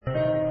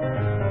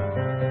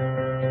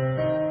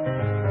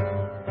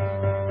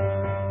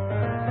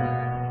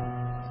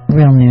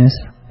Real news.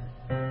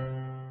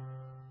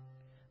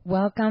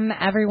 Welcome,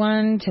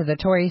 everyone, to the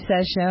Tori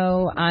Says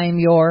Show. I'm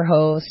your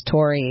host,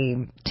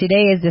 Tori.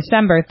 Today is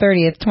December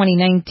 30th,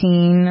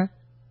 2019.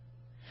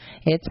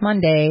 It's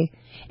Monday,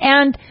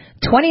 and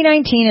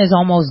 2019 is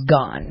almost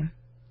gone.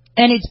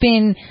 And it's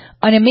been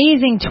an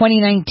amazing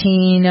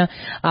 2019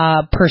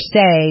 per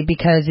se,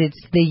 because it's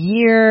the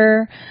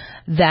year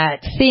that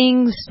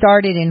things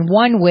started in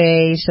one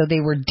way, so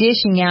they were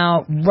dishing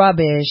out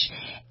rubbish,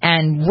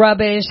 and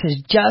rubbish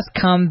has just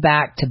come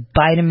back to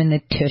bite them in the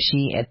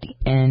tushy at the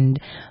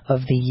end of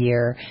the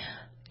year.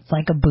 It's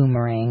like a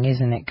boomerang,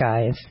 isn't it,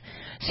 guys?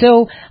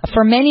 So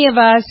for many of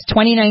us,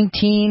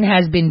 2019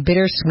 has been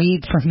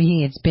bittersweet. For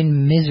me, it's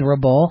been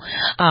miserable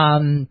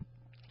in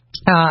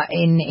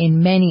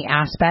many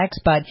aspects,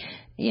 but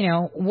you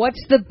know,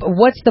 what's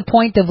the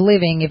point of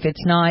living if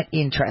it's not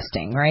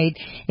interesting, right?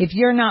 If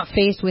you're not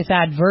faced with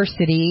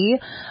adversity,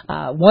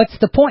 what's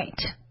the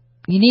point?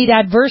 You need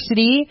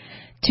adversity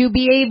to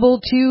be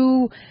able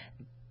to,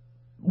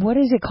 what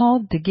is it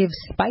called? To give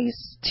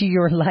spice to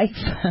your life.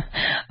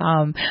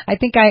 I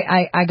think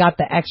I got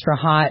the extra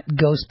hot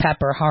ghost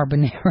pepper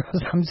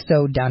habaneros. I'm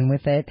so done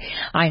with it.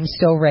 I'm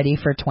so ready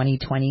for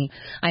 2020.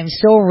 I'm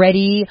so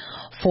ready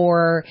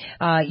for,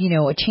 a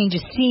change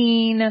of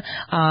scene.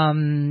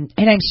 And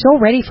I'm so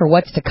ready for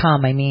what's to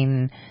come. I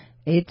mean,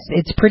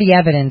 it's pretty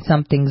evident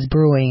something's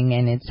brewing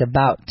and it's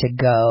about to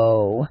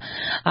go.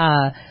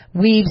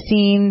 We've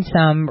seen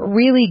some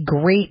really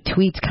great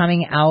tweets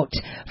coming out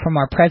from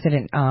our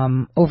president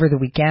over the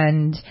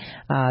weekend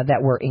that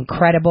were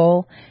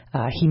incredible.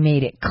 He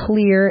made it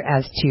clear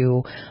as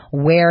to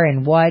where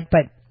and what,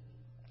 but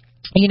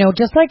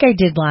just like I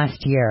did last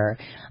year,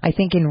 I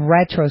think in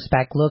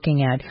retrospect,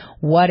 looking at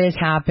what has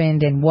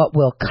happened and what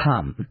will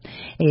come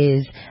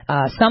is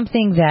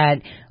something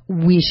that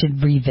we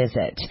should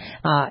revisit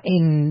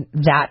in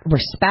that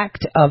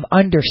respect of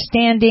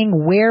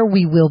understanding where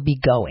we will be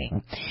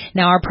going.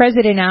 Now, our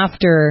president,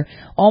 after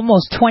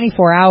almost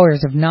 24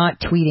 hours of not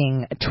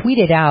tweeting,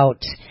 tweeted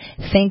out,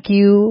 "Thank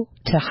you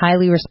to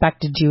highly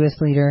respected Jewish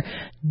leader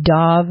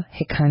Dov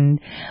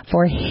Hickman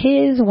for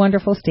his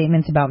wonderful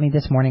statements about me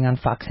this morning on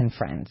Fox and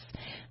Friends."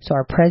 So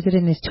our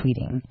president is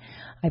tweeting.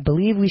 I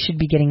believe we should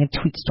be getting a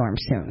tweet storm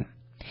soon.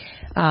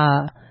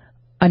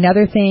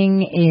 Another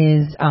thing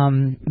is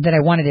that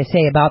I wanted to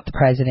say about the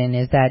president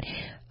is that,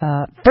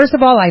 first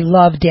of all, I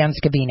love Dan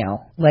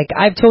Scavino. Like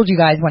I've told you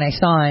guys, when I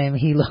saw him,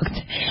 he looked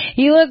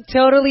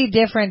totally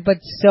different, but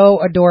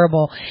so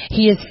adorable.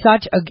 He is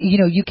such a,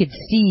 you could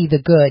see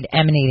the good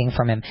emanating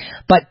from him.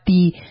 But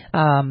the,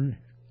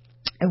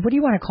 what do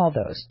you want to call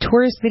those?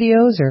 Tourist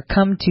videos or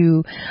come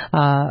to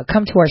our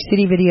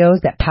city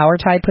videos that Power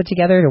Tide put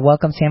together to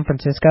welcome San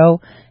Francisco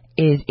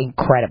is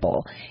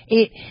incredible.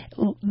 It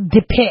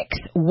depicts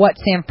what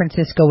San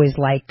Francisco is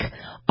like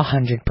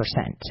 100%.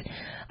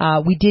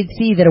 We did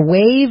see that a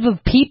wave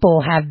of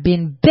people have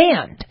been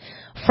banned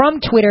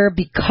from Twitter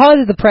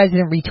because the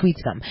president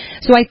retweets them.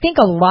 So I think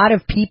a lot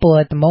of people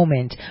at the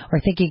moment are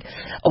thinking,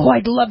 oh,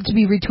 I'd love to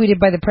be retweeted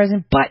by the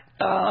president, but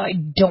I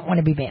don't want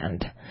to be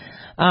banned.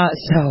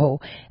 So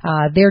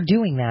they're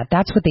doing that.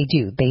 That's what they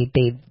do.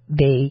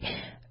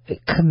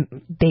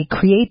 They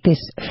create this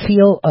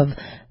feel of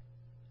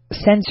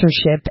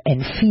censorship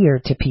and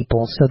fear to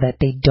people so that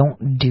they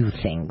don't do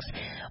things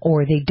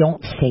or they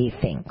don't say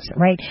things,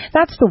 right?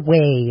 That's the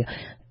way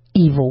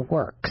evil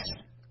works.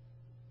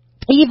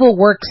 Evil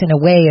works in a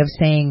way of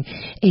saying,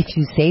 if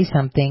you say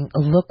something,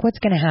 look what's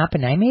going to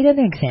happen. I made an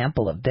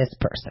example of this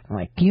person.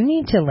 Like, you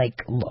need to,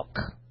 look.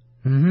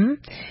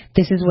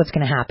 This is what's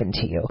going to happen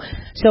to you.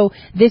 So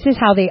this is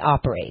how they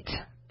operate,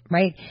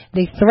 right?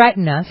 They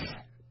threaten us.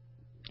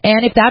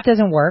 And if that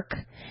doesn't work,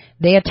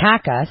 they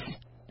attack us.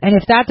 And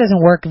if that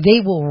doesn't work,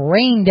 they will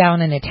rain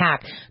down an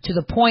attack to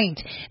the point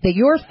that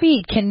your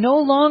feet can no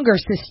longer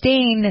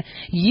sustain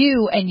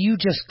you and you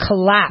just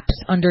collapse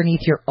underneath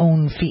your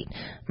own feet.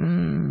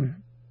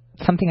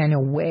 Something I know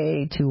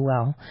way too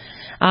well.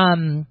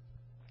 And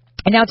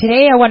now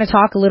today I want to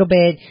talk a little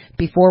bit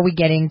before we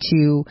get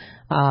into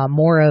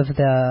more of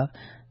the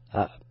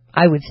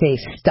I would say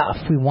stuff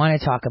we want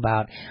to talk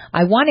about.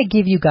 I want to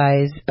give you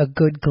guys a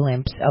good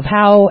glimpse of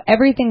how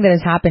everything that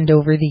has happened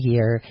over the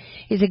year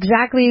is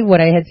exactly what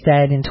I had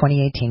said in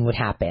 2018 would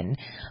happen.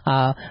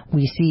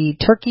 We see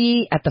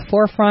Turkey at the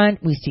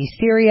forefront. We see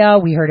Syria.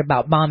 We heard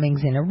about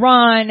bombings in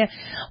Iran.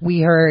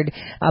 We heard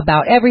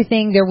about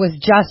everything. There was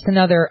just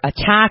another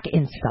attack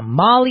in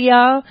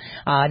Somalia.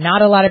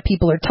 Not a lot of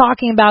people are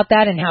talking about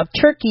that and how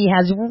Turkey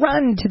has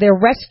run to their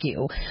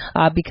rescue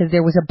because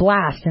there was a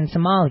blast in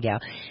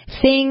Somalia.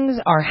 Things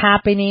are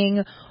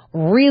happening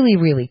really,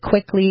 really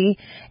quickly,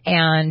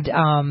 and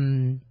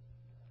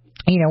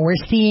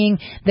we're seeing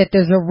that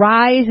there's a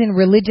rise in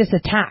religious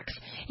attacks.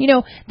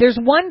 There's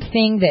one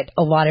thing that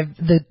a lot of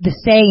the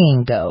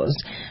saying goes,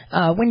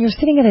 when you're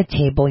sitting at a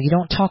table, you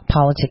don't talk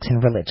politics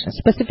and religion,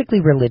 specifically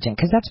religion,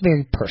 because that's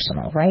very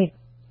personal, right?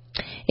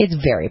 It's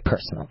very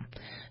personal.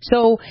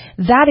 So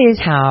that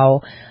is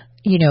how,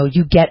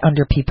 you get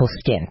under people's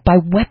skin, by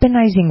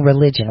weaponizing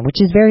religion,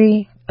 which is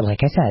very,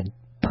 like I said,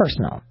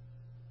 personal.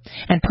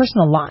 and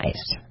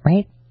personalized,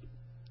 right?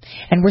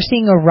 And we're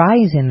seeing a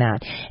rise in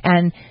that.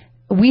 And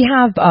we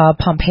have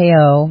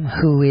Pompeo,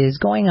 who is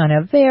going on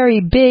a very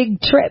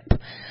big trip,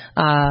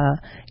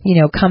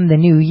 come the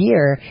new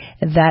year,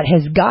 that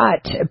has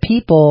got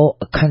people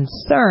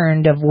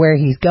concerned of where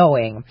he's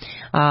going.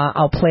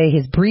 I'll play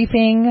his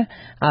briefing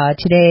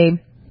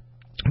today.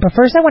 But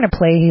first, I want to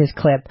play his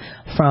clip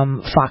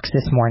from Fox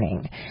this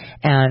morning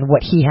and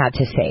what he had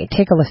to say.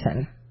 Take a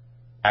listen.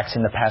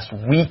 In the past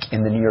week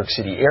in the New York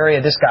City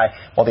area. This guy,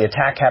 while the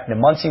attack happened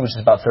in Muncie, which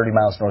is about 30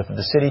 miles north of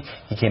the city,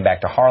 he came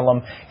back to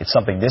Harlem. It's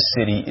something this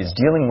city is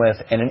dealing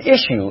with, and an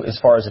issue as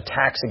far as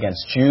attacks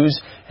against Jews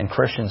and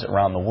Christians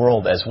around the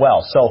world as well.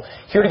 So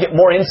here to get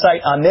more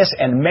insight on this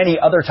and many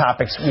other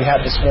topics we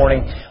had this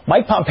morning,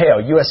 Mike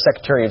Pompeo, U.S.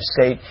 Secretary of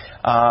State.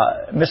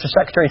 Mr.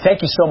 Secretary,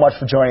 thank you so much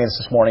for joining us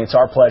this morning. It's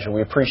our pleasure.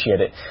 We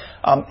appreciate it.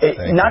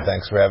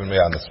 Thanks for having me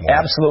on this morning.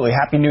 Absolutely.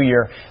 Happy New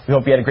Year. We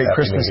hope you had a great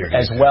Christmas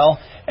as well.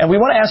 And we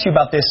want to ask you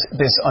about this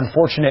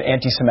unfortunate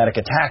anti-Semitic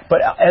attack.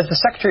 But as the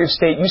Secretary of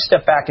State, you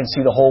step back and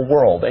see the whole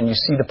world, and you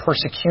see the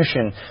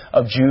persecution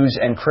of Jews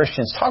and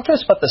Christians. Talk to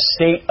us about the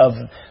state of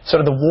sort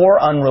of the war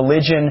on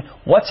religion,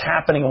 what's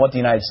happening, and what the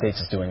United States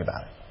is doing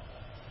about it.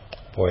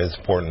 Boy, it's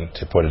important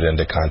to put it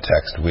into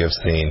context. We have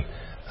seen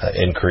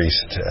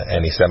increased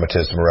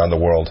anti-Semitism around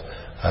the world.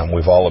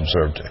 We've all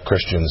observed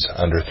Christians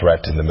under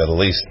threat in the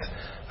Middle East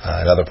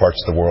and other parts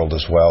of the world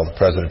as well.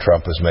 President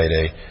Trump has made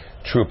a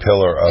true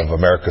pillar of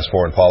America's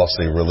foreign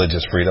policy,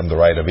 religious freedom, the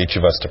right of each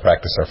of us to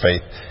practice our faith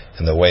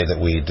in the way that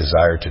we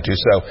desire to do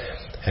so.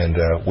 And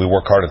we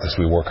work hard at this.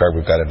 We work hard.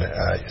 We've got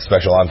a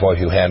special envoy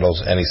who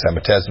handles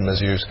anti-Semitism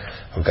issues.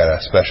 We've got a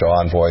special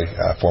envoy,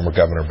 former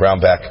Governor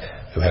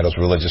Brownback, who handles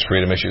religious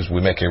freedom issues.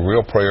 We make a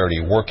real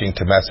priority working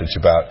to message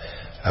about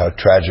how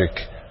tragic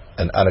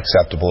and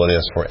unacceptable it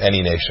is for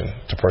any nation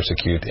to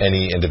persecute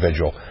any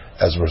individual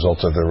as a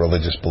result of their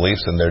religious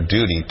beliefs, and their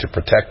duty to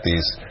protect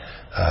these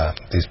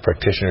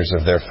practitioners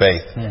of their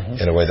faith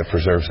in a way that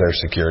preserves their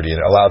security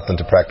and allows them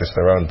to practice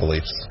their own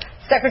beliefs.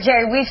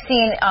 Secretary, we've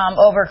seen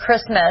over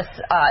Christmas,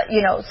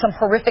 some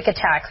horrific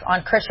attacks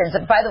on Christians.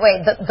 By the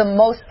way, the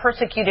most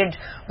persecuted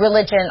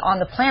religion on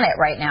the planet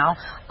right now,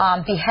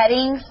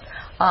 beheadings,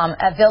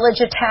 a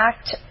village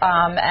attacked,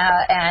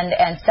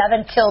 and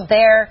 7 killed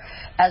there,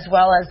 as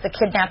well as the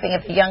kidnapping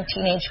of a young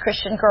teenage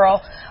Christian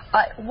girl.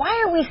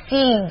 Why are we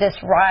seeing this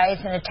rise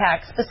in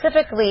attacks,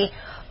 specifically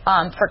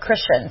for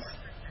Christians?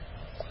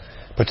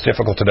 But it's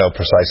difficult to know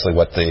precisely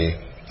what the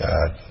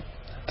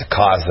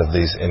cause of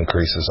these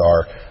increases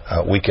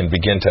are. We can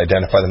begin to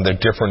identify them.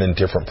 They're different in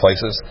different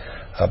places.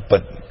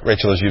 But,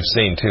 Rachel, as you've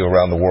seen, too,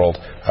 around the world,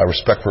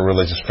 respect for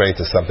religious faith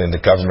is something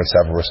that governments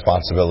have a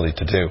responsibility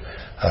to do.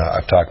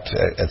 I've talked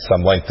at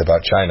some length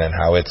about China and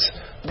how it's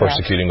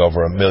persecuting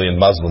over 1 million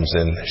Muslims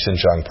in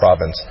Xinjiang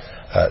province.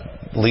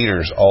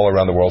 Leaders all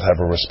around the world have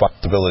a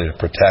responsibility to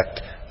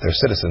protect their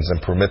citizens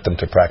and permit them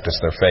to practice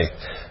their faith.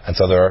 And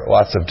so there are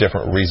lots of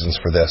different reasons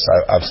for this.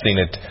 I've seen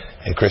it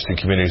in Christian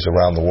communities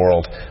around the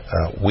world.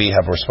 We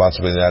have a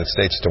responsibility in the United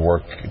States to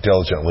work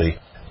diligently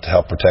to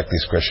help protect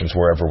these Christians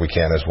wherever we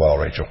can as well,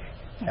 Rachel.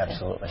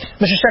 Absolutely.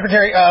 Mr.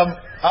 Secretary,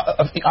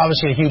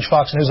 obviously a huge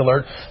Fox News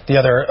alert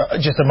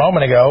just a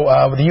moment ago.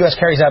 The U.S.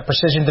 carries out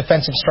precision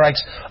defensive strikes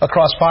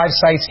across 5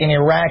 sites in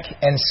Iraq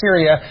and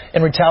Syria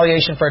in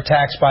retaliation for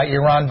attacks by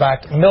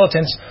Iran-backed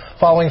militants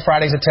following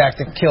Friday's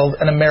attack that killed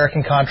an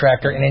American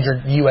contractor and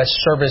injured U.S.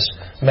 service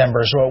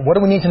members. What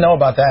do we need to know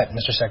about that,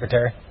 Mr.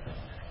 Secretary?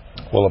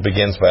 Well, it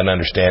begins by an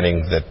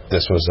understanding that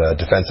this was a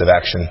defensive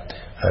action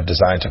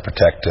designed to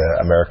protect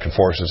American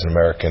forces and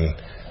American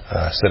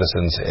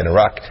citizens in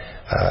Iraq.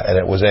 And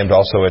it was aimed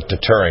also at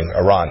deterring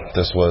Iran.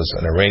 This was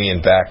an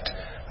Iranian-backed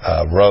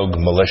rogue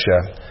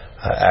militia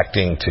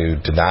acting to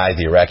deny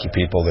the Iraqi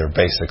people their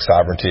basic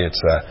sovereignty. It's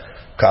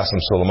Qasem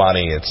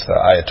Soleimani, it's the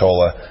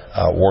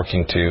Ayatollah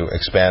working to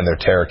expand their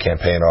terror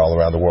campaign all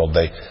around the world.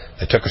 They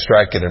took a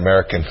strike at an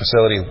American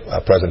facility.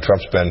 President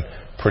Trump's been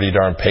pretty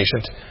darn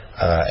patient,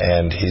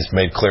 and he's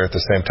made clear at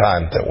the same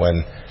time that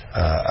when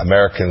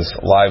Americans'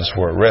 lives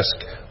were at risk,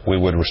 we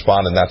would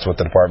respond, and that's what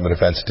the Department of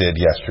Defense did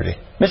yesterday.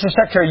 Mr.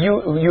 Secretary,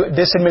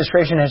 this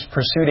administration has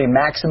pursued a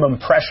maximum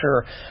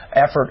pressure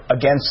effort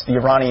against the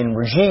Iranian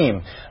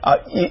regime.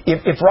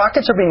 If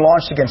rockets are being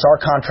launched against our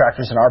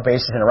contractors and our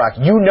bases in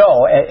Iraq,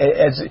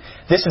 as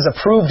this is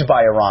approved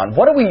by Iran,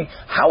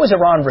 how is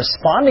Iran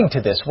responding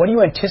to this? What do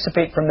you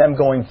anticipate from them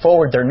going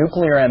forward, their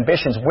nuclear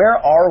ambitions? Where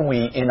are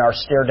we in our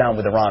stare down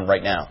with Iran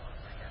right now?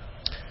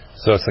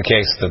 So it's the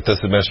case that this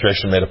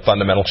administration made a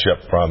fundamental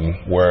shift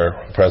from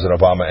where President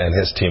Obama and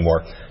his team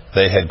were.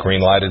 They had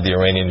green-lighted the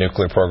Iranian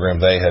nuclear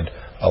program. They had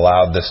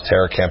allowed this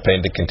terror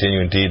campaign to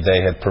continue. Indeed,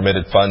 they had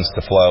permitted funds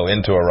to flow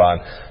into Iran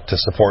to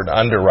support and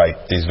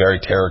underwrite these very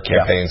terror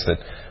campaigns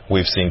that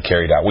we've seen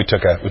carried out. We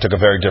took a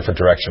very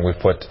different direction. We've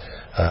put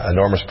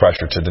enormous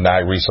pressure to deny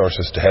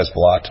resources to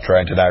Hezbollah, to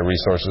try and deny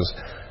resources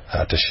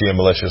to Shia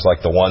militias like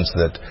the ones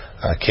that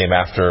came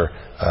after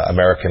an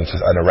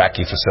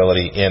Iraqi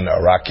facility in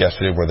Iraq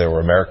yesterday, where there were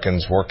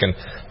Americans working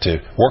to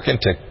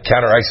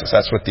counter ISIS.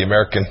 That's what the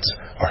Americans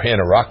are in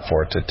Iraq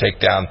for, to take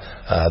down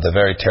the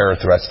very terror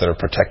threats that are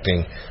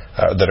protecting,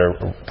 that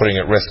are putting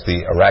at risk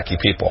the Iraqi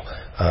people.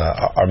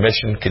 Our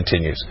mission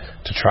continues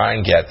to try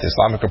and get the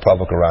Islamic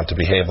Republic of Iran to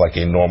behave like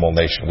a normal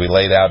nation. We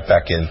laid out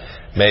back in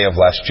May of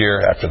last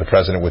year, after the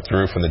president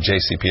withdrew from the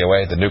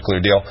JCPOA, the nuclear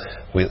deal,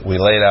 we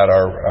laid out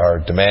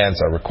our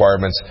demands, our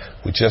requirements.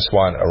 We just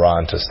want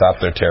Iran to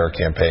stop their terror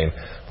campaign.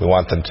 We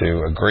want them to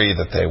agree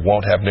that they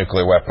won't have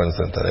nuclear weapons,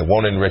 that they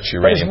won't enrich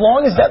uranium. As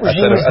long as that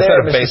regime is there,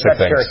 Mr.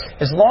 Secretary,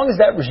 as long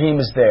as that regime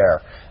is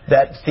there,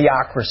 that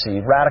theocracy,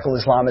 radical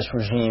Islamist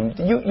regime,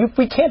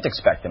 we can't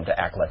expect them to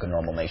act like a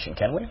normal nation,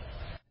 can we?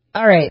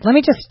 All right, let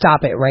me just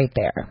stop it right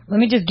there. Let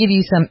me just give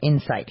you some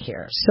insight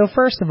here. So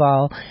first of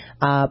all,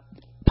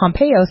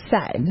 Pompeo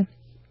said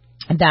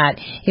that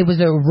it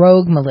was a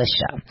rogue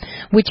militia,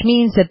 which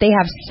means that they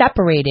have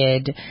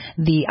separated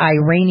the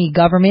Iranian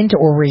government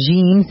or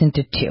regimes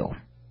into two.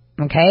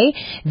 Okay?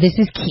 This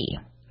is key.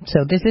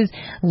 So this is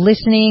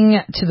listening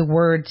to the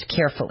words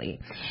carefully.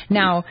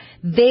 Now,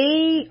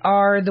 they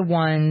are the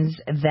ones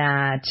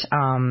that,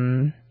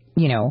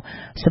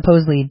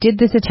 supposedly did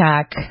this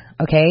attack,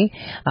 okay?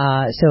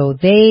 So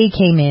they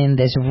came in,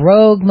 this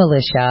rogue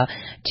militia,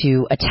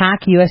 to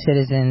attack U.S.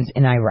 citizens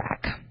in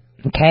Iraq,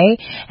 okay?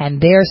 And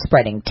they're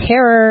spreading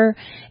terror,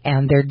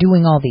 and they're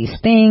doing all these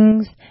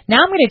things. Now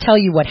I'm going to tell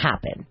you what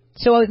happened.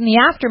 So in the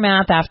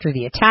aftermath, after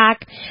the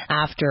attack,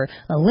 after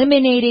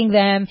eliminating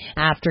them,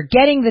 after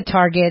getting the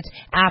targets,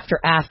 after,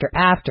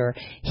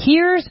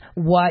 here's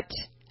what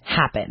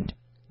happened.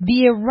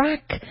 The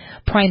Iraq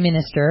Prime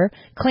Minister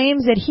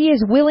claims that he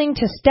is willing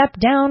to step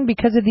down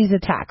because of these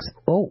attacks.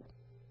 Oh,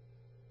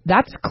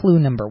 that's clue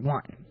number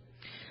one.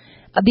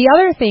 The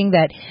other thing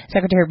that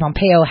Secretary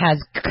Pompeo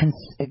has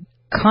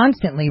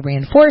constantly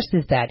reinforced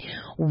is that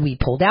we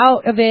pulled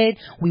out of it.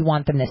 We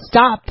want them to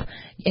stop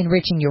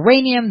enriching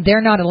uranium.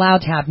 They're not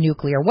allowed to have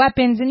nuclear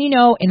weapons. And,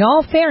 in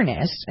all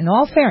fairness,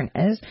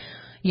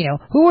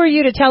 who are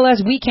you to tell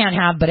us we can't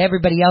have, but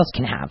everybody else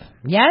can have?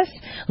 Yes?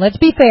 Let's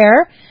be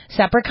fair.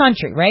 Separate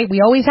country, right?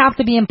 We always have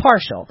to be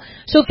impartial.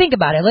 So think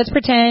about it. Let's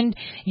pretend,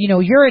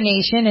 you're a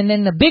nation, and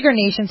then the bigger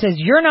nation says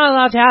you're not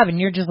allowed to have it, and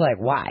you're just like,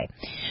 why?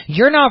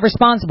 You're not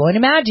responsible. And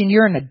imagine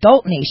you're an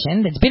adult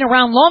nation that's been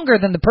around longer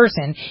than the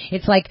person.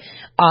 It's like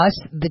us,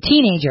 the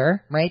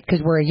teenager, right?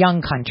 Because we're a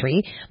young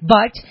country,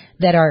 but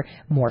that are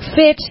more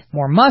fit,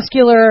 more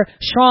muscular,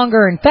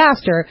 stronger, and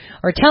faster,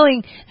 are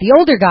telling the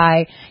older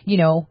guy,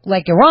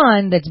 like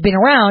Iran, that's been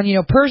around,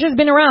 Persia's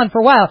been around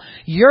for a while,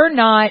 you're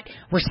not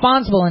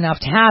responsible enough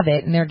to have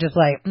it. And they're just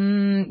like,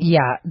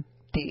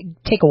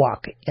 take a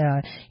walk,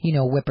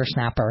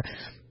 whippersnapper.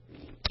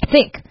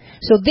 Think.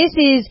 So this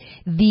is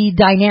the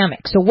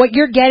dynamic. So what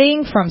you're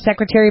getting from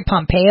Secretary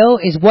Pompeo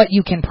is what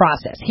you can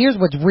process. Here's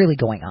what's really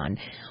going on.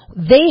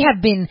 They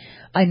have been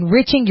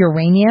enriching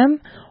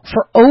uranium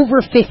for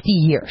over 50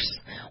 years.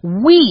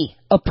 We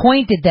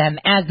appointed them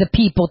as the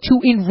people to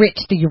enrich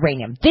the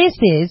uranium. This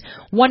is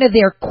one of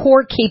their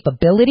core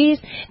capabilities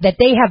that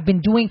they have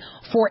been doing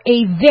for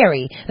a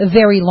very,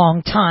 very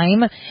long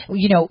time.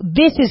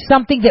 This is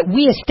something that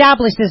we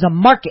established as a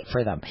market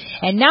for them.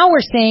 And now we're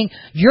saying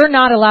you're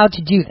not allowed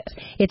to do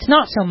this. It's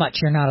not so much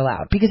you're not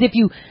allowed. Because if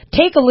you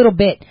take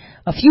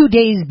a few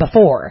days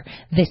before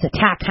this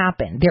attack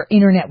happened, their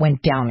internet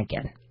went down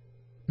again.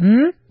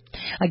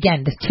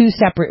 Again, the two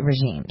separate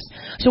regimes.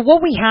 So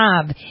what we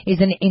have is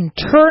an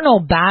internal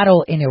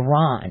battle in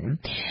Iran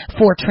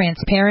for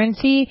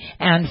transparency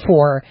and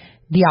for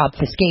the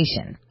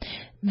obfuscation.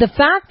 The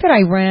fact that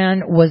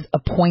Iran was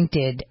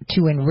appointed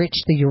to enrich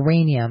the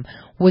uranium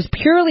was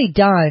purely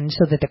done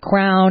so that the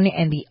Crown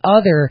and the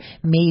other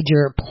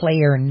major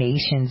player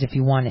nations, if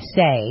you want to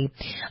say,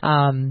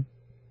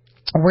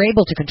 were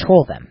able to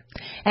control them.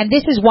 And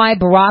this is why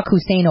Barack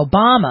Hussein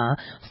Obama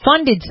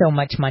funded so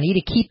much money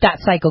to keep that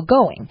cycle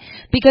going.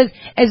 Because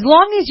as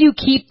long as you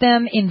keep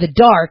them in the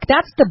dark,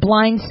 that's the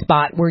blind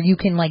spot where you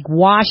can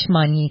wash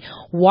money,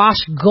 wash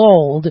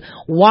gold,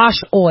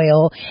 wash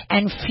oil,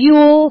 and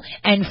fuel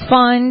and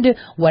fund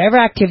whatever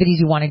activities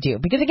you want to do.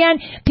 Because again,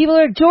 people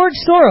are George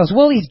Soros.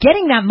 Well, he's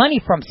getting that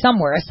money from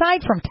somewhere,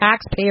 aside from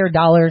taxpayer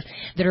dollars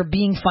that are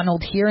being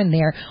funneled here and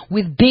there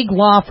with big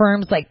law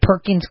firms like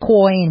Perkins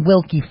Coie and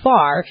Willkie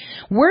Farr.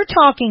 We're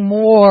talking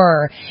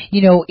more,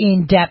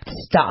 in-depth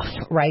stuff,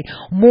 right?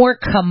 More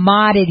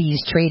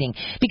commodities trading.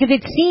 Because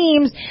it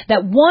seems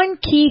that one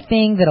key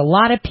thing that a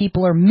lot of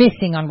people are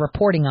missing on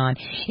reporting on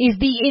is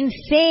the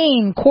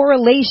insane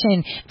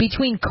correlation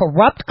between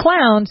corrupt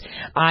clowns,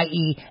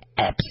 i.e.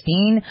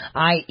 Epstein,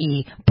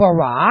 i.e.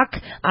 Barack,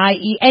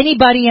 i.e.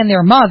 anybody and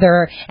their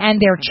mother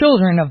and their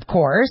children, of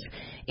course,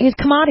 is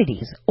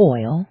commodities,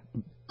 oil,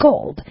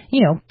 gold,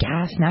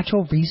 gas,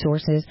 natural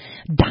resources,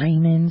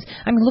 diamonds.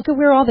 I mean, look at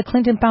where all the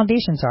Clinton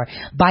foundations are.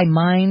 Buy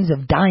mines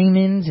of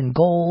diamonds and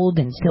gold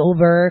and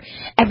silver,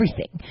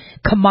 everything.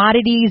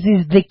 Commodities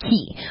is the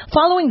key.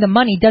 Following the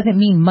money doesn't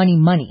mean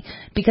money,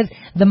 because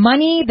the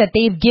money that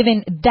they've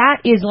given,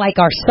 that is like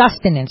our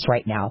sustenance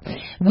right now.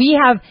 We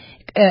have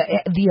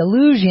the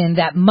illusion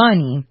that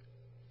money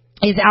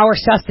is our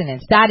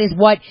sustenance. That is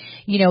what,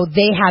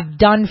 they have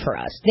done for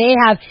us. They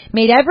have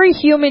made every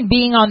human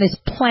being on this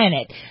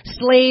planet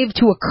slave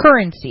to a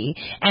currency,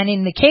 and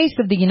in the case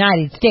of the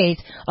United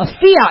States, a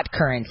fiat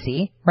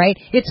currency, right?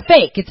 It's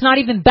fake. It's not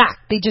even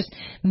backed. They just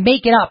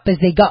make it up as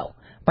they go,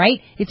 right?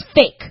 It's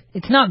fake.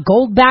 It's not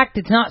gold backed.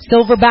 It's not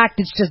silver backed.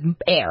 It's just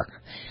air.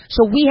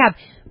 So we have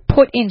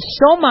put in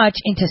so much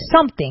into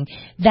something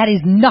that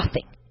is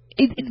nothing.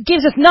 It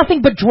gives us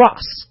nothing but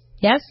dross.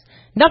 Yes?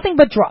 Nothing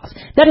but dross.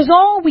 That is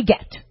all we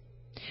get.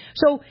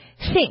 So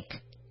think.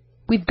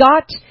 We've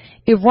got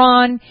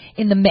Iran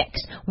in the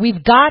mix.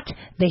 We've got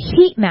the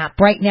heat map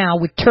right now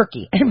with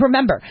Turkey. And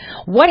remember,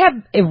 what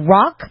have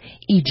Iraq,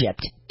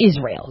 Egypt,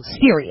 Israel,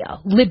 Syria,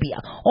 Libya,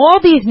 all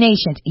these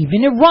nations,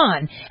 even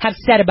Iran, have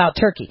said about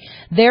Turkey?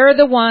 They're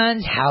the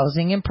ones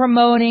housing and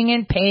promoting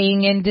and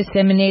paying and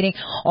disseminating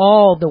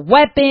all the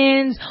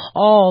weapons,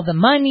 all the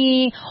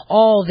money,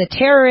 all the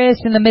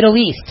terrorists in the Middle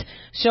East.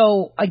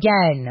 So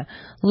again,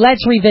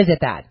 let's revisit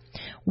that.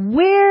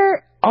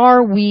 Where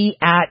are we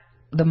at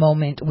the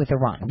moment with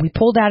Iran? We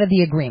pulled out of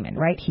the agreement,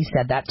 right? He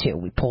said that too.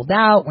 We pulled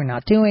out. We're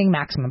not doing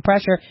maximum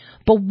pressure.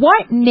 But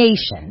what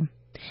nation,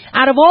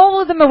 out of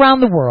all of them around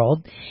the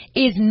world,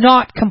 is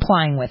not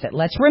complying with it?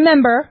 Let's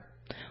remember,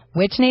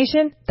 which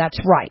nation? That's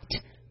right,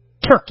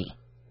 Turkey.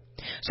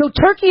 So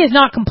Turkey is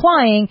not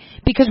complying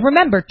because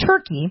remember,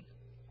 Turkey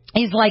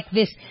is like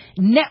this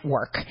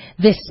network,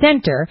 this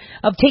center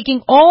of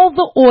taking all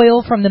the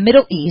oil from the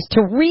Middle East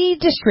to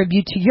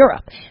redistribute to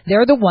Europe.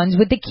 They're the ones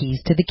with the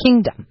keys to the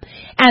kingdom.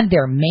 And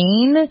their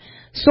main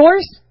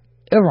source,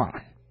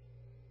 Iran.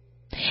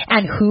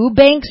 And who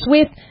banks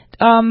with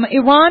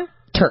Iran?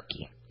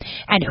 Turkey.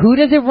 And who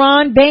does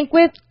Iran bank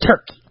with?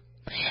 Turkey.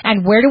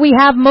 And where do we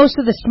have most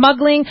of the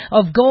smuggling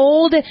of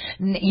gold,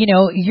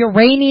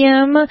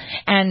 uranium,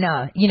 and,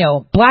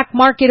 black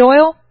market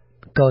oil?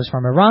 It goes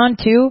from Iran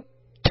to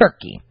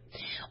Turkey,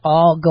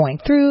 all going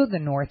through the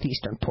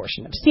northeastern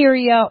portion of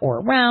Syria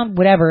or around,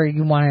 whatever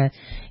you want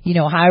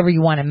to, however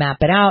you want to map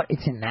it out,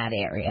 it's in that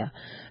area.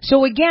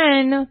 So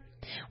again,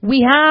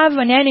 we have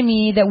an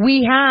enemy that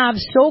we have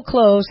so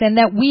close and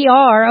that we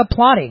are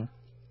applauding.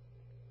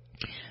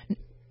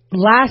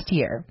 Last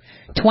year,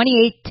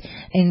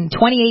 in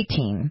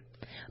 2018,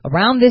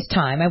 around this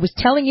time, I was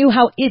telling you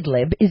how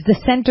Idlib is the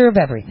center of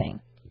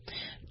everything.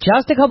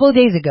 Just a couple of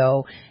days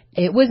ago,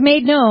 it was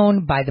made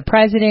known by the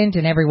president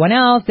and everyone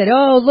else that,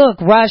 oh,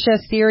 look, Russia,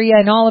 Syria,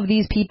 and all of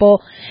these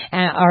people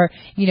are,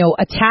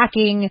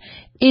 attacking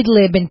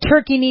Idlib, and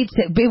Turkey needs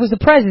to, it was the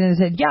president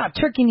that said, yeah,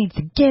 Turkey needs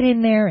to get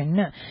in there, and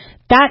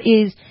that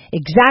is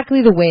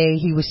exactly the way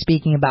he was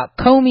speaking about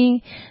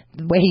Comey,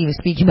 the way he was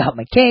speaking about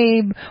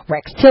McCabe,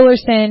 Rex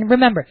Tillerson.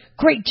 Remember,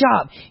 great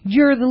job.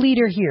 You're the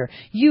leader here.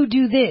 You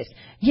do this.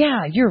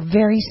 Yeah, you're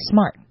very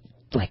smart.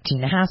 Like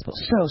Gina Haspel,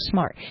 so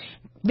smart.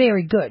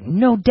 Very good,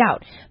 no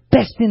doubt.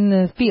 Best in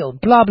the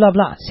field, blah, blah,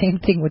 blah. Same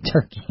thing with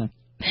Turkey.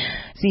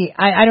 See,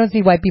 I don't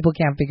see why people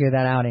can't figure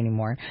that out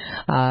anymore.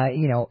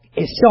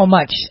 So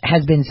much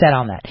has been said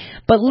on that.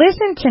 But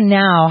listen to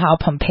now how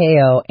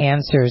Pompeo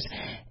answers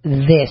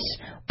this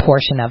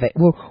portion of it.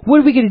 Well,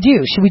 what are we going to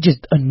do? Should we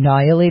just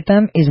annihilate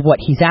them? Is what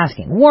he's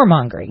asking.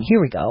 Warmongering.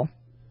 Here we go.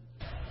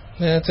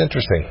 Yeah, it's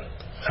interesting.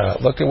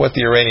 Look at what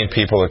the Iranian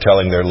people are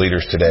telling their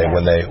leaders today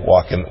when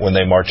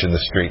they march in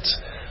the streets.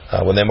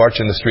 When they march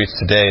in the streets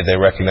today, they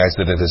recognize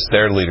that it is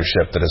their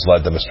leadership that has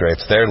led them astray.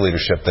 It's their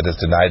leadership that has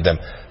denied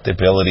them the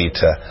ability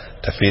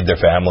to feed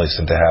their families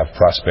and to have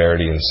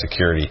prosperity and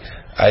security.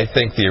 I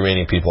think the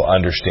Iranian people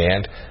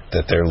understand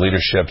that their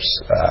leadership's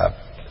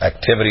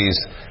activities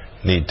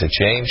need to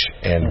change,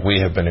 and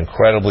we have been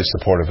incredibly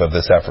supportive of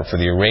this effort for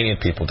the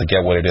Iranian people to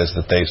get what it is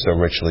that they so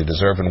richly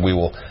deserve, and we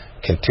will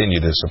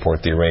continue to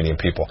support the Iranian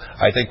people.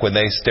 I think when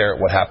they stare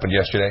at what happened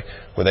yesterday,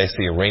 where they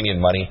see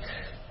Iranian money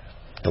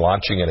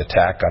launching an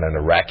attack on an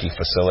Iraqi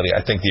facility,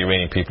 I think the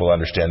Iranian people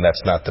understand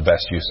that's not the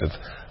best use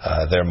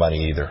of their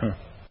money either.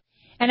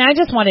 And I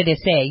just wanted to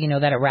say,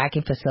 that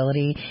Iraqi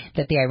facility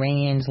that the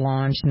Iranians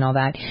launched and all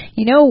that,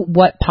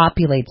 what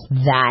populates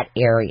that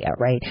area,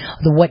 right?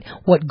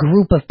 What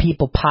group of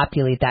people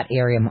populate that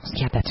area most?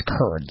 Yeah, that's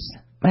Kurds.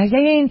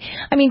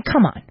 I mean,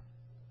 come on.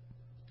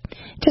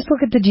 Just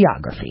look at the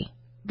geography.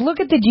 Look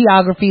at the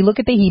geography, look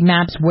at the heat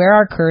maps, where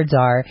our Kurds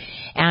are,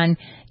 and,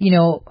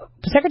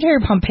 Secretary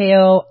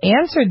Pompeo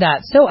answered that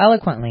so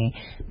eloquently.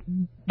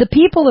 The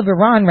people of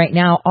Iran right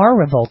now are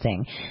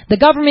revolting. The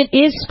government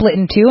is split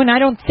in two, and I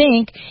don't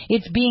think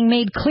it's being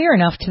made clear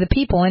enough to the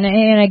people. And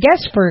I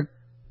guess for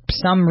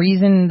some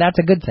reason that's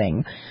a good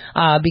thing,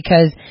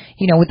 because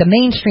with the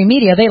mainstream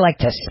media they like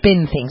to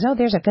spin things. Oh,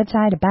 there's a good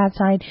side, a bad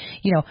side.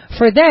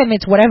 For them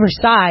it's whatever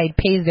side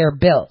pays their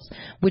bills,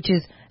 which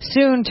is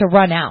soon to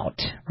run out,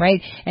 right?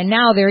 And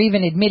now they're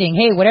even admitting,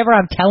 hey, whatever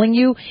I'm telling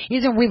you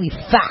isn't really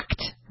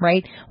fact,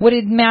 right? What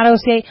did Maddow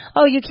say?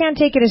 Oh, you can't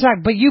take it as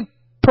fact, but you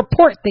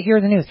purport that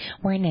you're the news.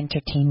 We're an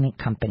entertainment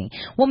company.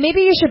 Well,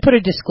 maybe you should put a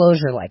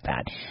disclosure like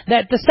that.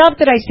 That the stuff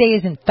that I say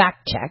isn't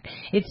fact check.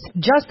 It's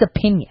just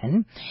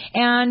opinion.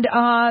 And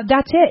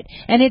that's it.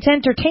 And it's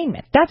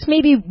entertainment. That's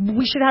maybe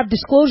we should have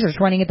disclosures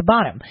running at the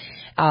bottom.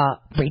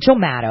 Rachel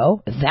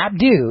Maddow, that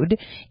dude,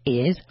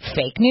 is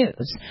fake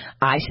news.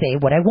 I say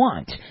what I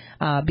want.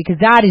 Because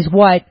that is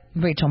what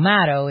Rachel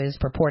Maddow is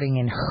purporting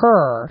in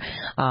her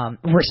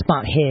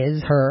response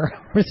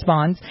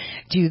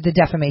to the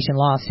defamation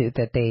lawsuit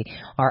that they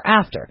are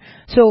after.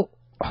 So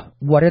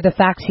what are the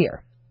facts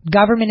here?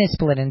 Government is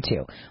split in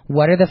two.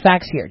 What are the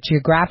facts here?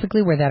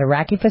 Geographically, where that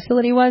Iraqi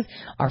facility was,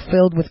 are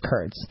filled with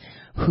Kurds.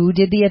 Who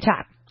did the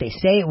attack? They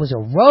say it was a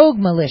rogue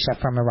militia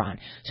from Iran.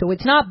 So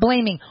it's not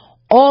blaming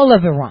all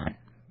of Iran.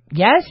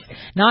 Yes?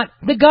 Not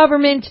the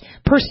government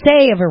per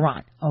se of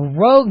Iran. A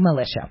rogue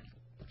militia.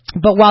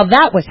 But while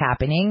that was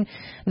happening,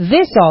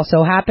 this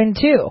also happened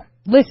too.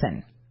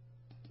 Listen.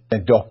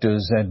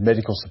 Doctors and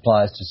medical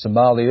supplies to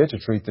Somalia to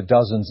treat the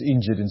dozens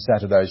injured in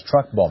Saturday's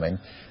truck bombing.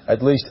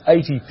 At least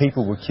 80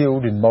 people were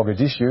killed in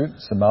Mogadishu.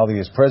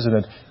 Somalia's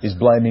president is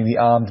blaming the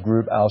armed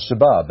group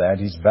Al-Shabaab, and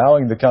he's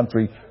vowing the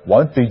country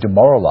won't be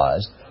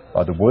demoralised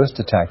by the worst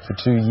attack for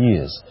 2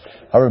 years.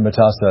 Harun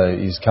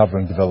Matasa is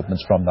covering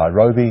developments from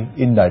Nairobi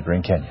in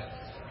neighbouring Kenya.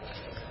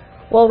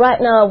 Well,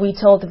 right now we're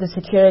told that the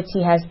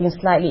security has been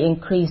slightly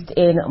increased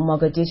in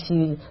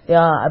Mogadishu. There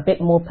are a bit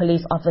more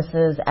police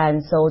officers and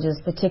soldiers,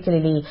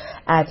 particularly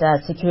at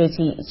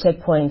security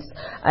checkpoints.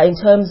 In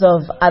terms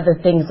of other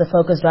things, the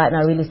focus right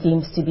now really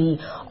seems to be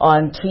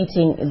on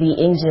treating the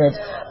injured.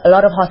 A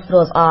lot of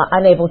hospitals are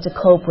unable to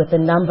cope with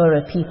the number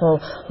of people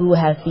who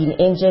have been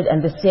injured and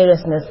the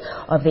seriousness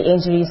of the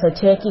injury. So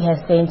Turkey has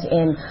sent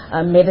in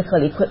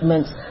medical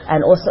equipment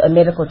and also a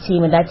medical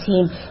team, and that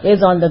team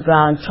is on the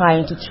ground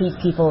trying to treat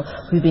people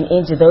who've been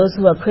injured. Those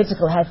who are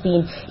critical have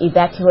been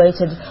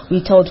evacuated.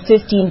 We told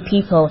 15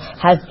 people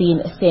have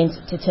been sent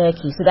to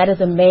Turkey. So that is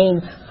the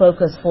main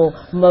focus for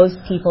most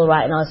people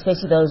right now,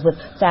 especially those with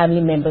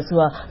family members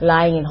who are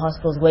lying in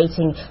hospitals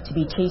waiting to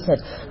be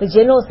treated. The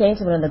general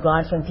sentiment on the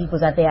ground from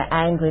people is that they are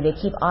angry. They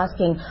keep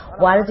asking,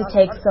 why does it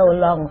take so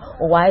long?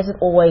 Or why is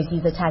it always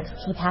these attacks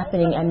keep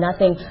happening and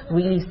nothing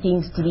really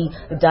seems to be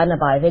done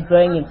about it? They're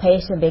growing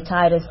impatient. They're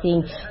tired of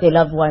seeing their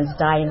loved ones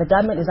dying. The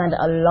government is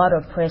under a lot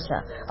of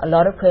pressure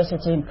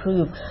to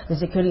improve the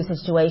security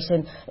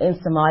situation in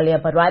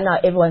Somalia. But right now,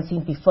 everyone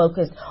seems to be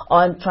focused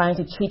on trying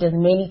to treat as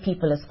many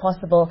people as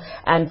possible.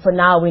 And for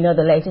now, we know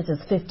the latest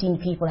is 15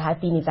 people have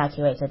been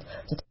evacuated.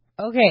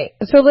 Okay,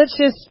 so let's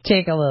just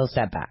take a little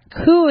step back.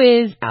 Who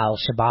is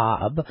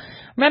Al-Shabaab?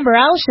 Remember,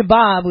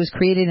 Al-Shabaab was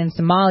created in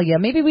Somalia.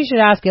 Maybe we should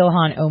ask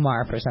Ilhan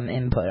Omar for some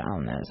input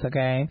on this,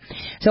 okay?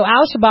 So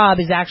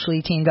Al-Shabaab is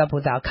actually teamed up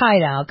with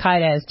Al-Qaeda.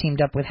 Al-Qaeda is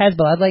teamed up with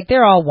Hezbollah. Like,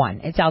 they're all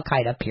one. It's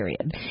Al-Qaeda,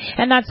 period.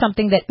 And that's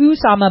something that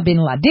Osama bin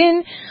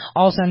Laden,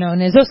 also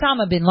known as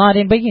Osama bin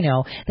Laden, but, you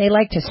know, they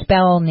like to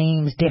spell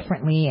names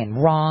differently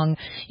and wrong,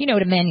 you know,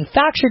 to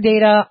manufacture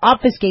data,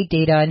 obfuscate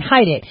data, and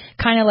hide it.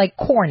 Kind of like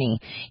Corny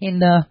in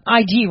the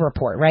IG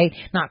report, right?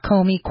 Not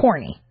Comey,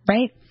 Corny,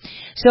 right?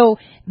 So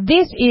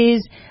this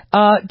is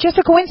just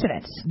a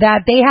coincidence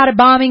that they had a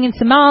bombing in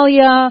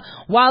Somalia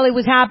while it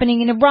was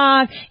happening in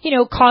Iraq, you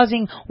know,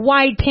 causing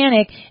wide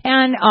panic.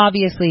 And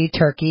obviously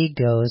Turkey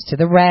goes to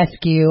the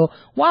rescue.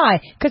 Why?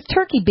 Because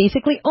Turkey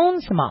basically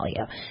owns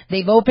Somalia.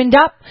 They've opened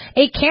up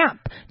a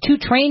camp to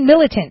train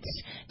militants,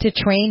 to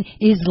train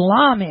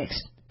Islamic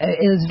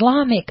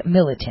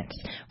militants,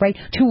 right?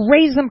 To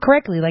raise them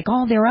correctly, like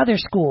all their other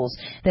schools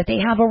that they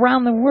have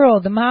around the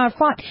world, the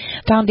Mahafat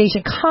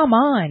Foundation. Come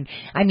on.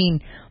 I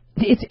mean,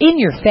 it's in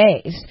your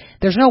face.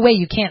 There's no way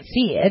you can't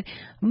see it.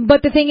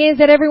 But the thing is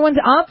that everyone's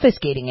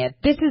obfuscating it.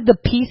 This is the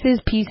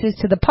pieces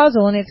to the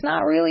puzzle, and it's not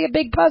really a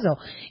big puzzle.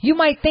 You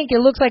might think it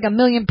looks like a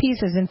million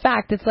pieces. In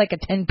fact, it's like a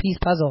 10-piece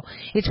puzzle.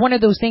 It's one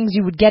of those things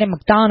you would get at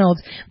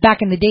McDonald's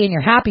back in the day in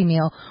your Happy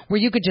Meal, where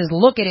you could just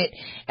look at it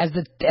as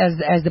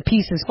the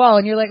pieces fall,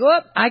 and you're like, oh,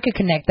 I could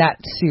connect that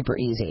super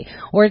easy.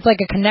 Or it's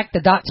like a connect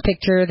the dots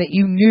picture that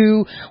you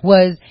knew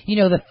was, you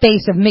know, the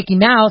face of Mickey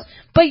Mouse,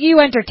 but you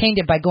entertained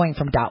it by going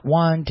from dot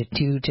 1 to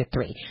 2 to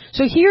 3.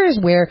 So here's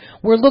where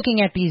we're looking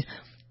at these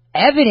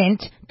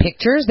evident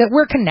pictures that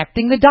we're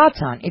connecting the dots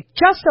on. It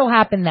just so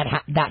happened that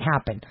that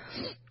happened.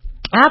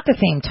 At the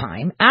same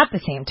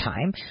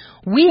time,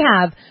 we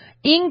have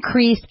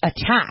increased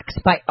attacks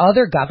by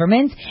other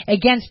governments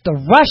against the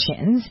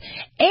Russians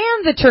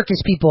and the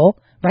Turkish people,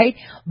 right,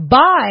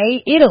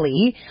 by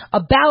Italy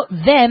about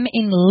them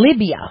in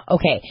Libya.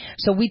 Okay,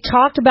 so we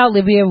talked about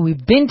Libya.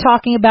 We've been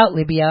talking about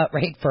Libya,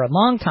 right, for a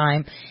long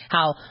time,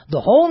 how the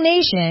whole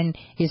nation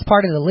is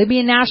part of the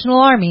Libyan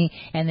National Army,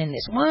 and then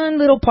this one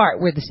little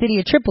part where the city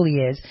of Tripoli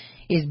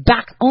is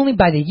backed only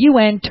by the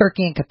UN,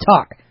 Turkey, and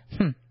Qatar.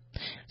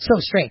 So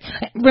strange.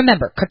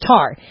 Remember,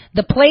 Qatar,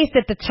 the place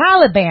that the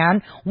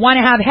Taliban want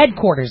to have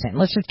headquarters in.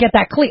 Let's just get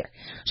that clear.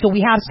 So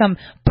we have some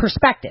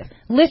perspective.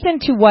 Listen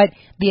to what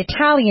the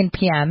Italian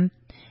PM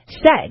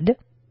said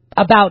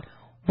about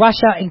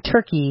Russia and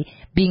Turkey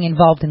being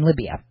involved in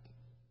Libya.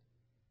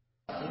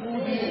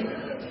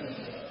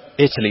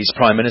 Italy's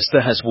Prime Minister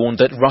has warned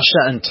that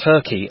Russia and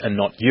Turkey, and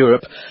not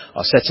Europe,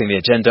 are setting the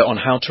agenda on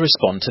how to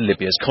respond to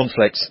Libya's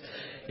conflict.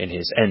 In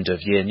his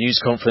end-of-year news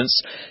conference,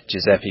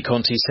 Giuseppe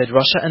Conte said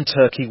Russia and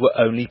Turkey were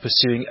only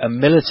pursuing a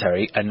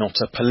military and not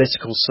a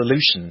political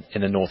solution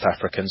in the North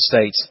African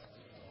state.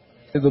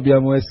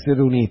 Dobbiamo essere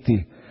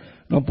uniti.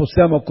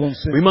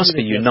 We must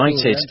be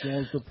united.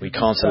 We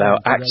can't allow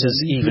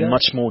actors even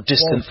much more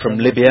distant from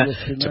Libya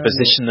to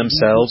position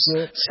themselves,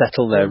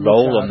 settle their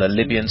role on the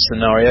Libyan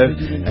scenario,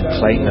 and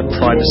claim the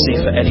primacy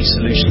for any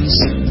solutions.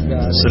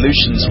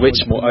 Solutions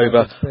which,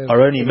 moreover, are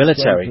only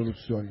military.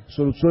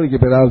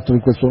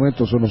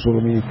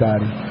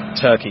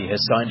 Turkey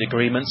has signed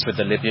agreements with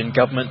the Libyan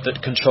government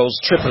that controls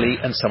Tripoli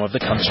and some of the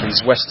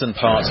country's western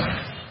part.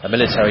 A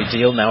military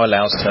deal now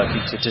allows Turkey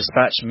to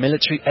dispatch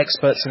military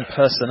experts and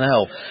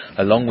personnel,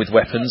 along with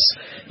weapons,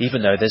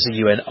 even though there's a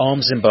UN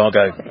arms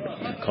embargo.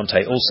 Conte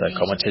also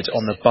commented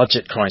on the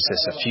budget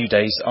crisis a few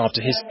days after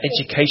his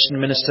education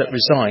minister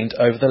resigned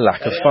over the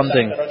lack of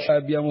funding.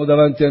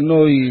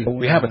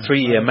 We have a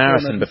 3-year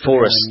marathon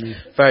before us.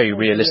 Very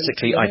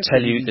realistically, I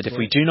tell you that if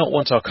we do not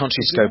want our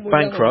country to go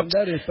bankrupt,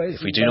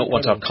 if we do not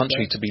want our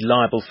country to be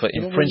liable for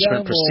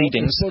infringement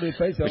proceedings,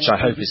 which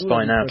I hope is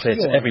by now clear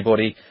to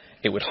everybody,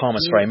 it would harm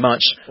us very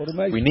much.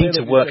 We need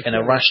to work in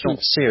a rational,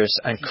 serious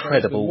and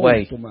credible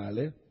way.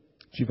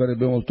 Ci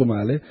farebbe molto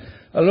male.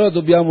 Allora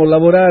dobbiamo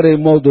lavorare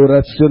in modo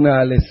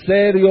razionale,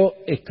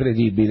 serio e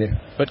credibile.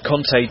 But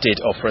Conte did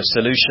offer a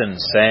solution,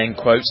 saying,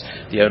 quote,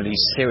 "The only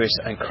serious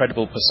and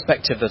credible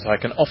perspective that I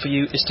can offer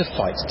you is to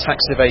fight tax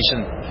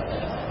evasion."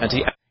 And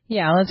he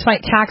Yeah, let's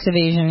fight tax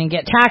evasion and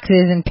get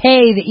taxes and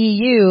pay the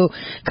EU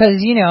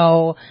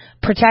because,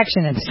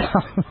 protection and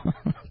stuff.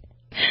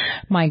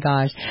 My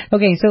gosh.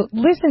 Okay, so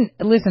listen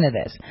to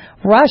this.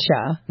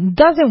 Russia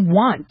doesn't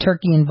want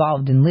Turkey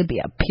involved in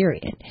Libya,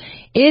 period.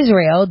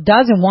 Israel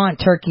doesn't want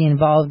Turkey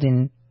involved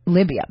in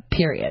Libya,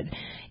 period.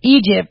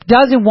 Egypt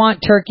doesn't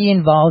want Turkey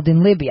involved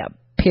in Libya,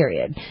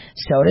 period.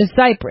 So does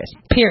Cyprus,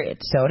 period.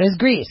 So does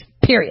Greece,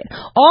 period.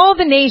 All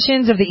the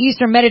nations of the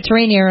Eastern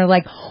Mediterranean are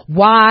like,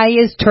 why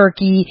is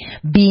Turkey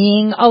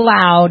being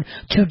allowed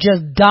to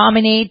just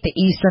dominate the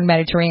Eastern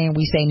Mediterranean?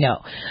 We say no.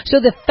 So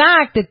the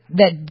fact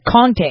that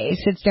Conte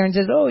sits there and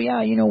says, oh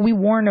yeah, we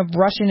warn of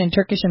Russian and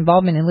Turkish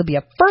involvement in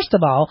Libya. First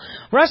of all,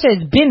 Russia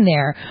has been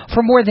there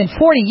for more than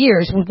 40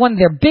 years with one of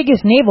their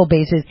biggest naval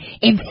bases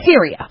in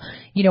Syria,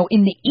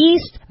 in the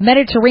East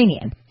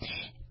Mediterranean.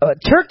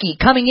 Turkey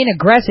coming in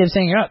aggressive,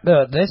 saying,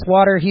 this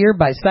water here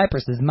by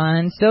Cyprus is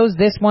mine, so's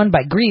this one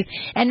by Greece,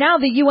 and now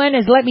the UN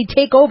has let me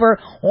take over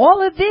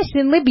all of this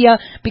in Libya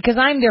because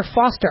I'm their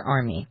foster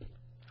army.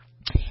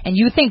 And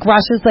you think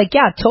Russia's like,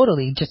 yeah,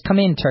 totally, just come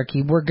in,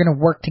 Turkey, we're going to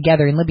work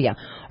together in Libya.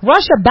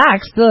 Russia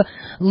backs the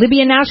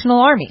Libyan National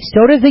Army.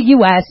 So does the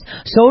U.S.,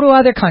 so do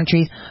other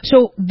countries.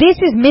 So this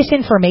is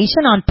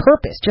misinformation on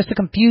purpose, just to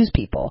confuse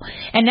people.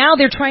 And now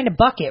they're trying to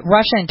bucket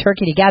Russia and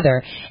Turkey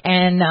together,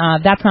 and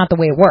that's not the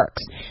way it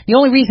works. The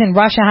only reason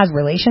Russia has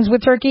relations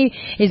with Turkey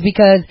is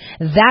because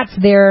that's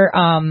their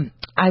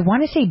I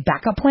want to say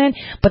backup plan,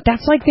 but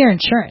that's like their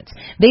insurance.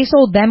 They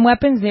sold them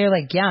weapons. They're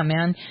like, yeah,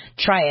 man,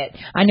 try it.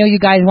 I know you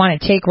guys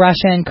want to take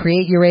Russia and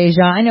create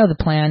Eurasia. I know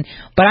the plan,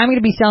 but I'm going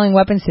to be selling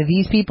weapons to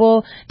these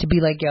people to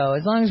be like, yo,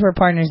 as long as we're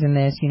partners in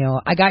this,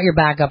 I got your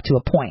back up to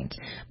a point.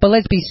 But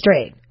let's be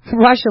straight.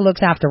 Russia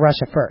looks after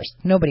Russia first,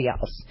 nobody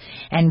else.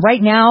 And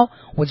right now,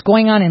 what's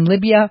going on in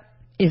Libya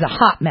is a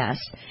hot mess.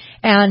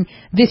 And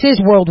this is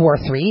World War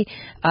III.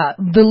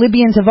 The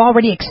Libyans have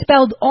already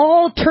expelled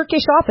all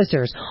Turkish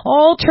officers,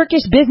 all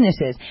Turkish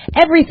businesses.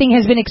 Everything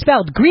has been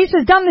expelled. Greece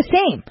has done the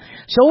same.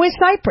 So is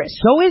Cyprus.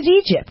 So is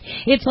Egypt.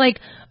 It's like,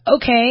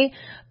 okay,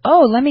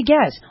 let me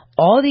guess.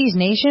 All these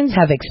nations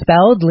have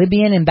expelled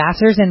Libyan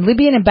ambassadors, and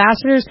Libyan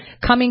ambassadors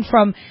coming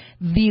from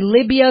the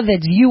Libya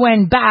that's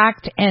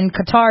UN-backed and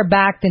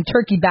Qatar-backed and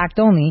Turkey-backed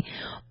only.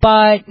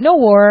 But no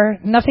war,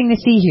 nothing to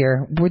see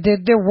here.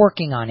 They're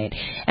working on it.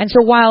 And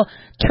so while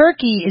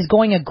Turkey is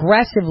going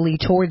aggressively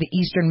toward the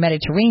Eastern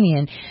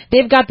Mediterranean,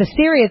 they've got the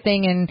Syria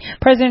thing, and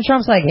President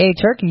Trump's like, hey,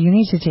 Turkey, you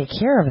need to take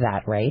care of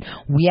that, right?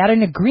 We had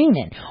an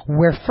agreement.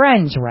 We're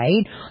friends,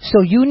 right?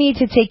 So you need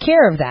to take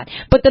care of that.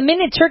 But the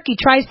minute Turkey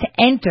tries to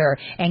enter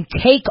and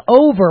take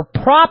over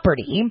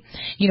property,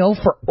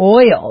 for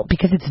oil,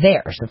 because it's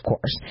theirs, of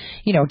course,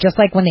 just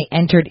like when they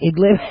entered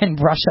Idlib and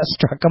Russia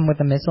struck them with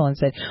a missile and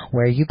said,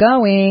 where are you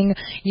going?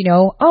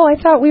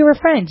 I thought we were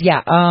friends.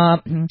 Yeah,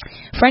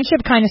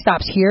 friendship kind of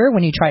stops here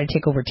when you try to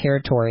take over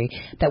territory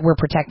that we're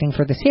protecting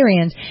for the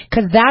Syrians,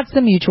 because that's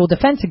the mutual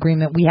defense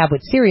agreement we have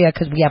with Syria,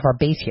 because we have our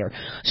base here.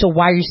 So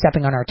why are you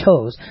stepping on our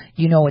toes?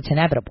 It's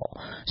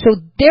inevitable. So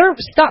they're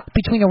stuck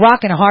between a rock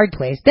and a hard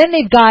place. Then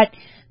they've got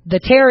the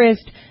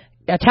terrorists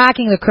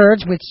attacking the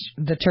Kurds, which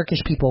the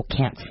Turkish people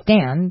can't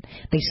stand.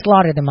 They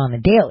slaughter them on the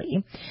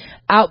daily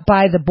out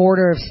by the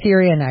border of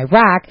Syria and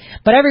Iraq.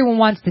 But everyone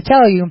wants to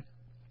tell you,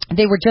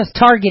 they were just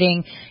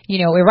targeting,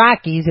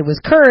 Iraqis. It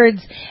was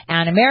Kurds,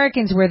 and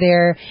Americans were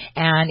there,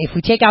 and if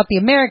we take out the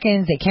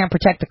Americans, they can't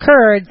protect the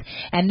Kurds,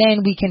 and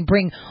then we can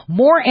bring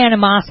more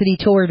animosity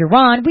toward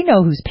Iran. We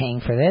know who's paying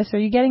for this. Are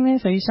you getting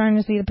this? Are you starting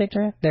to see the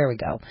picture? There we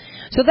go.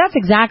 So that's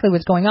exactly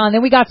what's going on.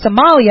 Then we got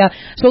Somalia.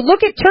 So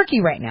look at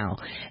Turkey right now.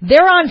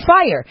 They're on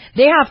fire.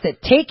 They have to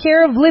take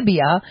care of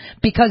Libya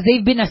because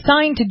they've been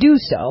assigned to do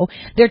so.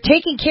 They're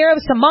taking care of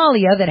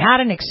Somalia that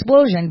had an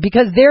explosion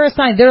because they're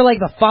assigned. They're like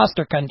the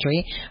foster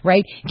country,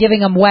 right?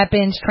 Giving them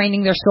weapons,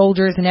 training their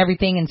soldiers and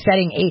everything, and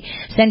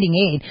sending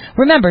aid.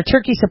 Remember,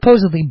 Turkey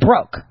supposedly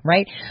broke,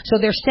 right? So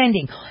they're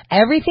sending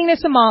everything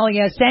to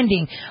Somalia,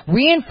 sending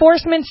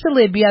reinforcements to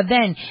Libya.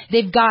 Then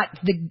they've got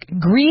the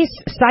Greece,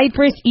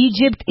 Cyprus,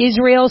 Egypt,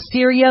 Israel,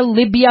 Syria,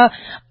 Libya,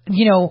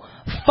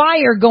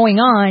 fire going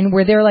on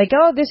where they're like,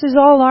 oh, this is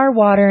all our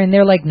water. And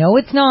they're like, no,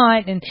 it's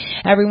not. And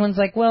everyone's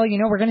like, well,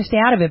 we're going to stay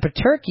out of it. But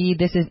Turkey,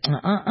 this is,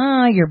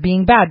 you're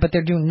being bad. But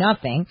they're doing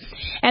nothing.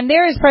 And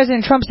there is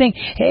President Trump saying,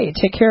 hey,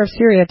 take care of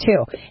Syria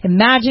too.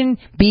 Imagine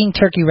being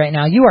Turkey right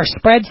now. You are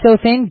spread so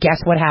thin.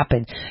 Guess what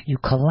happens? You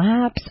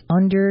collapse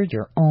under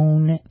your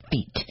own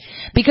feet.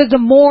 Because the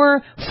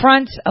more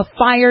fronts of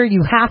fire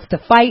you have to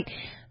fight,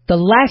 the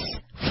less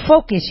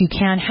focus you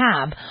can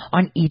have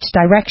on each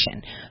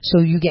direction. So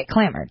you get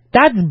clamored.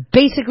 That's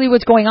basically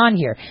what's going on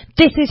here.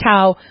 This is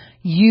how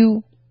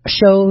you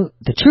show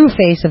the true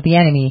face of the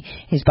enemy,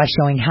 is by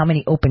showing how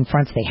many open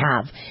fronts they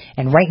have.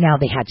 And right now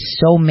they had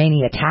so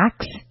many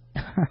attacks,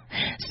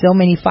 so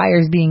many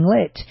fires being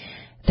lit,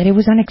 that it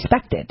was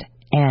unexpected.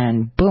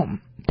 And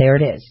boom, there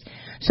it is.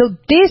 So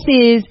this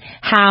is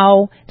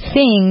how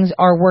things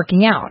are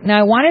working out. Now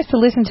I want us to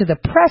listen to the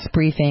press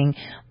briefing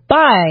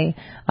by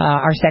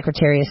our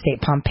Secretary of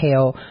State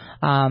Pompeo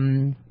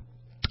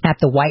at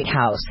the White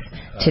House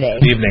today.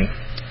 Good evening.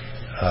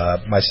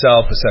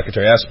 Myself,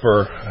 Secretary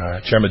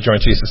Esper, Chairman of the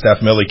Joint Chiefs of Staff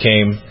Milley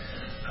came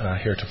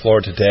here to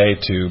Florida today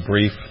to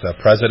brief the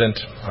President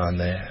on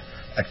the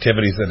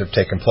activities that have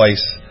taken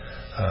place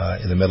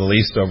in the Middle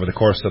East over the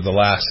course of the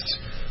last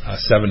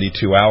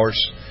 72 hours.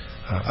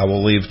 I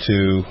will leave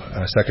to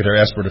Secretary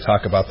Esper to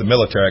talk about the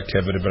military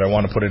activity, but I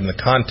want to put it in the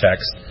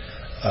context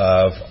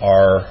of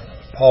our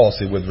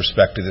policy with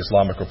respect to the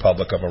Islamic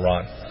Republic of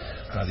Iran.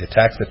 The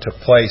attacks that took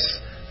place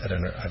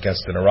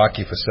against an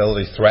Iraqi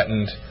facility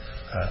threatened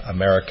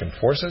American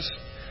forces.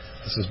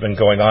 This has been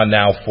going on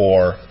now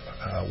for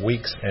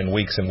weeks and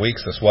weeks and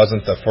weeks. This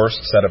wasn't the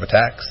first set of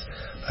attacks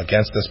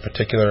against this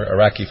particular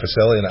Iraqi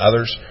facility and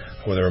others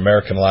where there were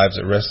American lives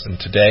at risk. And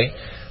today,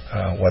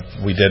 what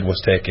we did was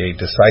take a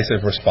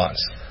decisive response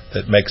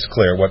that makes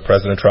clear what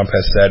President Trump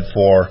has said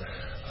for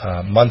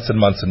months and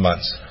months and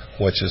months,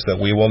 which is that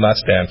we will not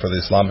stand for the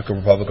Islamic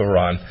Republic of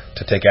Iran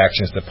to take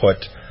actions that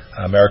put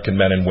American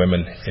men and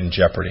women in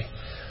jeopardy.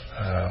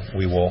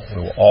 We will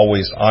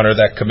always honor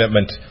that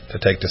commitment to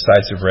take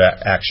decisive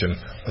action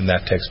when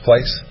that takes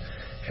place.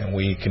 And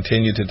we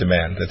continue to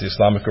demand that the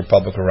Islamic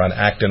Republic of Iran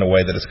act in a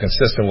way that is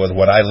consistent with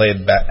what I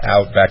laid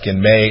out back in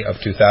May of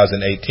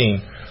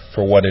 2018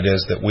 for what it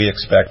is that we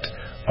expect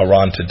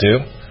Iran to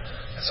do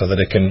so that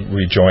it can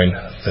rejoin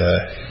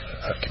the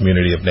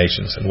community of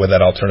nations. And with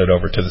that, I'll turn it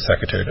over to the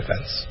Secretary of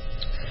Defense.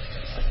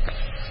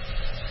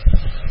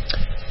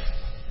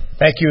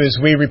 Thank you. As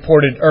we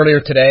reported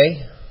earlier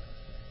today,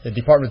 the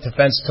Department of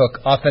Defense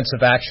took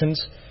offensive actions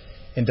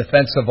in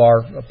defense of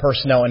our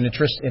personnel and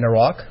interest in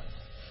Iraq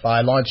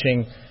by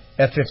launching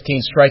F-15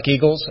 Strike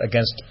Eagles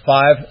against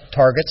 5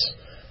 targets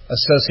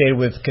associated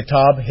with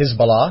Kataib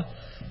Hezbollah,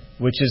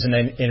 which is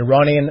an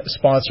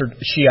Iranian-sponsored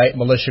Shiite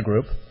militia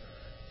group.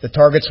 The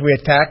targets we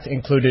attacked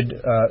included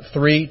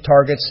 3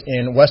 targets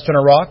in western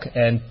Iraq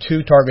and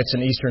 2 targets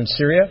in eastern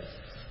Syria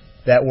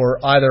that were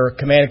either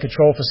command and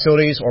control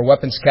facilities or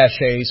weapons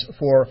caches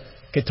for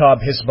Kataib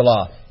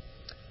Hezbollah.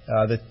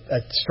 The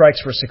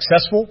strikes were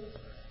successful.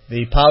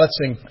 The pilots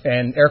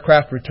and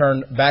aircraft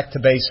returned back to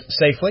base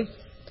safely.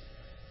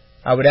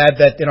 I would add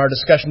that in our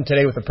discussion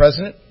today with the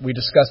President, we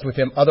discussed with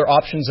him other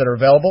options that are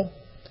available.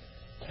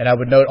 And I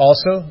would note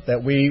also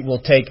that we will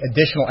take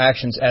additional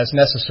actions as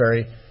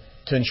necessary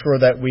to ensure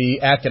that we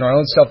act in our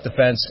own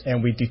self-defense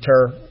and we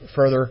deter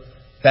further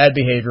bad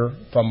behavior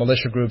from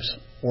militia groups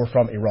or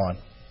from Iran.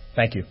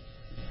 Thank you.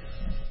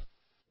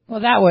 Well,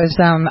 that was,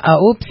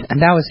 that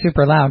was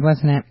super loud,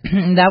 wasn't it?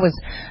 That was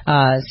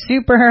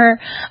super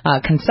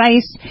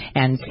concise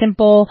and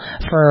simple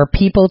for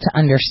people to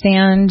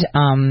understand.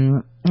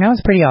 That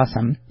was pretty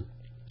awesome.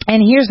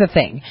 And here's the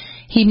thing.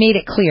 He made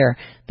it clear.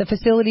 The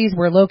facilities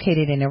were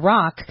located in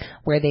Iraq,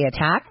 where they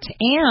attacked,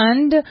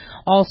 and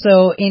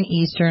also in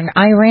eastern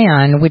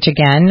Iran, which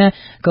again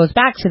goes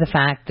back to the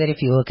fact that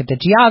if you look at the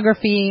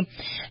geography,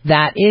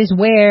 that is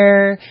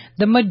where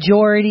the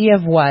majority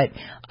of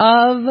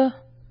of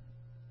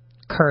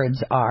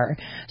Kurds are.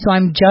 So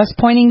I'm just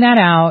pointing that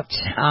out.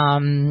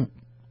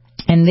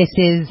 And this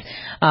is,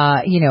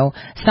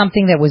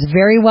 something that was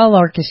very well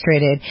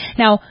orchestrated.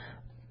 Now,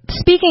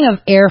 speaking of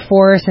Air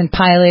Force and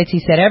pilots, he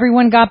said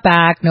everyone got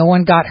back, no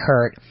one got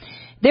hurt.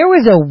 There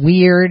was a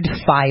weird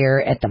fire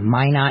at the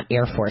Minot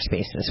Air Force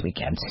Base this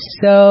weekend.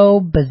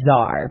 So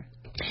bizarre.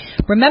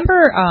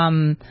 Remember,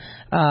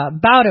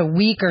 about a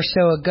week or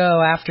so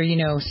ago, after,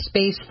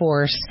 Space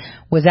Force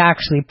was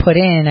actually put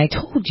in, I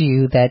told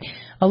you that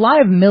a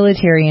lot of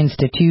military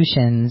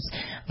institutions,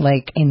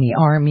 like in the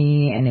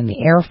Army and in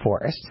the Air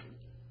Force,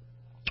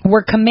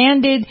 were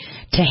commanded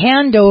to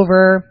hand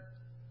over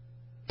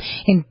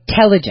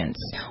intelligence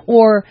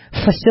or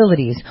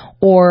facilities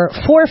or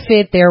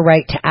forfeit their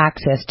right to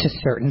access to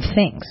certain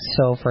things.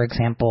 So, for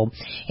example,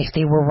 if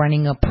they were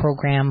running a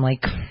program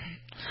like,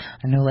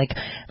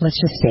 let's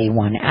just say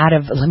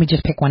let me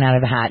just pick one out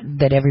of the hat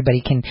that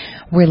everybody can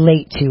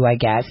relate to, I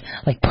guess,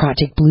 like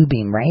Project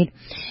Bluebeam, right?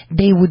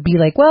 They would be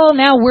like, well,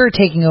 now we're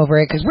taking over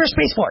it because we're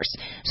Space Force,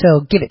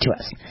 so give it to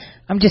us.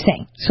 I'm just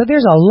saying. So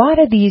there's a lot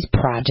of these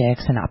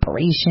projects and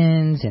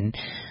operations and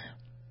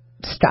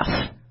stuff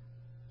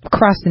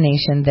across the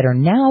nation that are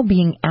now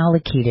being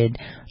allocated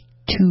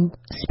to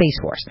Space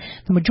Force,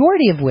 the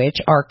majority of which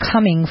are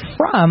coming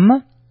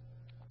from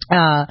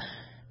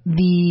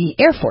the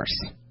Air Force.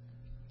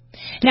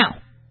 Now,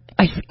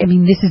 I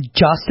mean, this is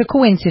just a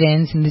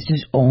coincidence, and this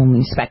is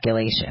only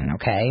speculation,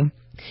 okay?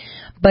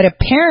 But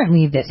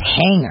apparently this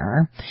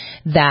hangar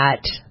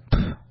that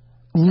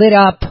lit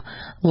up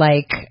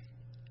like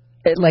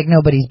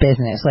nobody's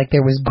business, like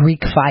there was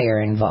Greek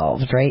fire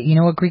involved, right? You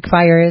know what Greek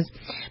fire is?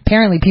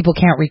 Apparently people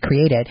can't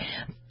recreate it.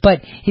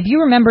 But if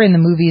you remember in the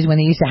movies when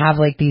they used to have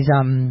like these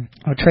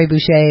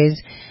trebuchets,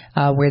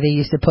 where they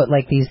used to put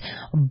like these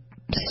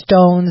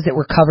stones that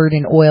were covered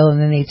in oil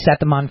and then they'd set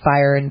them on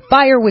fire and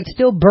fire would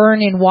still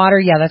burn in water.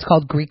 Yeah, that's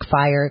called Greek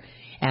fire.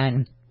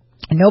 And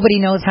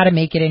nobody knows how to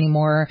make it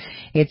anymore.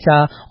 It's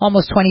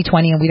almost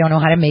 2020 and we don't know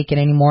how to make it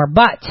anymore.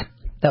 But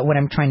what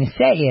I'm trying to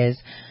say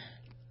is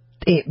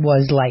it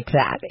was like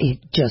that. It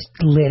just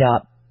lit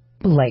up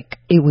like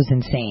it was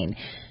insane.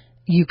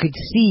 You could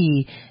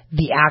see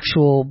the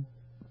actual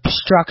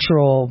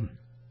structural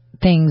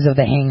things of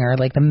the hangar,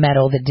 like the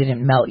metal that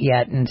didn't melt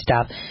yet and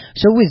stuff.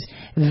 So it was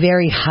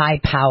very high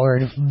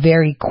powered,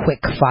 very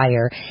quick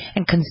fire.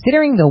 And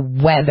considering the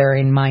weather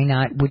in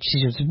Minot, which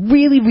is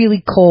really,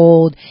 really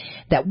cold,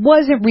 that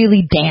wasn't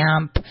really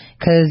damp,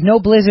 because no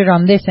blizzard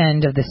on this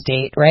end of the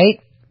state, right?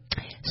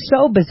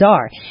 So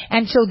bizarre.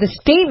 And so the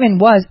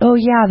statement was, oh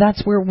yeah,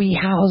 that's where we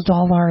housed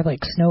all our like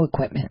snow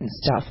equipment and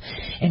stuff.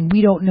 And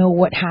we don't know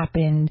what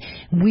happened.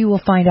 We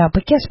will find out.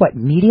 But guess what?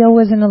 Media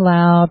wasn't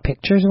allowed.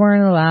 Pictures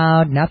weren't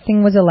allowed.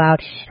 Nothing was allowed.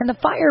 And the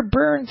fire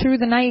burned through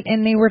the night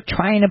and they were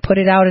trying to put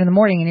it out in the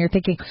morning. And you're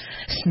thinking,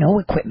 snow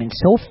equipment,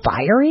 so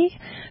fiery?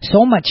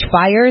 So much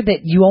fire that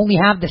you only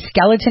have the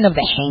skeleton of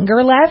the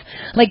hangar left?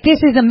 Like,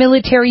 this is a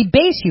military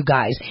base, you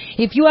guys.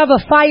 If you have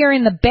a fire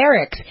in the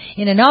barracks,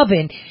 in an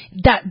oven,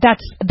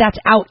 that's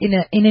out in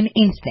an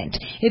instant.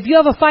 If you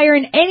have a fire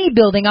in any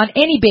building on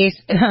any base,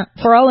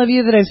 for all of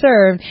you that have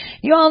served,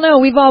 you all know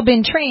we've all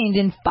been trained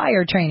in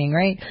fire training,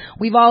 right?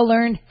 We've all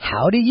learned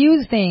how to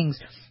use things.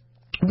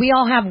 We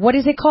all have, what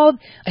is it called?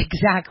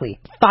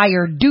 Exactly,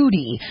 fire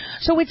duty.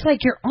 So it's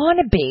like you're on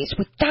a base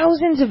with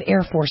thousands of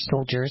Air Force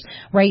soldiers,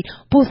 right?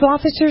 Both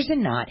officers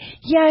and not.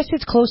 Yes,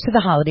 it's close to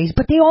the holidays,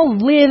 but they all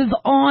live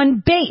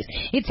on base.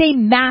 It's a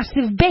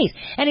massive base,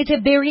 and it's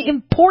a very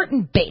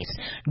important base.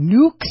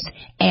 Nukes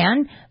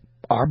and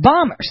our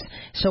bombers.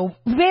 So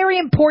very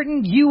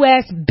important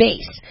U.S.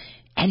 base.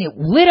 And it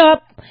lit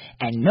up,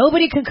 and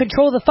nobody can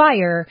control the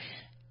fire.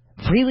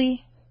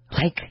 Really?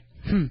 Like,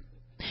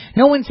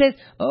 No one says,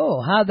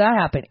 oh, how'd that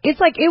happen? It's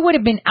like it would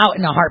have been out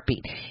in a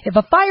heartbeat. If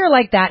a fire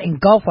like that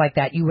engulfed like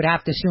that, you would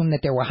have to assume that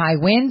there were high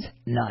winds?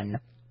 None.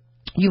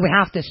 You would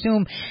have to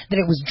assume that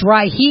it was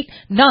dry heat?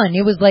 None.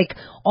 It was like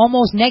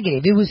almost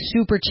negative. It was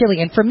super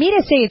chilly. And for me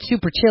to say it's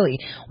super chilly,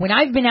 when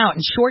I've been out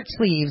in short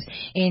sleeves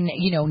in,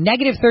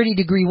 negative 30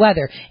 degree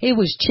weather, it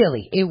was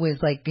chilly. It was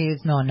like,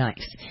 it's not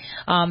nice.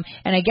 And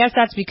I guess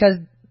that's because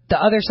the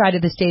other side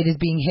of the state is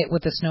being hit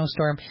with a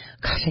snowstorm.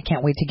 Gosh, I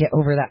can't wait to get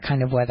over that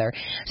kind of weather.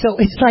 So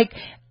it's like,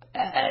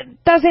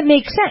 doesn't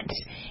make sense.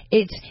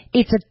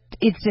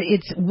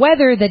 It's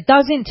weather that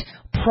doesn't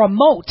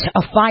promote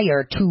a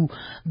fire to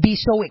be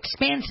so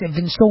expansive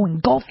and so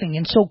engulfing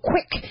and so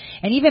quick.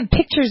 And even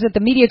pictures that the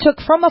media took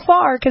from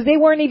afar, because they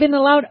weren't even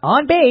allowed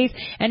on base,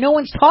 and no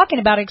one's talking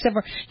about it except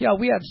for,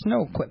 we have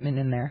snow equipment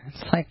in there.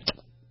 It's like,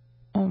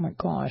 oh my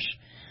gosh.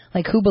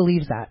 Like, who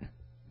believes that?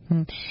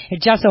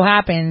 It just so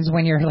happens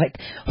when you're like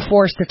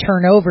forced to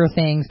turn over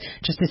things,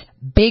 just this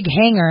big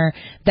hangar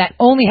that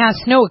only has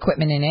snow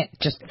equipment in it,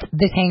 just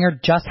this hangar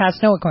just has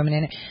snow equipment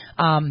in it,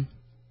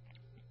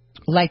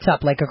 lights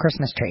up like a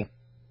Christmas tree.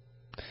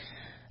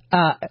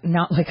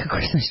 Not like a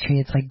Christmas tree,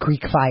 it's like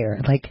Greek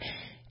fire. Like,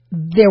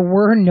 there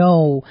were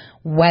no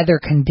weather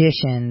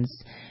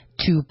conditions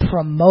to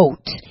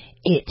promote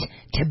it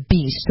to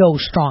be so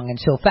strong and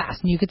so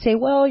fast. And you could say,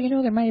 well,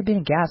 there might have been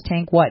a gas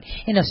tank. What?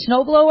 In a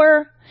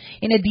snowblower?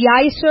 In a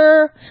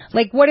de-icer?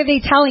 Like, what are they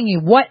telling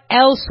you? What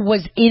else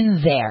was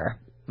in there?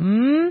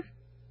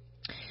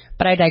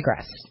 But I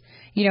digress.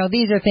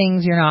 These are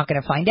things you're not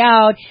going to find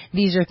out.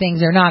 These are things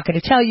they're not going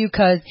to tell you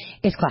because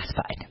it's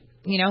classified.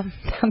 You know,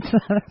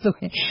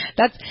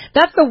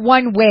 that's the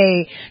one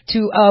way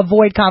to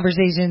avoid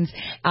conversations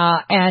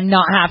and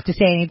not have to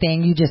say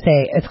anything. You just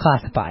say it's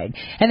classified,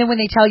 and then when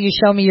they tell you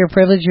show me your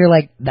privilege, you're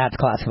like that's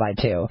classified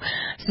too.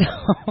 So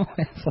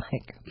it's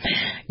like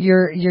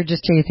you're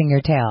just chasing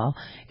your tail.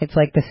 It's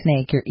like the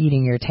snake, you're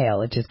eating your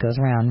tail. It just goes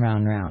round,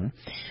 round, round.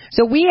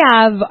 So we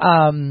have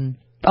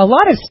a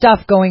lot of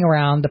stuff going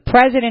around. The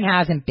president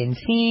hasn't been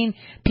seen.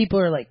 People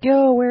are like,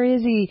 yo, where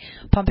is he?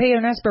 Pompeo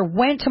and Esper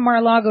went to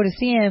Mar-a-Lago to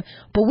see him,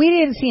 but we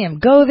didn't see him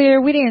go there.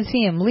 We didn't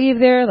see him leave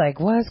there. Like,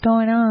 what's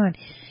going on?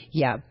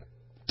 Yeah,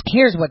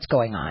 here's what's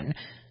going on.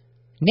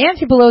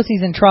 Nancy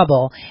Pelosi's in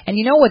trouble, and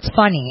you know what's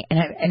funny? And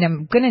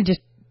I'm going to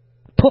just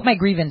put my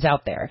grievance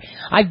out there.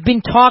 I've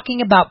been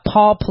talking about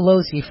Paul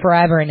Pelosi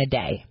forever and a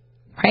day.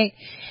 Right?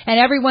 And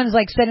everyone's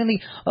like suddenly,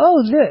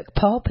 oh, look,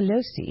 Paul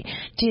Pelosi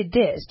did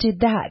this, did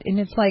that. And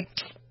it's like,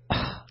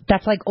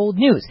 that's like old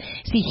news.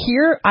 See,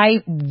 here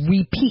I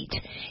repeat.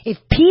 If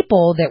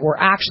people that were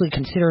actually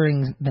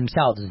considering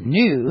themselves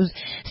news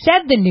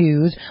said the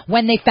news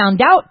when they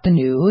found out the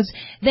news,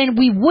 then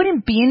we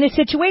wouldn't be in this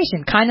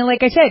situation. Kind of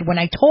like I said, when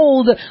I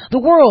told the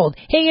world,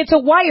 hey, it's a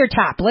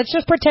wiretap. Let's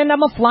just pretend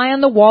I'm a fly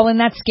on the wall in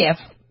that skiff.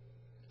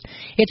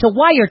 It's a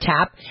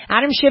wiretap.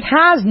 Adam Schiff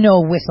has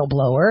no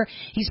whistleblower.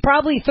 He's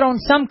probably thrown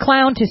some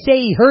clown to say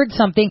he heard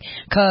something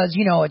because,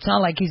 you know, it's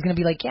not like he's going to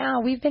be like, yeah,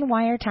 we've been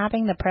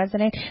wiretapping the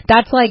president.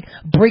 That's like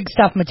brig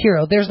stuff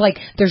material. There's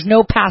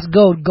no pass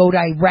go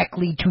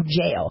directly to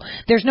jail.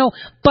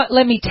 But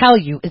let me tell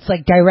you, it's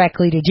like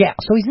directly to jail.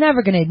 So he's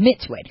never going to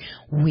admit to it.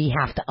 We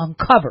have to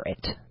uncover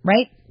it,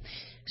 right?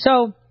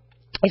 So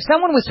if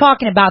someone was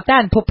talking about that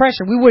and put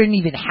pressure, we wouldn't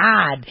even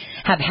have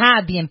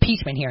had the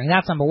impeachment hearing.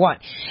 That's number one.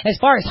 As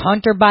far as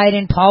Hunter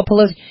Biden, Paul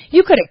Pelosi,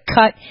 you could have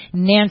cut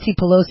Nancy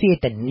Pelosi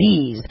at the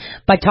knees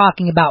by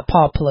talking about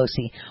Paul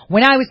Pelosi.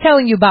 When I was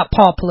telling you about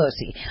Paul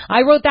Pelosi,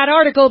 I wrote that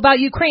article about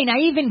Ukraine. I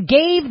even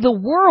gave the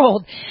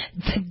world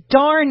the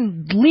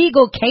darn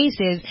legal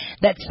cases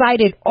that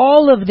cited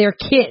all of their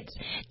kids.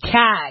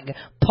 Tag,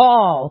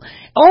 Paul,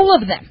 all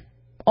of them.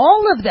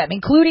 All of them,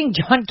 including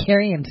John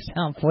Kerry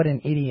himself. What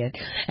an idiot.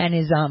 And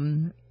his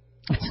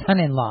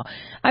son-in-law.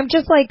 I'm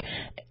just like,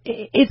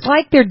 it's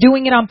like they're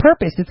doing it on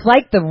purpose. It's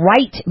like the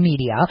right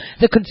media,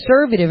 the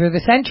conservative or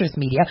the centrist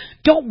media,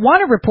 don't want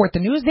to report the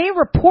news. They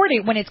report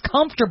it when it's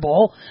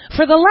comfortable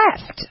for the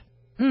left.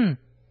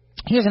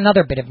 Here's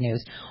another bit of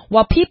news.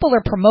 While people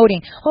are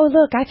promoting, oh,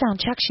 look, I found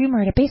Chuck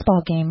Schumer at a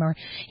baseball game or,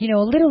 you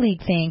know, a Little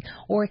League thing.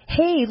 Or,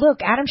 hey,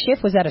 look, Adam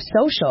Schiff was at a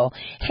social.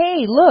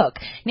 Hey, look,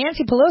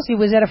 Nancy Pelosi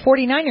was at a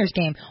 49ers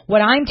game.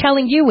 What I'm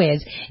telling you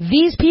is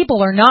these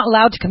people are not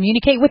allowed to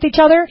communicate with each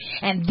other,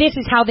 and this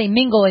is how they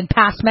mingle and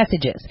pass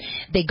messages.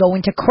 They go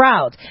into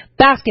crowds,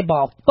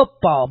 basketball,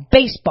 football,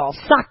 baseball,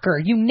 soccer,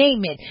 you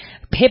name it,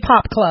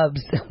 hip-hop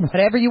clubs,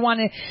 whatever you want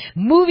to,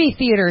 movie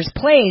theaters,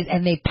 plays,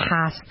 and they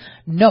pass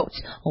notes.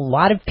 A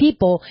lot of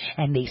people,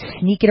 and they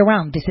sneak it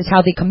around. This is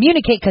how they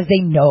communicate because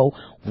they know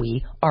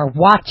we are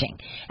watching.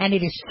 And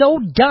it is so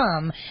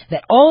dumb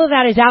that all of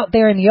that is out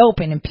there in the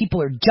open and people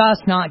are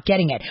just not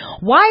getting it.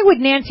 Why would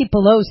Nancy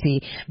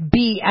Pelosi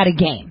be at a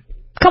game?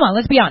 Come on,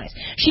 let's be honest.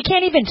 She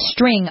can't even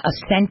string a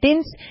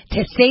sentence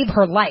to save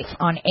her life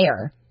on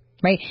air.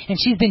 Right? And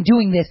she's been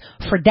doing this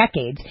for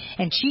decades,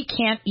 and she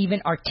can't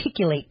even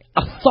articulate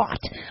a thought,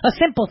 a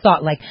simple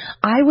thought like,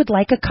 I would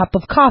like a cup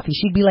of coffee.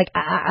 She'd be like,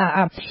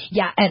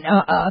 yeah,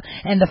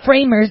 and the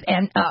framers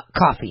and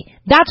coffee.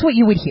 That's what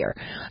you would hear.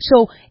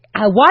 So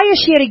why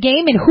is she at a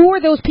game, and who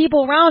are those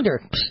people around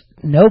her?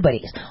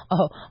 Nobody's.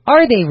 Oh,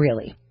 are they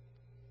really?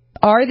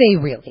 Are they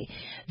really?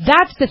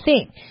 That's the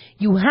thing.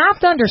 You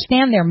have to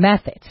understand their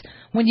methods.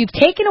 When you've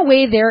taken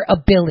away their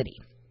ability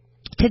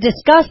to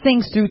discuss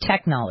things through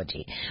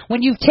technology,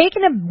 when you've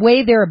taken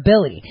away their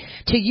ability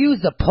to use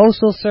the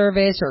postal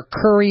service or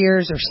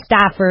couriers or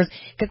staffers,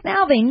 because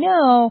now they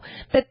know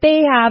that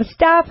they have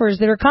staffers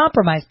that are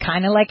compromised.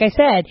 Kind of like I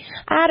said,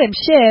 Adam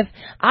Schiff,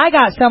 I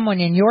got someone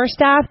in your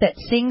staff that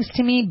sings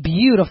to me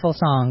beautiful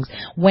songs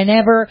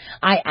whenever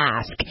I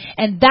ask.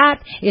 And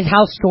that is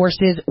how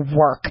sources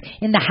work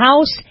in the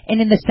House and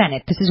in the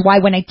Senate. This is why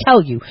when I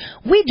tell you,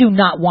 we do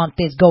not want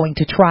this going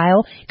to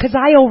trial, because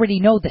I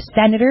already know the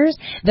senators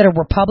that are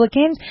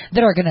Republicans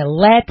that are going to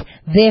let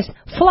this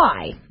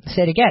fly.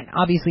 Said again,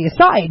 obviously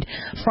aside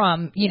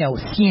from, you know,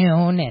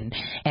 Thune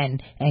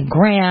and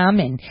Graham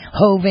and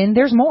Hoeven,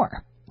 there's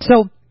more.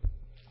 So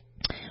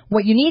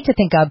what you need to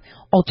think of,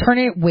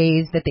 alternate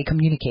ways that they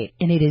communicate,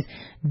 and it is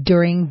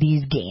during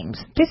these games.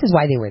 This is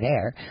why they were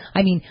there.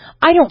 I mean,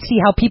 I don't see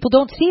how people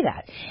don't see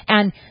that.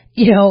 And,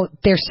 you know,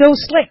 they're so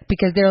slick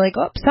because they're like,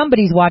 oh,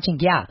 somebody's watching.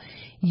 Yeah.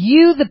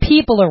 You, the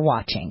people, are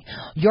watching.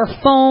 Your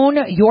phone,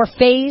 your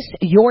face,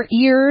 your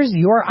ears,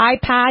 your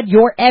iPad,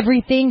 your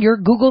everything, your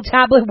Google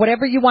tablet,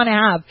 whatever you want to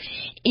have,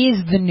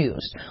 is the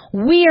news.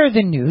 We are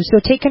the news, so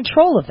take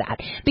control of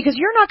that. Because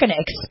you're not going to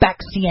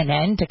expect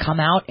CNN to come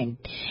out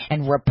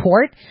and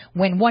report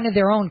when one of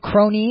their own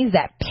cronies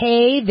that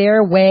pay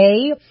their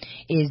way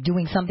is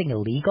doing something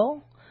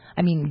illegal.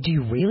 I mean, do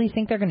you really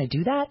think they're going to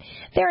do that?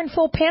 They're in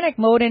full panic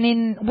mode and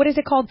in, what is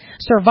it called?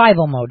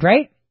 Survival mode,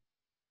 right?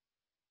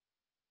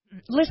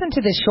 Listen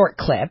to this short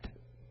clip.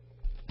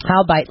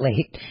 I'll bite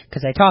late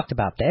because I talked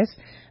about this,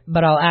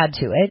 but I'll add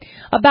to it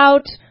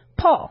about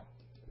Paul.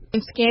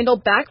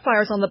 Scandal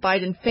backfires on the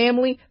Biden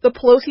family, the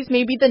Pelosi's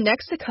may be the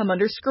next to come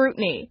under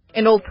scrutiny.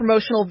 An old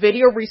promotional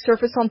video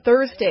resurfaced on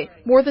Thursday,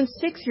 more than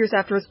 6 years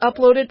after it was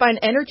uploaded by an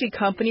energy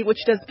company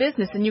which does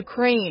business in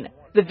Ukraine.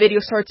 The video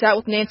starts out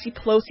with Nancy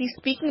Pelosi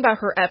speaking about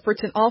her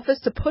efforts in office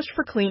to push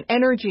for clean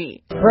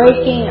energy.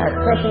 Breaking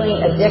our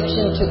crippling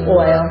addiction to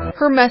oil.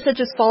 Her message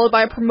is followed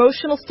by a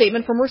promotional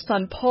statement from her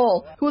son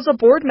Paul, who is a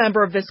board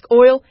member of Visc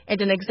Oil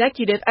and an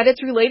executive at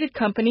its related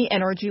company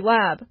Energy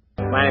Lab.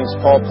 My name is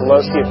Paul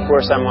Pelosi. Of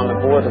course, I'm on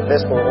the board of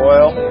Visc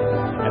Oil.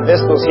 And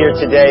Visc's here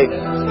today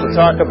to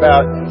talk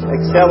about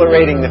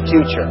accelerating the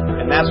future.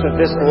 And that's what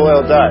Visc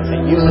Oil does.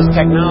 It uses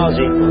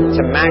technology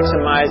to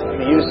maximize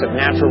the use of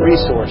natural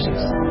resources,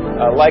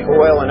 like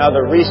oil and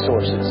other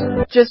resources.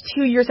 Just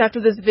 2 years after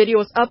this video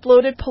was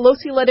uploaded,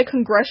 Pelosi led a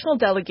congressional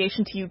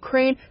delegation to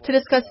Ukraine to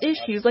discuss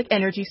issues like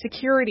energy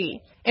security.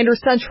 And her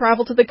son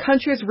traveled to the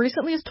country as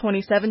recently as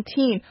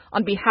 2017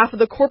 on behalf of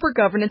the Corporate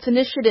Governance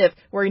Initiative,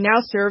 where he now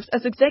serves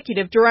as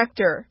executive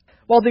director.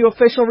 While the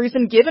official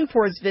reason given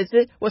for his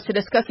visit was to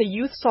discuss a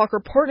youth soccer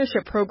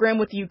partnership program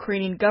with the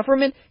Ukrainian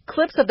government,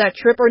 clips of that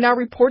trip are now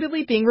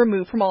reportedly being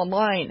removed from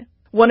online.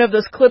 One of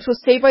those clips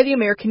was saved by the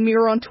American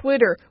Mirror on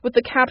Twitter with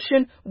the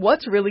caption,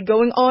 "What's really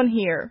going on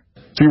here?"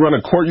 So you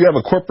have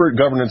a corporate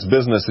governance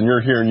business and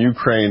you're here in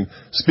Ukraine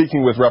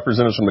speaking with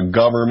representatives from the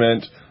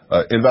government,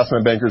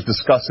 investment bankers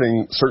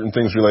discussing certain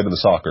things related to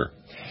soccer.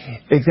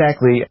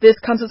 Exactly. This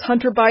comes as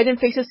Hunter Biden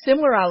faces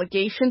similar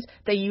allegations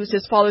that he used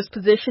his father's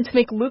position to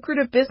make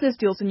lucrative business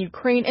deals in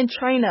Ukraine and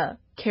China.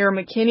 Kara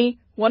McKinney,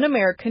 One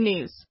America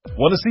News.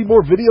 Want to see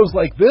more videos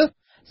like this?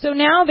 So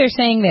now they're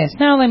saying this.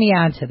 Now let me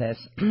add to this.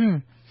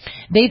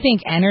 They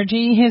think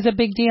energy is a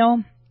big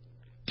deal.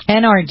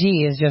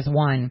 NRG is just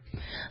one.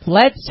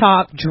 Let's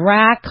talk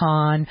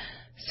Dracon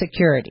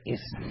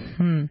Securities.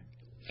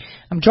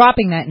 I'm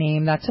dropping that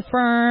name. That's a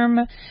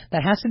firm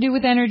that has to do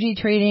with energy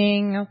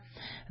trading.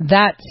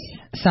 That's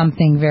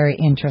something very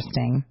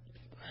interesting.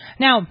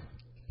 Now,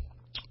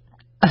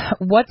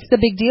 what's the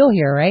big deal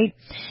here, right?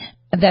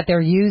 That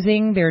they're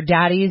using their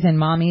daddies and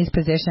mommies'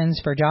 positions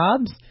for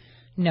jobs?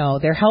 No,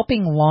 they're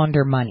helping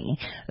launder money.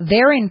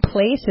 They're in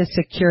place as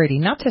security,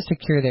 not to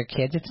secure their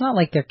kids. It's not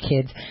like their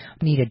kids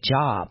need a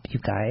job, you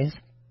guys.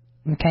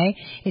 Okay?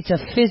 It's a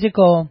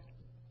physical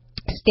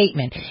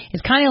statement.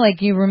 It's kind of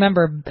like you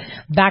remember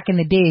back in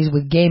the days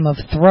with Game of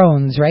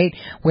Thrones, right?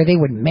 Where they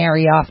would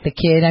marry off the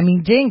kid. I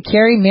mean, didn't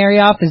Carrie marry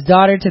off his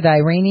daughter to the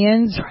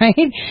Iranians,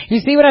 right? You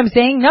see what I'm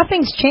saying?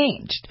 Nothing's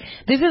changed.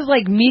 This is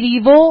like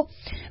medieval,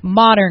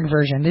 modern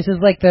version. This is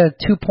like the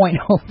 2.0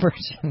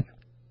 version.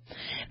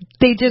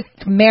 They just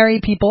marry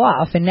people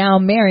off, and now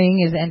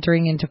marrying is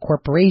entering into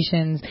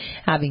corporations,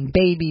 having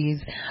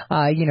babies,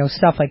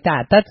 stuff like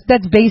that.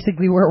 That's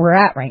basically where we're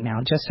at right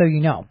now, just so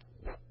you know.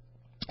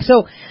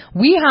 So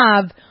we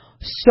have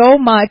so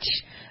much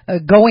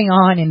going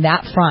on in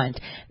that front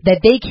that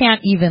they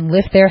can't even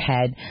lift their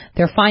head.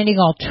 They're finding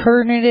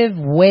alternative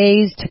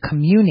ways to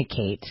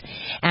communicate,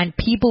 and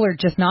people are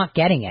just not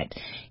getting it.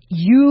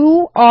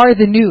 You are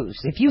the news.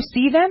 If you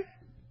see them,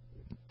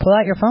 pull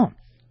out your phone.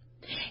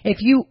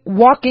 If you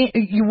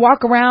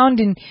walk around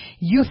and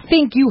you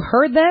think you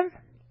heard them,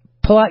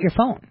 pull out your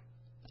phone.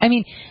 I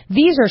mean,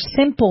 these are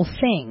simple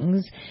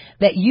things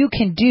that you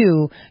can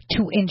do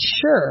to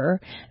ensure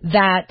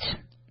that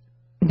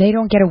they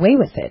don't get away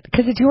with it,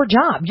 because it's your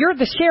job. You're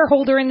the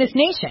shareholder in this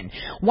nation.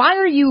 Why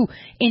are you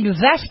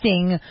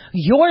investing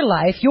your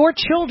life, your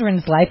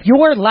children's life,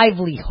 your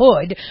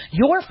livelihood,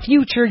 your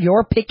future,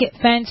 your picket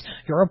fence,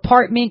 your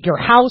apartment, your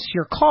house,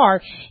 your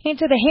car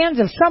into the hands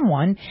of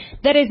someone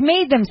that has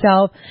made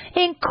themselves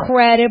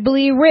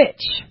incredibly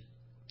rich?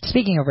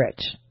 Speaking of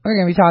rich, we're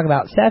going to be talking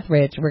about Seth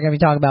Rich. We're going to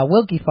be talking about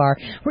Willkie Farr.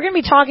 We're going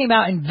to be talking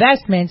about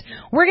investments.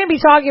 We're going to be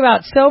talking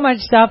about so much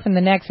stuff in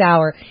the next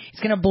hour.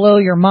 It's going to blow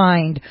your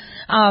mind.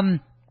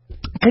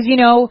 Because,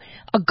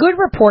 a good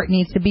report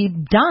needs to be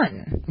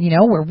done,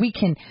 where we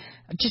can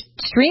just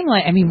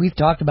streamline. I mean, we've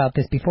talked about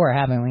this before,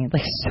 haven't we?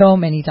 Like so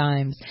many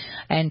times.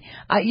 And,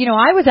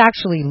 I was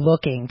actually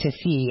looking to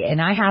see,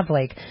 and I have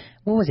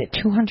over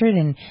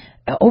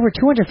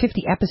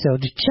 250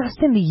 episodes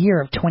just in the year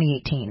of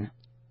 2018.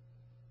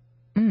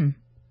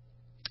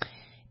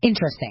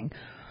 Interesting.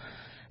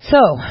 So,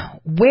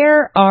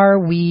 when are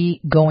we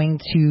going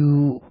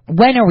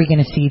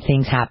to see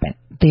things happen?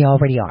 They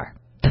already are.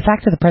 The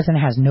fact that the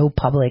president has no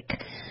public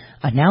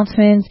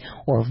announcements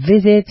or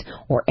visits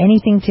or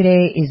anything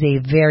today is a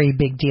very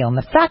big deal. And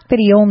the fact that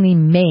he only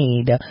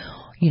made,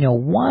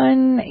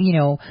 one,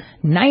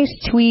 nice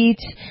tweet,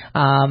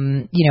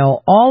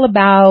 all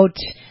about,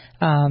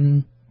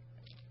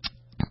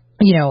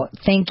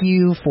 thank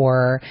you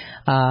for,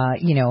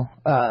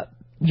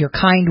 your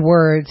kind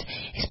words,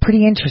 is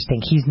pretty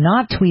interesting. He's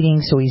not tweeting,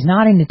 so he's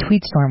not in the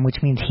tweet storm,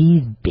 which means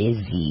he's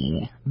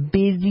busy.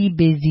 Busy.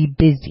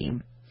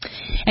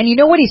 And you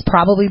know what? He's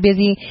probably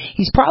busy.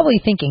 He's probably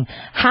thinking,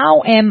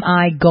 how am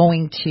I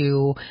going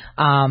to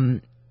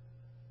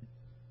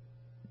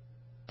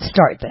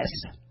start this?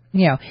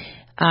 You know,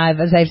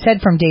 as I've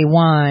said from day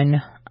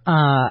one,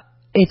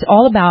 it's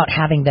all about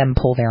having them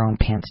pull their own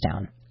pants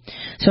down.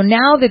 So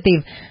now that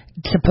they've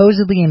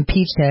supposedly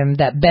impeached him,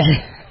 that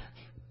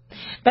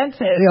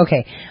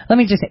okay, let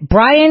me just say,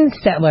 Brian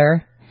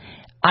Stelter,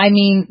 I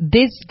mean,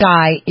 this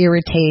guy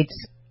irritates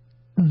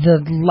the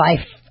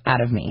life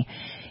out of me.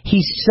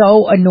 He's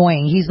so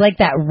annoying. He's like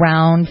that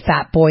round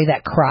fat boy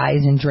that cries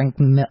and drinks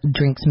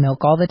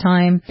milk all the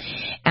time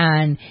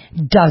and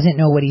doesn't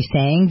know what he's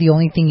saying. The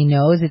only thing he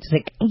knows, it's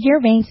like, you're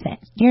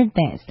racist, you're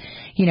this.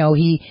 You know,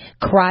 he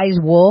cries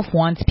wolf,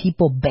 wants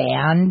people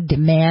banned,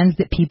 demands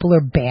that people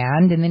are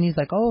banned, and then he's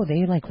like, oh,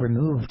 they like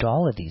removed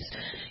all of these,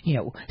 you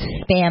know,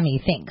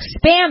 spammy things.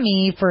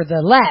 Spammy for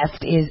the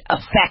left is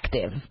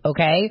effective,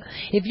 okay?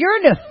 If you're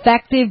an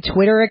effective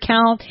Twitter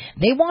account,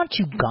 they want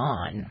you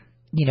gone,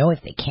 you know,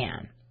 if they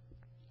can.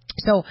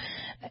 So,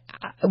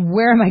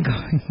 where am I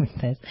going with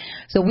this?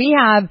 So we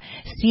have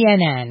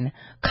CNN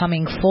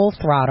coming full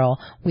throttle.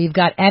 We've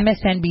got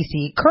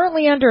MSNBC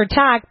currently under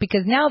attack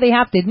because now they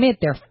have to admit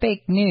they're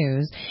fake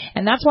news.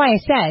 And that's why I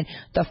said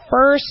the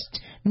first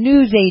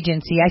news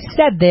agency, I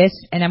said this,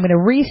 and I'm going to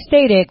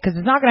restate it because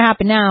it's not going to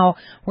happen now.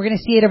 We're going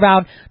to see it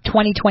around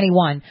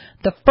 2021.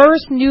 The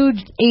first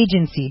news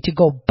agency to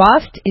go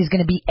bust is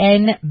going to be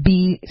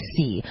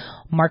NBC.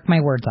 Mark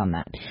my words on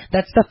that.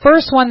 That's the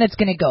first one that's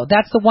going to go.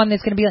 That's the one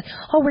that's going to be like,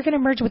 oh, we're going to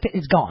merge with it.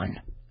 It's gone.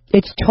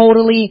 It's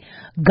totally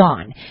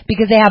gone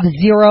because they have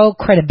zero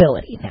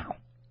credibility now.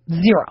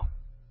 Zero.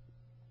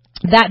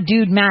 That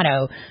dude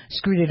Maddow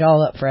screwed it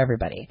all up for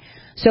everybody.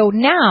 So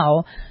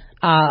now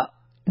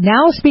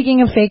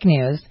speaking of fake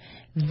news,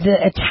 the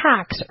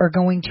attacks are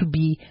going to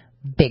be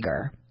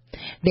bigger.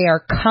 They are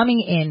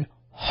coming in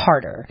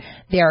harder.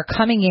 They are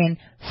coming in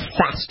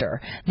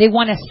faster. They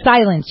want to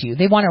silence you.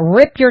 They want to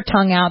rip your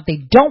tongue out. They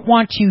don't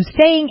want you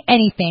saying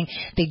anything.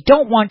 They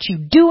don't want you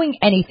doing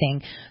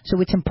anything.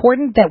 So it's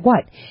important that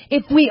what?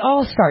 If we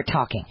all start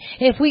talking,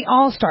 if we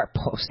all start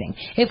posting,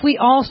 if we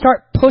all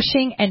start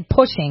pushing and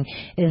pushing,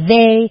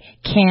 they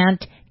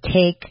can't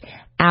take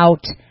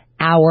out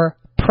our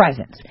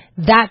presence.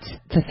 That's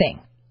the thing.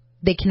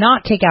 They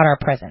cannot take out our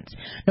presence,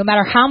 no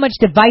matter how much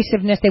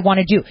divisiveness they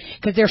want to do,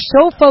 because they're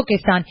so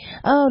focused on,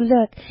 oh,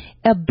 look,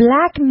 a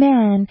black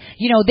man,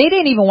 you know, they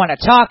didn't even want to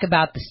talk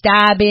about the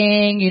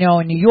stabbing, you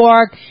know, in New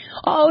York.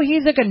 Oh,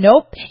 he's like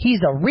nope,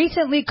 he's a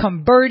recently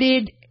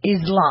converted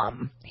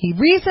Islam. He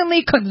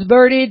recently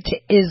converted to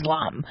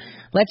Islam.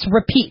 Let's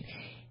repeat.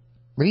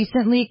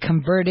 Recently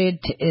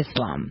converted to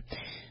Islam.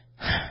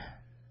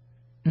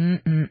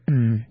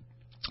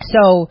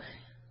 So,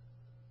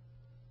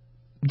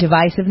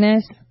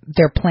 divisiveness,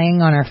 they're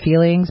playing on our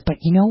feelings, but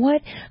you know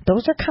what?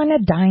 Those are kind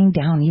of dying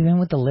down even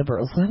with the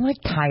liberals. They're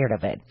like tired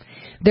of it.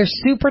 They're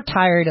super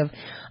tired of,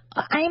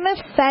 I'm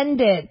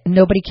offended.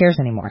 Nobody cares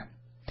anymore.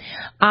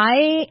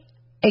 I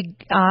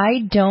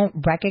don't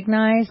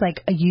recognize,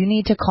 like, you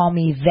need to call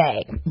me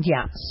they.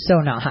 Yeah, so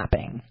not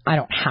happening. I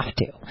don't have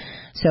to.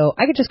 So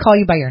I could just call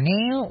you by your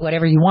name,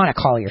 whatever you want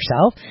to call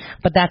yourself,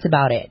 but that's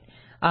about it.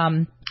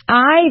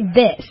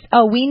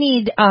 We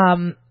need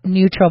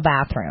neutral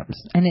bathrooms,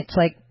 and it's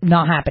like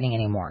not happening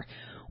anymore.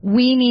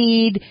 We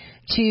need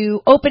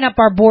to open up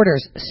our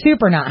borders.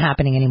 Super not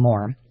happening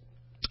anymore.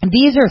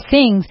 These are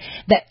things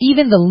that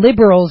even the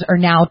liberals are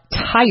now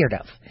tired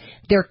of.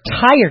 They're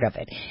tired of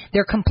it.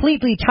 They're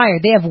completely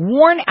tired. They have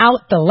worn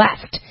out the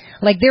left.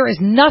 Like there is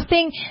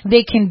nothing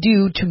they can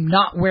do to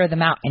not wear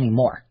them out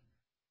anymore.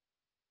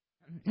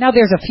 Now,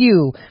 there's a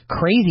few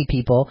crazy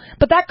people,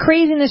 but that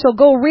craziness will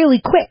go really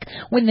quick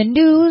when the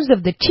news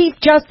of the Chief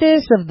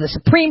Justice of the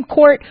Supreme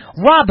Court,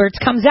 Roberts,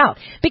 comes out.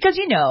 Because,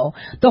 you know,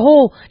 the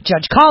whole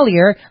Judge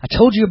Collier, I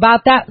told you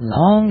about that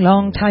long,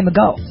 long time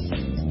ago.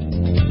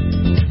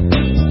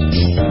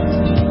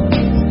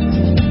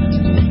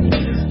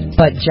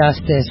 But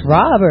Justice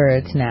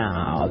Roberts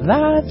now,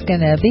 that's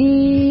going to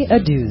be a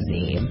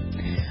doozy.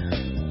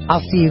 I'll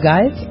see you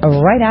guys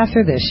right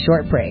after this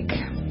short break.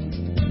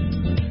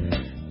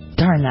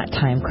 Darn, that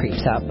time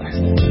creeps up.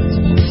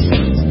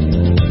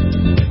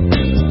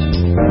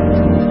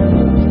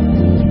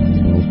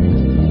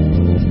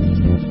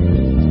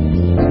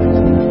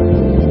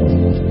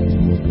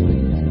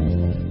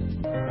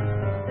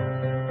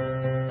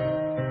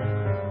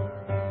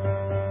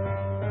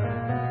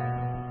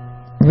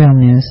 Real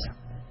news.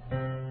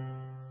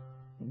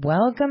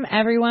 Welcome,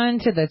 everyone,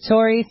 to the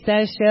Tori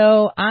Says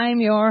Show. I'm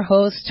your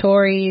host,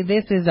 Tori.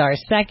 This is our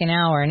second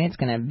hour, and it's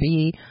going to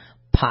be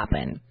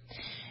poppin'.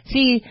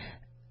 See,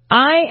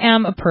 I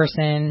am a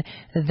person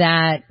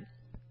that,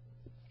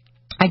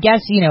 I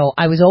guess, you know,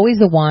 I was always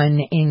the one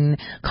in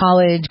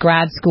college,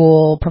 grad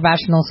school,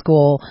 professional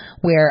school,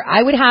 where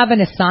I would have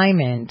an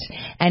assignment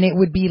and it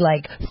would be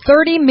like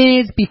 30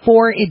 minutes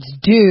before it's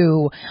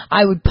due,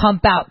 I would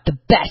pump out the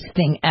best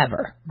thing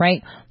ever,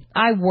 right?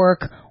 I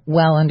work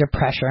well under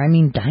pressure. I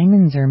mean,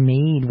 diamonds are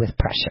made with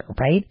pressure,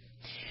 right?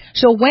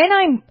 So when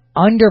I'm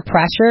under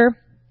pressure,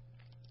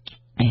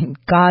 And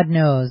God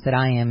knows that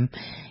I am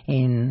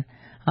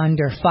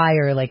under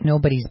fire like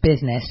nobody's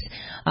business.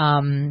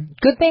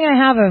 Good thing I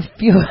have a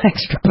few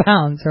extra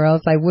pounds, or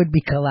else I would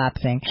be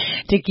collapsing,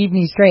 to keep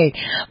me straight.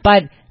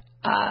 But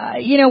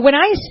when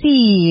I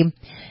see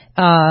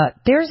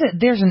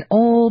there's an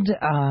old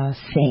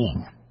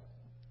saying.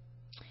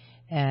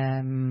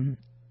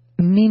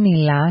 Μη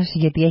μιλάς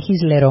γιατί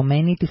έχεις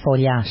λερωμένη τη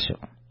φωλιά σου.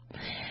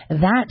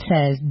 That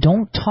says,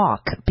 don't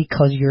talk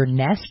because your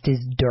nest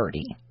is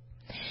dirty.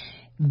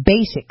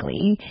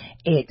 Basically,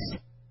 it's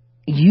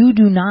you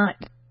do not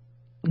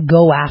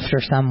go after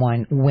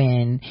someone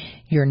when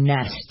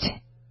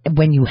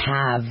you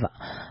have,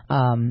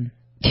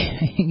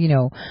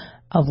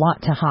 a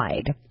lot to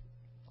hide.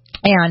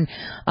 And,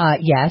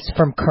 yes,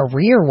 from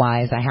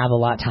career-wise, I have a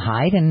lot to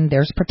hide, and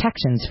there's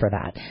protections for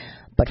that.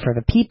 But for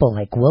the people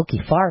like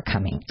Willkie Farr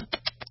coming,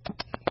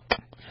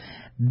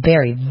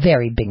 very,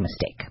 very big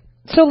mistake.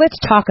 So let's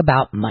talk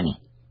about money.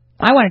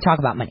 I want to talk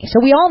about money. So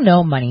we all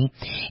know money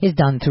is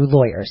done through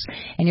lawyers.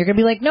 And you're going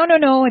to be like, no,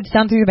 it's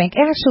done through the bank.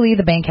 Actually,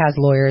 the bank has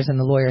lawyers, and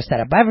the lawyers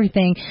set up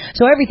everything.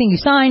 So everything you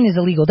sign is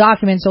a legal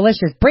document. So let's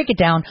just break it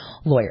down.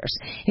 Lawyers.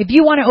 If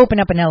you want to open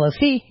up an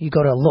LLC, you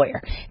go to a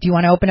lawyer. If you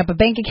want to open up a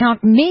bank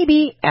account,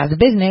 maybe as a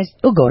business,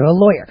 you'll go to a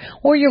lawyer.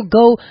 Or you'll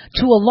go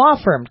to a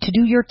law firm to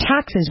do your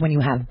taxes when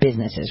you have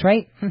businesses,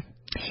 right?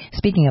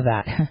 Speaking of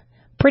that,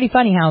 pretty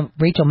funny how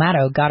Rachel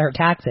Maddow got her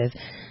taxes.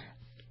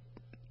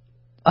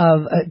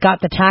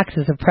 Got the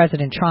taxes of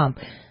President Trump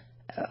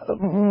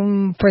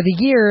for the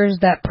years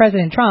that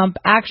President Trump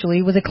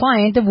actually was a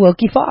client of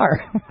Willkie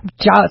Farr.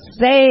 Just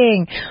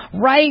saying,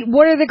 right?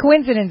 What are the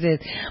coincidences?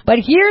 But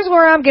here's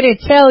where I'm going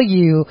to tell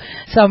you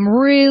some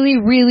really,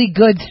 really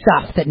good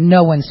stuff that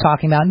no one's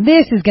talking about. And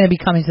this is going to be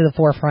coming to the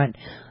forefront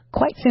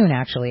quite soon,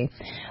 actually,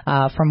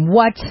 from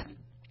what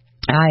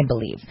I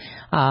believe.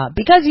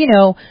 Because,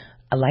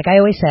 like I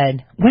always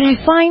said, when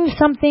I find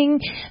something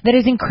that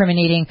is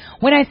incriminating,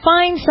 when I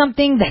find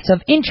something that's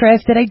of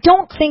interest that I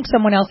don't think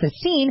someone else has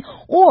seen,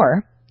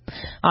 or,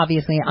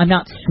 obviously, I'm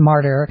not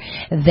smarter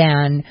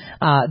than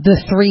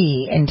the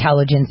 3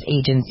 intelligence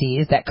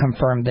agencies that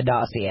confirmed the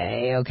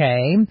dossier,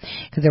 okay?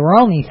 Because there were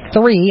only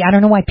 3. I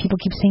don't know why people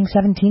keep saying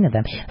 17 of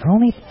them. There were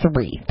only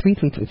 3. 3.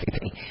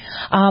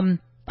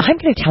 I'm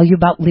going to tell you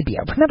about Libya.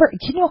 Remember,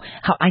 do you know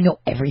how I know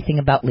everything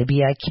about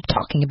Libya? I keep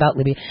talking about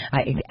Libya.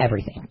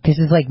 Everything. This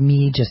is like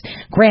me just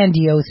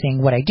grandiosing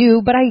what I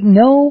do, but I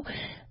know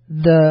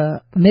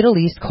the Middle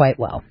East quite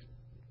well.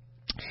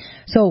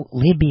 So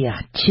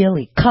Libya,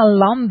 Chile,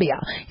 Colombia.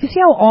 You see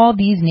how all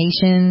these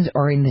nations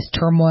are in this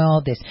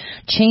turmoil, this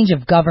change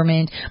of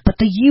government, but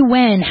the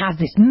UN has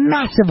this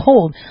massive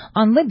hold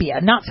on Libya.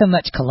 Not so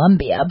much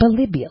Colombia, but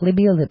Libya.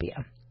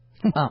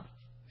 Well,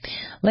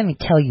 let me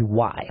tell you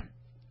why.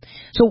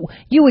 So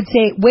you would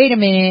say, wait a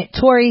minute,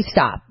 Tori,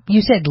 stop.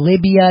 You said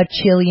Libya,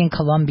 Chile, and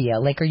Colombia.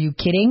 Like, are you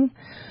kidding?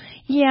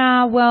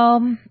 Yeah,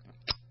 well,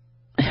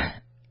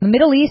 the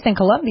Middle East and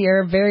Colombia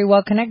are very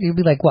well connected. You'd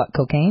be like, what,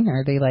 cocaine?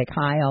 Are they like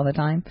high all the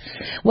time?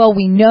 Well,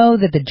 we know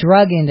that the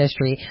drug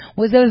industry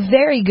was a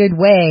very good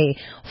way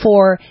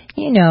for,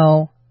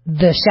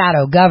 the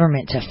shadow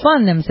government to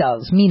fund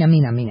themselves.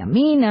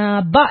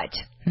 Mina. But,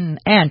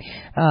 and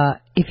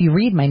if you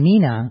read my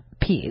Mina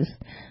piece,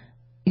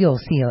 you'll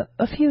see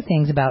a few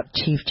things about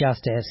Chief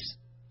Justice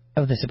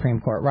of the Supreme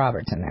Court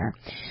Roberts in there.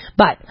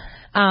 But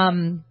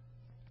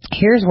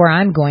here's where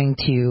I'm going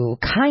to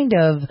kind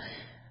of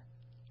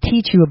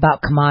teach you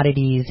about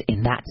commodities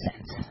in that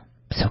sense.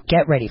 So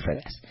get ready for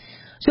this.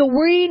 So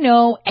we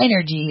know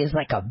energy is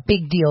like a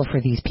big deal for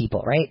these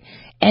people, right?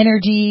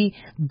 Energy,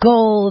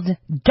 gold,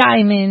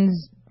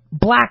 diamonds,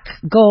 black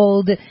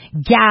gold,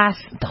 gas,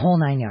 the whole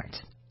 9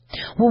 yards.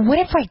 Well, what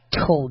if I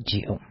told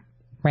you,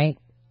 right,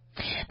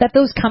 that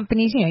those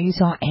companies, you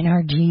saw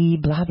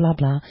NRG, blah, blah,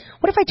 blah.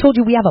 What if I told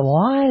you we have a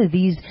lot of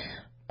these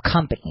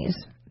companies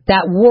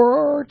that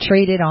were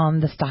traded on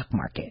the stock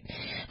market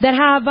that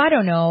have, I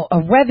don't know, a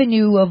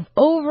revenue of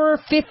over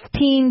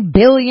 $15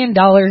 billion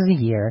a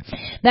year,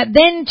 that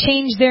then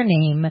changed their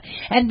name,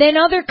 and then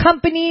other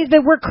companies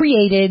that were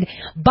created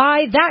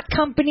by that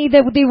company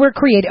that they were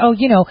created. Oh,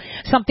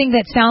 something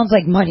that sounds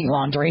like money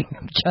laundering,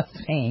 just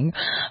saying,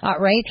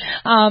 right,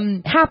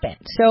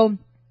 happened. So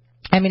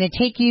I'm going to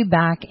take you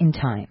back in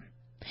time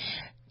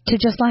to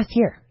just last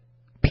year,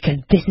 because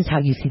this is how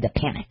you see the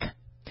panic.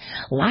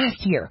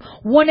 Last year,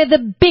 one of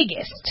the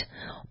biggest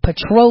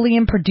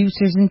petroleum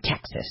producers in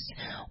Texas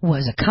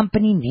was a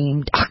company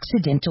named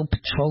Occidental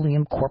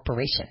Petroleum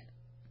Corporation.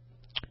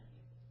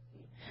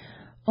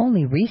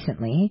 Only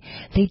recently,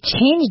 they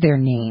changed their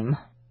name.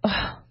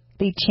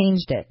 They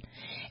changed it.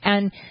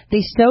 And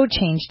they so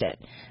changed it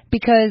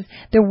because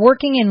they're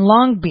working in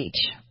Long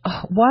Beach.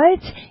 What?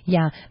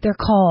 Yeah, they're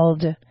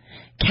called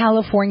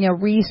California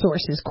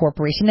Resources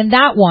Corporation. And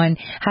that one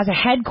has a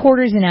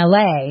headquarters in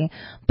LA,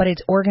 but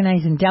it's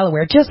organized in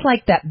Delaware, just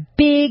like that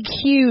big,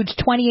 huge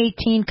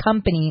 2018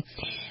 company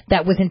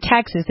that was in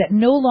Texas that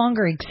no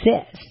longer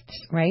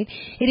exists, right?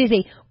 It is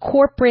a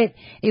corporate,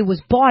 it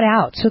was bought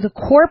out. So the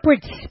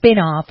corporate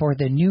spinoff, or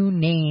the new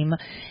name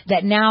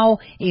that now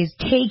is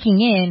taking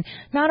in,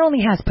 not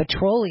only has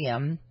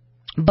petroleum,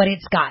 but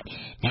it's got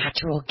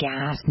natural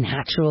gas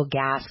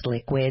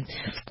liquids.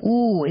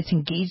 Ooh, it's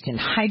engaged in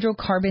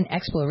hydrocarbon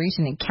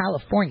exploration in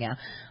California.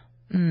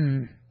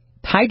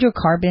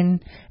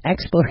 Hydrocarbon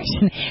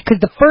exploration. Because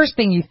the first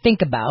thing you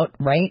think about,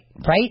 right,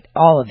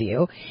 all of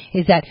you,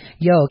 is that,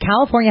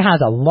 California has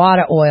a lot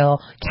of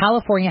oil.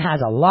 California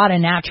has a lot of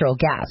natural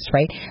gas,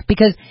 right?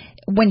 Because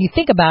when you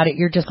think about it,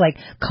 you're just like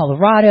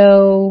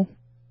Colorado,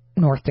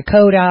 North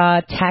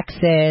Dakota,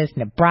 Texas,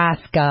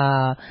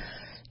 Nebraska,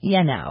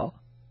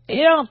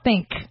 You don't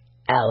think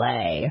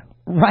LA,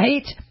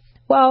 right?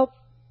 Well,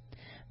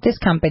 this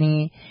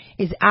company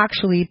is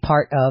actually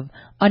part of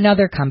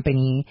another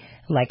company,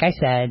 like I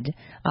said,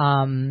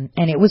 and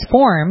it was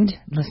formed,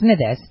 listen to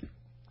this,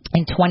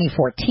 in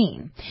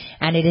 2014,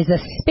 and it is a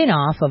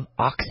spin-off of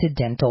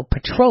Occidental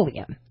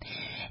Petroleum.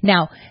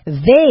 Now,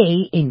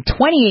 they, in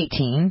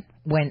 2018,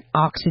 when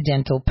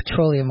Occidental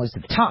Petroleum was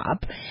at the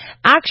top,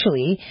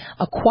 actually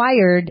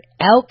acquired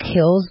Elk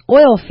Hills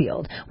oil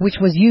field, which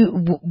was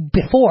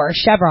before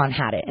Chevron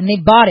had it. And they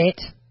bought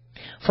it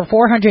for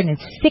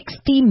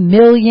 $460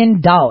 million.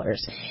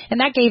 And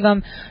that gave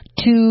them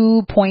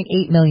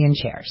 2.8 million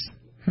shares.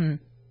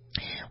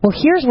 Well,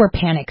 here's where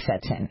panic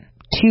sets in.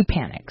 Two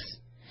panics.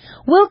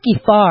 Willkie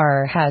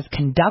Farr has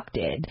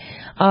conducted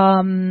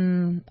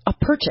a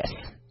purchase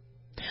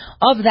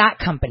of that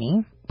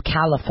company,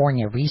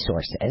 California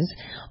Resources,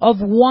 of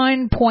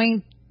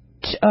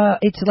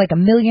it's like $1.25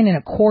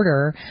 million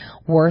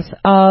worth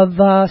of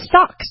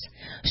stocks.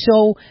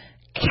 So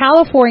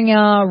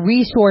California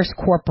Resource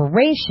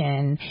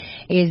Corporation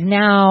is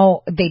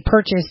now, they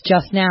purchased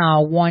just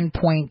now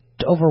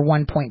over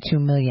 1.2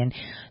 million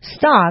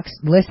stocks.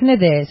 Listen to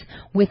this,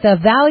 with a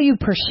value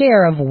per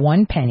share of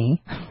 1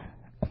 penny.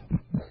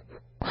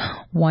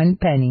 1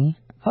 penny.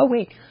 Oh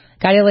wait.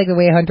 Kind of like the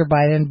way Hunter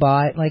Biden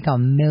bought like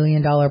 $1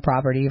 million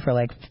property for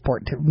like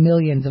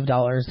millions of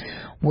dollars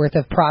worth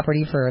of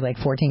property for like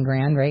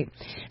 $14,000, right?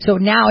 So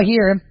now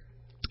here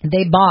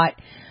they bought,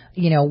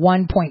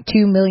 1.2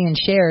 million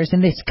shares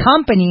in this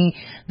company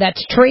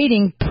that's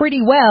trading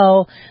pretty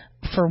well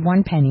for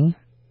 1 penny.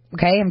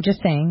 Okay, I'm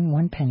just saying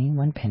 1 penny,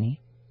 1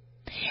 penny.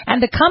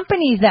 And the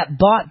companies that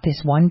bought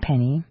this 1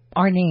 penny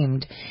are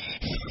named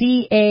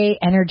CA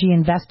Energy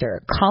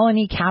Investor,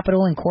 Colony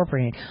Capital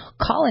Incorporated,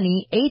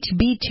 Colony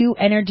HB2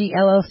 Energy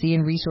LLC,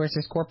 and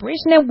Resources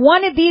Corporation. And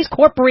one of these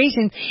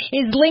corporations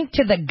is linked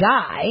to the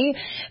guy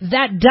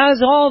that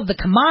does all the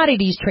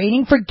commodities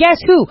trading for, guess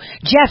who?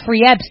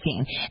 Jeffrey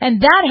Epstein.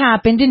 And that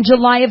happened in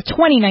July of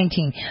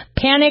 2019.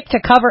 Panic to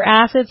cover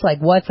assets, like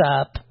what's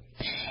up?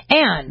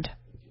 And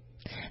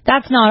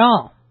that's not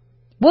all.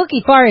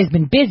 Willkie Farr has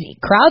been busy.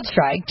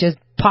 Crowdstrike just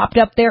popped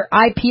up their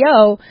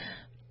IPO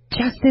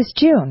just this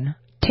June.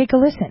 Take a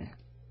listen.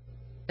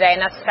 Today,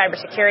 and that's the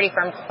cybersecurity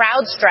firm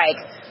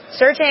Crowdstrike,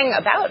 surging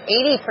about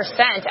 80%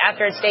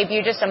 after its debut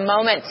just a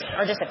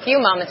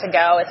few moments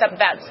ago. It's up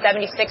about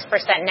 76%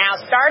 now.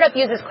 Startup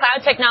uses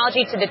cloud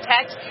technology to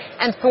detect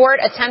and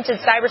thwart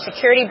attempted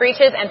cybersecurity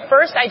breaches, and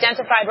first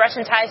identified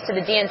Russian ties to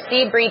the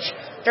DNC breach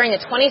during the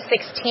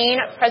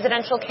 2016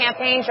 presidential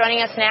campaign.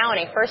 Joining us now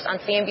in a First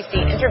on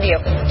CNBC interview,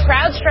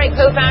 Crowdstrike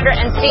co-founder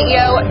and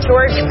CEO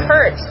George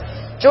Kurtz.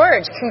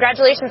 George,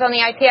 congratulations on the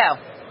IPO.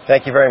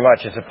 Thank you very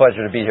much. It's a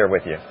pleasure to be here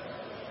with you.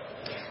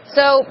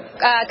 So,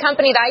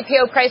 company, the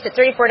IPO priced at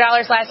 $34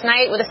 last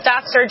night, with the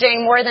stock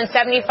surging more than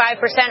 75%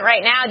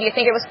 right now. Do you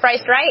think it was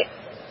priced right?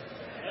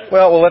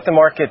 Well, we'll let the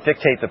market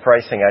dictate the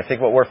pricing. I think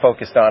what we're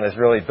focused on is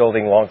really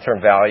building long-term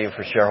value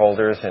for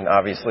shareholders and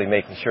obviously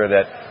making sure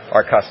that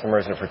our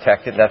customers are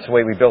protected. That's the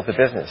way we built the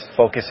business,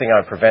 focusing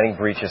on preventing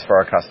breaches for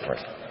our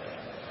customers.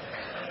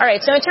 All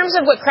right, so in terms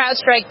of what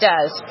Crowdstrike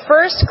does,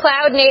 first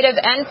cloud-native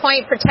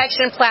endpoint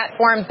protection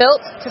platform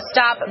built to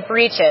stop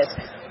breaches.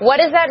 What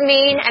does that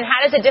mean, and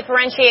how does it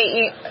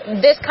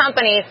differentiate this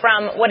company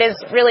from what is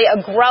really a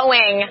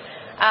growing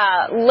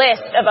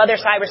list of other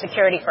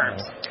cybersecurity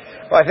firms?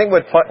 Well, I think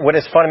what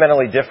is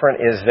fundamentally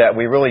different is that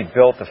we really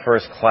built the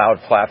first cloud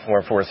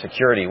platform for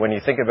security. When you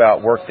think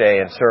about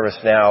Workday and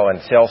ServiceNow and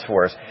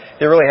Salesforce,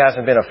 there really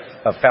hasn't been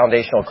a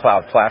foundational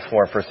cloud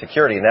platform for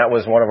security, and that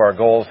was one of our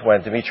goals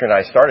when Dimitri and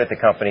I started the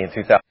company in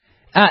 2000.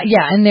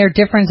 And their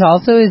difference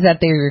also is that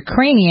they're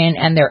Ukrainian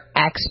and they're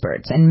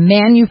experts in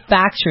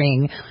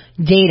manufacturing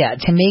data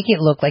to make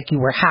it look like you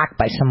were hacked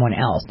by someone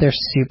else. They're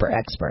super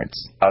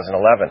experts.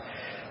 2011.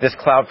 This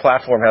cloud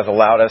platform has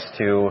allowed us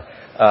to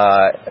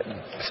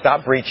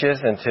stop breaches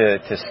and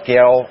to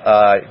scale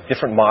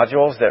different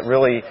modules that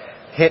really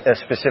hit a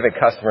specific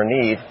customer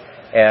need,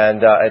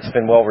 and it's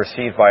been well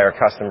received by our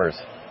customers.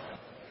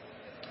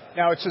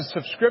 Now, it's a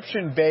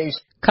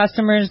subscription-based.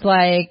 Customers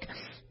like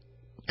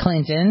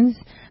Clinton's,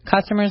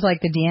 customers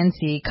like the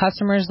DNC,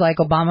 customers like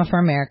Obama for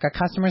America,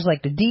 customers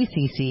like the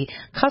DCC,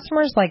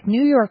 customers like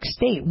New York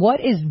State. What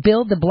is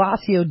Bill de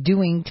Blasio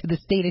doing to the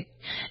city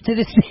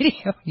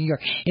of New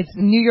York? It's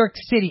New York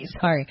City,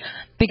 sorry.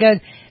 Because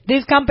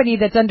this company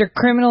that's under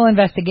criminal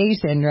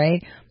investigation,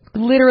 right,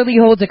 literally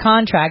holds a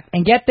contract,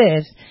 and get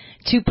this,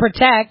 to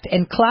protect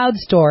and cloud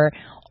store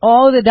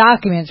all the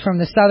documents from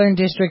the Southern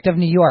District of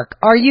New York.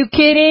 Are you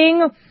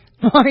kidding?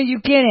 Are you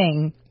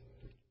kidding?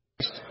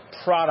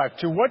 Product.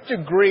 To what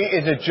degree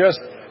is it just,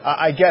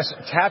 I guess,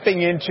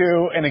 tapping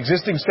into an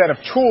existing set of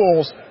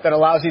tools that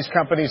allows these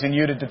companies and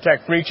you to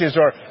detect breaches,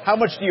 or how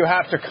much do you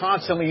have to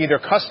constantly either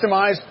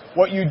customize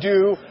what you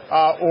do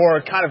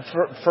or kind of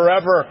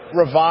forever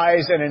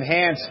revise and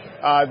enhance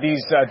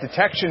these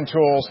detection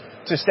tools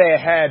to stay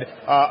ahead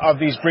of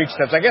these breach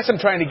steps? I guess I'm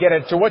trying to get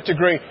at to what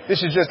degree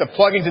this is just a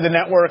plug into the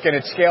network and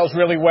it scales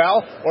really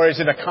well, or is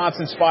it a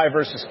constant spy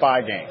versus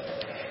spy game?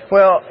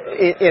 Well,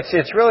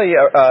 it's really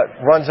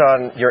runs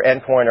on your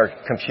endpoint or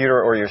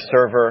computer or your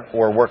server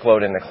or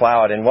workload in the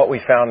cloud. And what we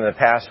found in the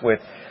past with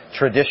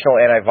traditional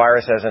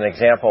antivirus, as an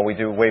example, we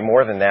do way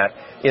more than that,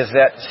 is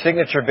that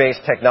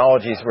signature-based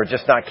technologies were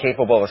just not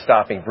capable of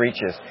stopping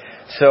breaches.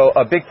 So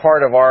a big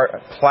part of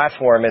our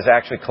platform is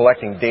actually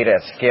collecting data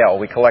at scale.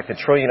 We collect 1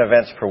 trillion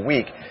events per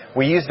week.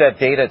 We use that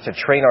data to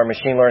train our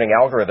machine learning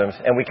algorithms,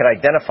 and we can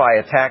identify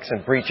attacks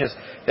and breaches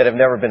that have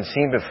never been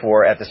seen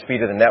before at the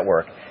speed of the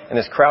network. And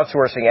this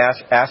crowdsourcing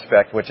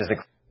aspect, which is the...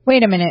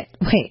 Wait a minute.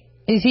 Wait.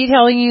 Is he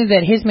telling you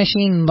that his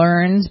machine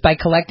learns by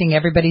collecting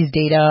everybody's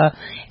data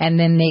and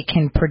then they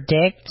can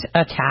predict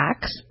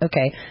attacks?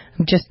 Okay.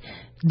 Just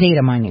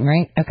data mining,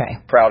 right? Okay.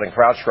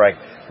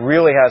 Crowdstrike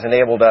really has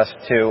enabled us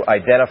to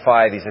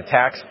identify these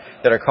attacks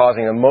that are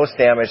causing the most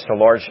damage to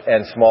large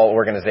and small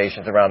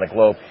organizations around the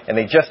globe. And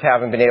they just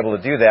haven't been able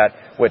to do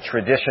that with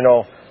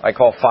traditional, I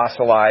call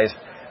fossilized,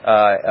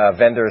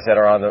 vendors that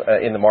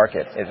are in the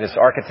market. This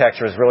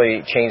architecture has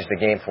really changed the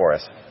game for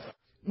us.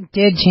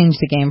 Did change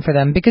the game for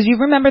them, because you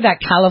remember that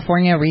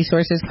California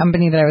resources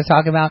company that I was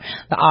talking about,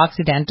 the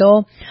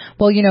Occidental?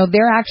 Well, you know,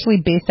 they're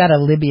actually based out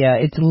of Libya.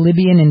 It's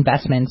Libyan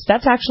Investments.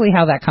 That's actually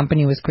how that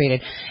company was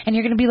created. And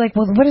you're going to be like,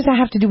 well, what does that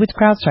have to do with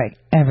CrowdStrike?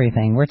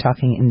 Everything. We're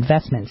talking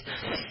investments.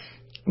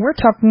 We're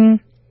talking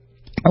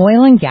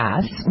oil and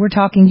gas. We're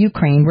talking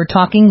Ukraine. We're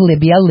talking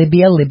Libya.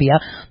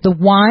 The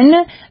one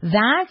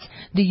that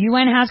the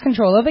UN has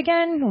control of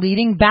again,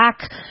 leading back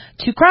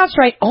to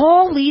CrowdStrike,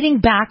 all leading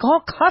back,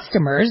 all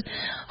customers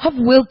of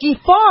Willkie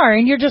Farr.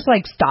 And you're just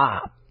like,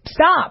 stop.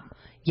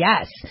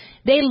 Yes,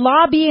 they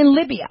lobby in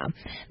Libya.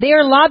 They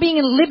are lobbying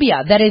in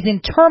Libya that is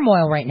in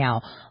turmoil right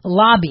now.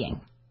 Lobbying.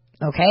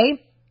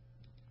 Okay?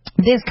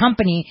 This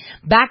company,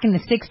 back in the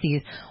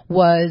 60s,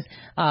 was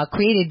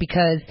created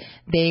because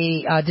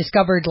they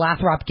discovered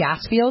Lathrop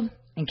gas field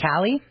in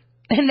Cali.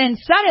 And then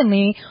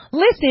suddenly,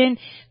 listen,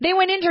 they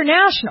went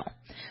international.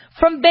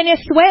 From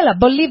Venezuela,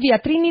 Bolivia,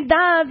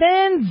 Trinidad,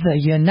 and the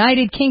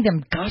United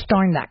Kingdom. Gosh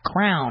darn that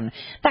crown.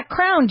 That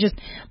crown just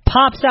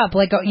pops up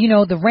like,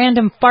 the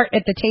random fart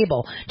at the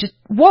table. Just,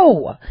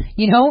 whoa,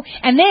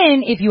 And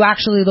then, if you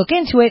actually look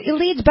into it, it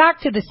leads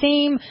back to the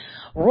same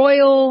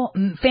royal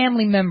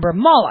family member,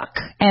 Moloch,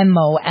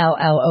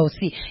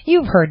 M-O-L-L-O-C.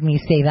 You've heard me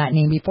say that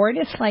name before. And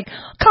it's like,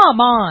 come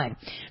on.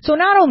 So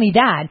not only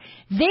that,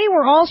 they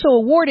were also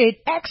awarded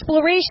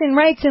exploration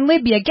rights in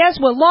Libya. Guess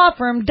what law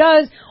firm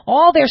does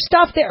all their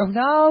stuff there?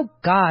 Oh,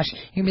 gosh.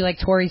 You're going to be like,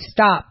 Tori,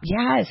 stop.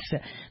 Yes,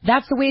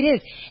 that's the way it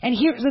is. And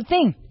here's the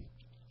thing.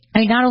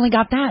 I not only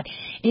got that,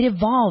 it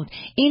evolved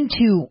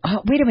into,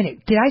 wait a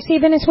minute, did I say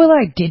Venezuela?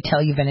 I did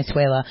tell you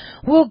Venezuela.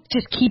 We'll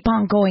just keep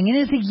on going.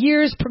 And as the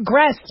years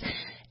progressed,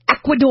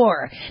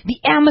 Ecuador, the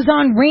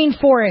Amazon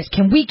rainforest.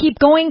 Can we keep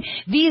going?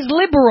 These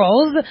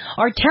liberals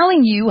are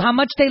telling you how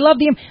much they love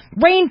the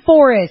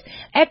rainforest.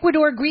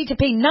 Ecuador agreed to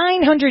pay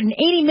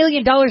 $980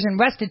 million in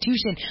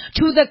restitution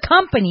to the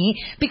company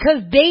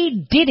because they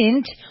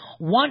didn't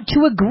want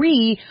to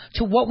agree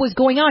to what was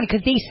going on,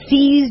 because they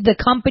seized the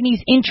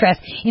company's interest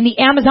in the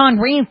Amazon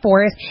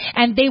rainforest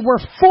and they were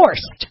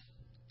forced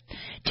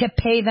to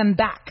pay them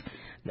back.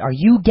 Are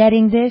you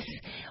getting this?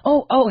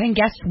 Oh, and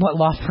guess what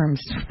law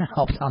firms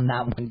helped on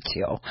that one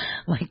too?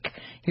 Like,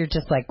 you're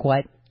just like,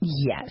 what?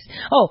 Yes.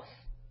 Oh,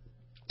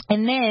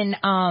 and then,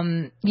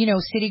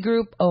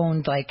 Citigroup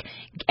owned like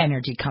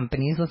energy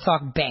companies. Let's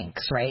talk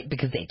banks, right?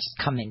 Because they just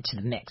come into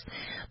the mix.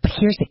 But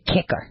here's the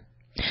kicker.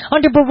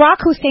 Under Barack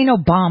Hussein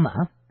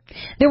Obama,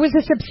 there was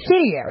a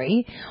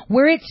subsidiary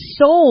where it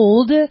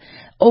sold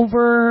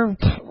over,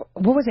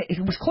 what was it?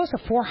 It was close to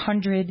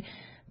 400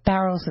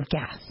 barrels of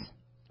gas.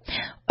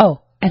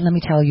 Oh, and let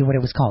me tell you what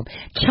it was called.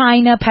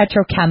 China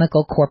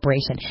Petrochemical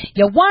Corporation.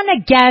 You want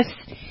to guess?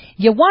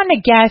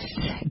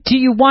 Do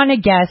you want to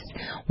guess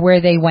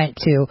where they went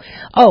to?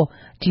 Oh,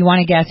 do you want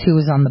to guess who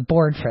was on the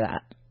board for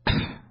that?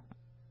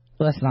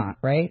 Let's not,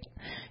 right?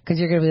 Because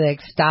you're going to be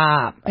like,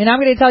 stop. And I'm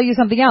going to tell you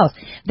something else.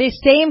 This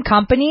same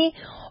company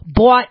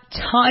bought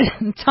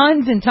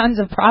tons and tons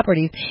of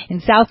properties in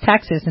South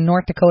Texas and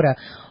North Dakota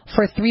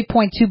for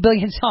 $3.2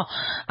 billion. So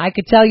I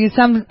could tell you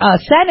some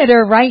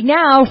senator right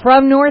now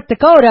from North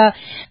Dakota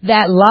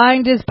that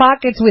lined his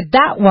pockets with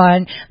that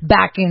one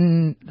back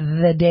in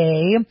the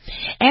day.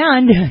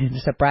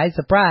 And surprise,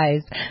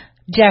 surprise,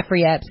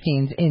 Jeffrey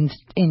Epstein's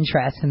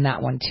interest in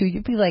that one too.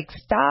 You'd be like,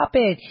 stop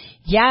it.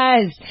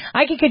 Yes,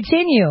 I could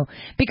continue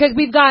because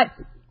we've got,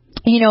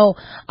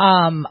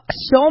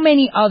 so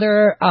many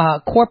other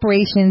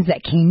corporations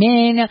that came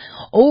in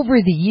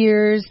over the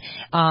years.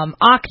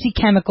 Oxy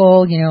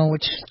Chemical,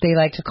 which they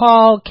like to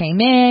call,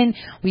 came in.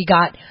 We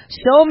got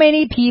so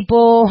many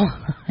people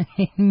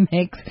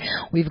mixed.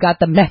 We've got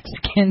the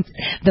Mexicans,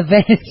 the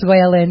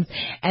Venezuelans,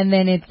 and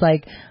then it's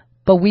like,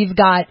 but we've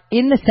got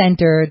in the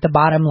center, the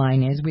bottom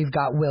line is we've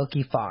got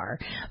Willkie Farr.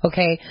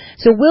 Okay,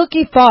 so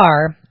Willkie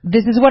Farr,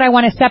 this is what I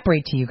want to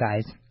separate to you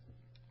guys.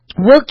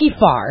 Willkie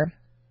Farr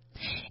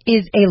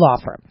is a law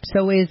firm.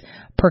 So is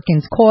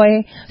Perkins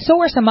Coie.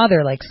 So are some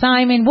other like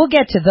Simon. We'll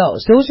get to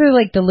those. Those are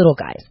like the little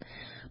guys.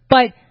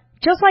 But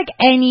just like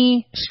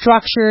any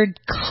structured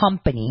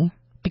company,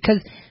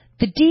 because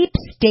the deep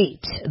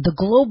state, the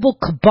global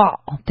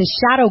cabal, the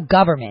shadow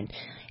government,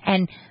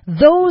 and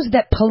those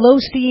that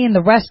Pelosi and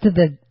the rest of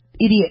the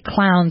idiot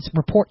clowns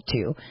report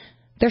to,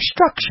 their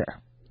structure.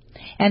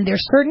 And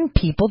there's certain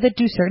people that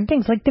do certain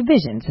things, like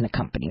divisions in a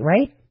company,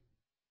 right?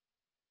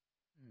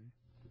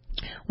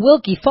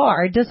 Willkie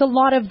Farr does a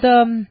lot of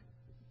the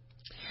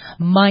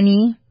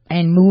money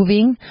and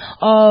moving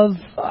of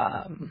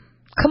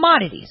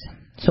commodities.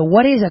 So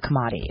what is a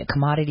commodity? A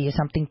commodity is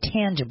something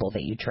tangible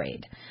that you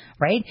trade,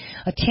 right?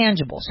 A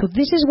tangible. So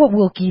this is what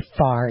Willkie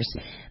Farr's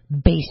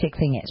basic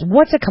thing is.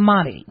 What's a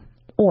commodity?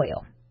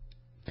 Oil,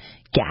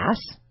 gas,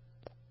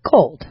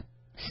 gold,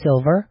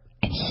 silver,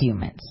 and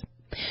humans.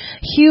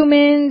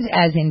 Humans,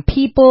 as in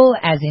people,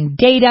 as in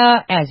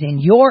data, as in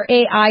your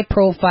AI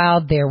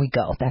profile. There we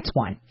go. That's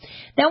one.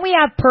 Then we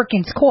have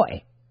Perkins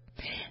Coie.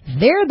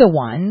 They're the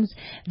ones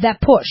that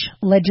push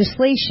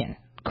legislation,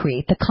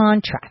 create the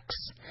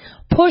contracts,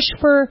 push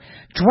for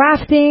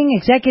drafting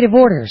executive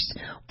orders,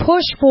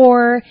 push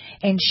for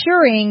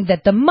ensuring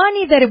that the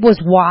money that it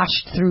was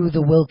washed through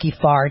the Willkie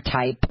Farr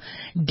type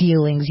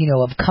dealings,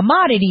 of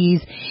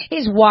commodities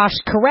is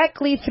washed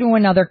correctly through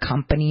another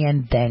company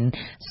and then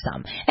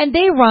some. And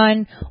they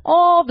run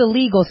all the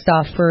legal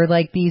stuff for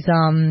like these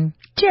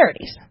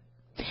charities.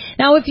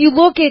 Now, if you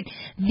look at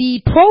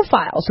the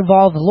profiles of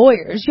all the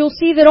lawyers, you'll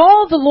see that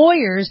all the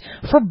lawyers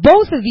for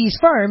both of these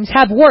firms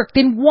have worked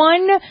in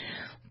one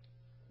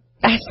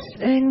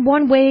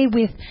way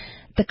with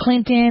the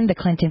Clinton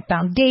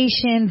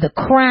Foundation, the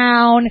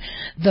Crown,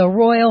 the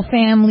royal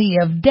family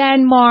of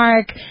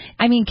Denmark.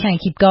 I mean, can I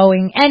keep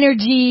going?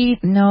 Energy,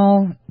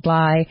 no,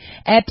 lie.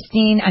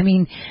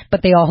 Epstein,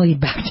 but they all lead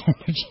back to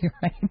energy,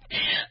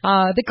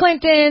 right? The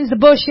Clintons, the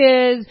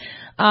Bushes,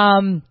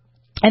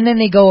 and then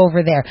they go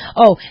over there.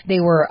 Oh, they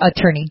were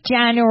attorney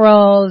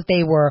generals.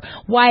 They were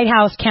White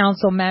House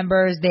council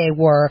members. They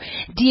were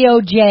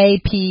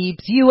DOJ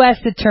peeps, U.S.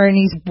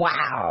 attorneys.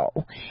 Wow.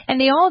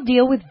 And they all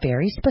deal with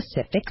very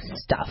specific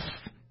stuff.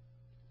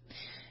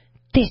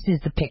 This is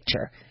the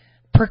picture.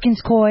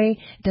 Perkins Coie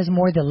does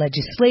more the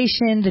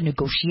legislation, the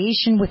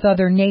negotiation with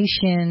other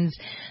nations,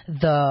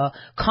 the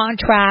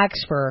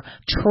contracts for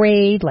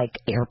trade, like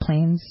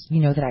airplanes,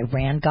 that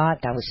Iran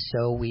got. That was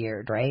so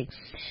weird, right?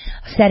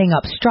 Setting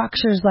up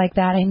structures like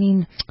that.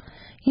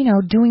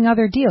 Doing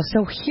other deals.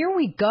 So here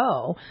we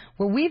go,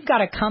 where we've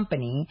got a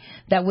company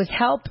that was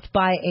helped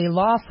by a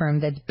law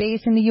firm that's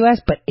based in the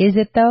U.S., but is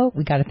it though?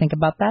 We got to think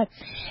about that.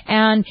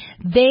 And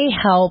they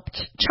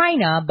helped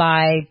China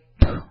buy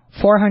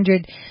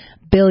 400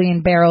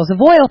 billion barrels of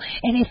oil.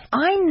 And if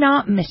I'm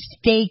not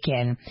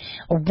mistaken,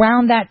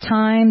 around that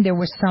time, there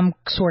was some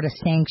sort of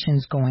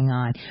sanctions going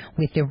on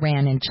with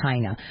Iran and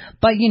China.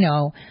 But,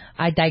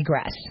 I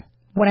digress.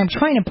 What I'm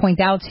trying to point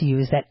out to you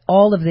is that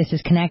all of this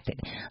is connected.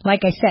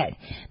 Like I said,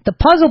 the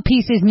puzzle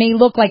pieces may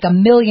look like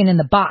 1 million in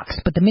the box,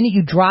 but the minute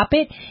you drop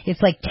it,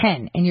 it's like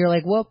 10. And you're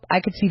like, well,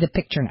 I could see the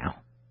picture now.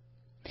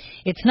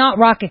 It's not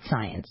rocket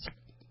science.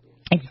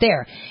 It's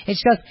there.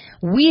 It's just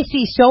we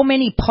see so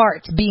many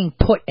parts being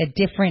put at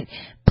different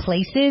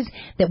places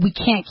that we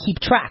can't keep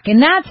track.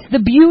 And that's the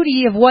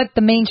beauty of what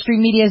the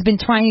mainstream media has been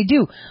trying to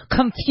do.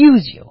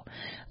 Confuse you.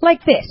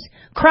 Like this.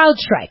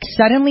 Crowdstrike.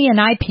 Suddenly an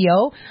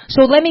IPO.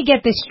 So let me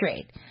get this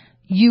straight.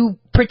 You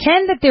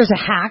pretend that there's a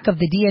hack of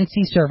the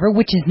DNC server,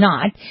 which is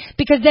not,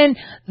 because then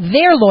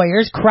their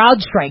lawyers,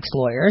 Crowdstrike's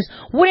lawyers,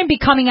 wouldn't be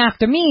coming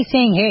after me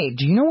saying, hey,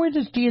 do you know where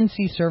this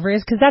DNC server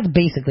is? Because that's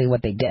basically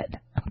what they did.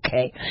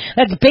 Okay?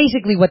 That's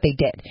basically what they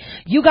did.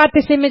 You got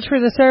this image for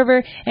the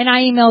server, and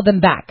I emailed them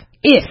back.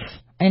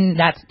 And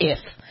that's if.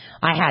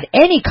 I had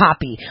any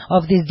copy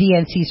of this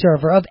DNC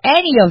server, of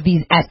any of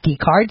these SD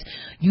cards,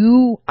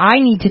 I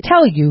need to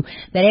tell you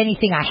that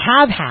anything I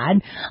have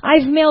had,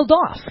 I've mailed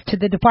off to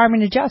the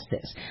Department of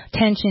Justice.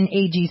 Attention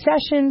AG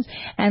Sessions,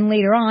 and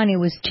later on it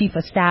was Chief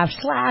of Staff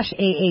 /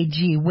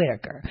 AAG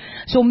Whitaker.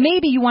 So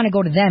maybe you want to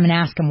go to them and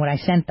ask them what I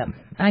sent them.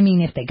 I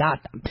mean, if they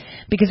got them.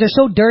 Because they're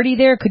so dirty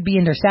there, it could be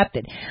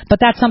intercepted. But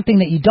that's something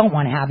that you don't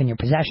want to have in your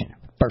possession,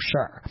 for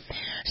sure.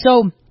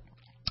 So,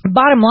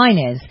 bottom line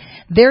is,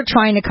 they're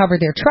trying to cover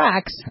their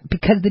tracks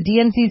because the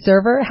DNC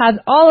server has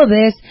all of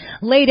this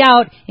laid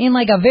out in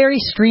like a very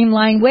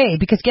streamlined way.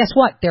 Because guess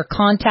what? Their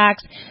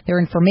contacts, their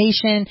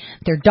information,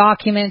 their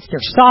documents, their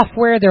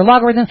software, their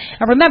logarithms.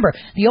 And remember,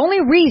 the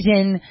only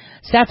reason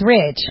Seth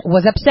Rich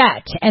was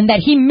upset and that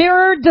he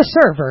mirrored the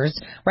servers,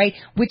 right,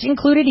 which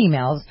included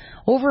emails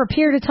over a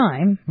period of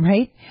time,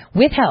 right,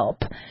 with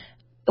help,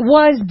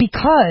 was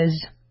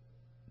because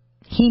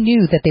he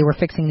knew that they were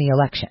fixing the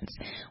elections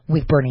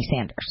with Bernie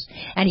Sanders.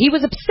 And he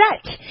was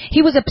upset.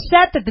 He was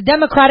upset that the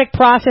democratic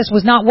process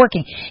was not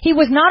working. He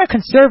was not a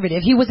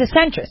conservative. He was a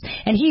centrist.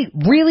 And he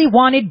really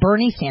wanted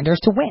Bernie Sanders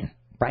to win,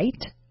 right?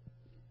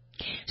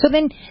 So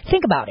then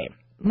think about it.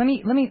 Let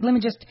me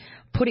just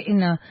put it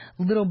in a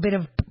little bit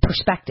of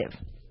perspective.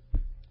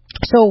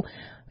 So,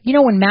 you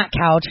know, when Matt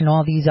Couch and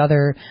all these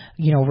other,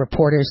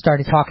 reporters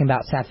started talking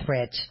about Seth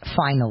Rich,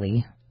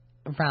 finally,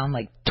 around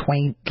like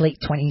late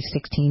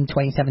 2016,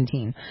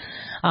 2017,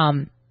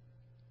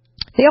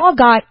 they all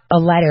got a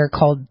letter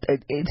called,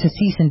 it's a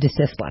cease and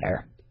desist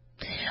letter.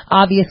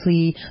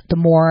 Obviously, the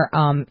more,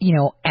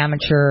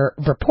 amateur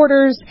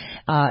reporters,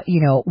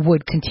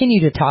 would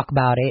continue to talk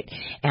about it,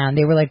 and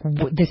they were like,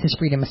 this is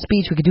freedom of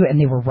speech, we could do it, and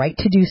they were right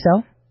to do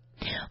so.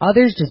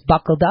 Others just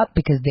buckled up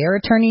because their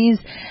attorneys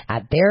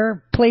at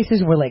their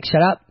places were like,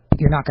 shut up,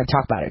 you're not going to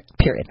talk about it,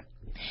 period.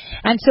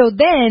 And so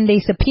then they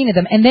subpoenaed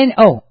them, and then,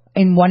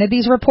 and one of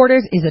these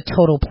reporters is a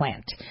total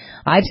plant.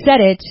 I've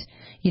said it.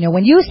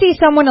 When you see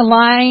someone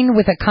align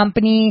with a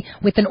company,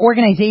 with an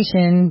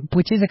organization,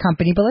 which is a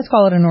company, but let's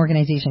call it an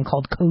organization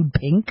called Code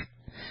Pink,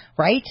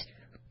 right?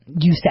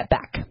 You step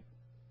back.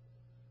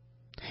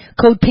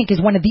 Code Pink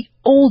is one of the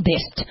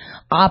oldest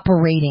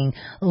operating,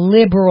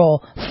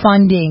 liberal,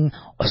 funding,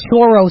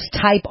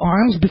 Soros-type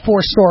arms before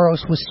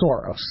Soros was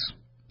Soros.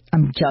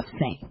 I'm just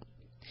saying.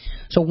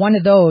 So one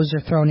of those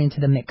are thrown into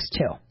the mix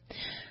too.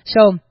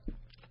 So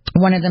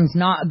one of them's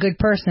not a good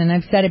person.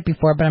 I've said it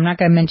before, but I'm not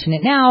going to mention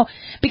it now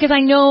because I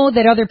know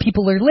that other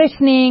people are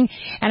listening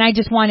and I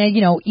just want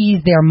to,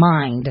 ease their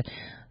mind.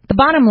 The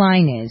bottom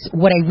line is,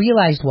 what I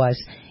realized was,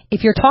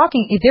 if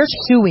they're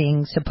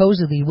suing,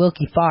 supposedly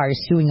Willkie Farr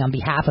is suing on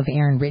behalf of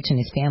Aaron Rich and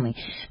his family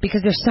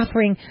because they're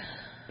suffering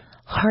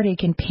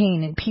heartache and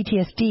pain and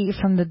PTSD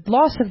from the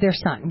loss of their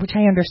son, which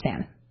I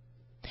understand.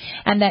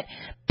 And that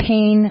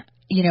pain,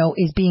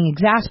 is being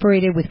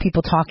exasperated with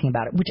people talking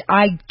about it, which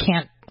I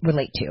can't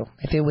relate to.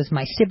 If it was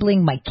my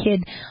sibling, my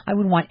kid, I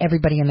would want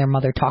everybody and their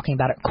mother talking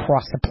about it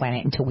across the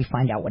planet until we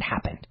find out what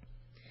happened.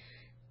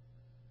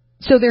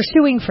 So they're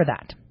suing for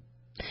that.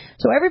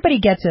 So everybody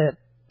gets a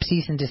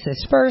cease and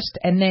desist first,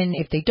 and then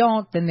if they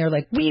don't, then they're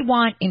like, we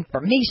want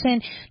information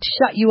to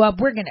shut you up.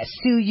 We're going to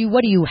sue you.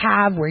 What do you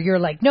have? Where you're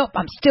like, nope,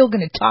 I'm still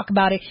going to talk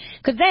about it.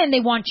 Because then they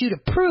want you to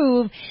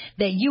prove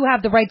that you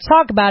have the right to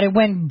talk about it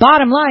when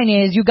bottom line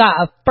is you got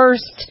a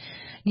First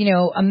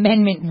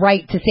Amendment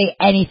right to say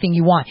anything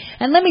you want.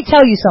 And let me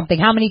tell you something.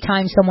 How many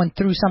times someone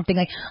threw something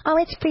like, oh,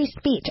 it's free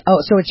speech. Oh,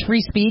 so it's free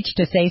speech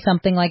to say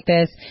something like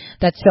this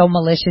that's so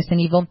malicious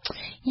and evil?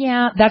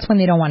 Yeah, that's when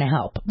they don't want to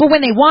help. But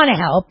when they want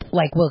to help,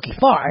 like Willkie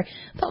Farr,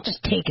 they'll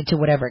just take it to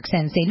whatever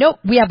extent and say, nope,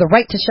 we have the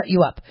right to shut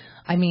you up.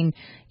 I mean,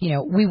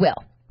 we will.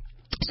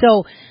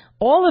 So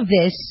all of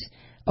this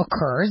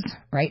occurs,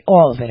 right?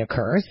 All of it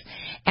occurs.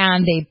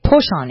 And they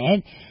push on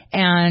it,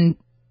 and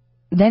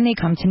then they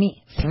come to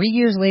me 3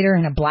 years later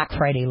and a Black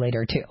Friday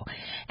later too.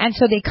 And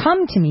so they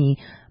come to me,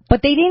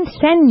 but they didn't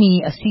send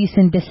me a cease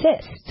and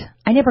desist.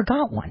 I never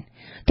got one.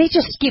 They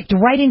just skipped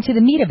right into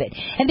the meat of it.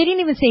 And they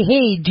didn't even say,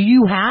 hey, do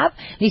you have?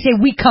 They say,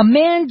 we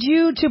command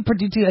you to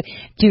produce.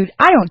 Dude,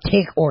 I don't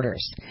take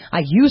orders.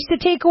 I used to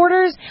take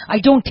orders. I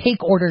don't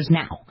take orders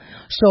now.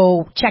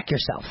 So check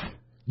yourself.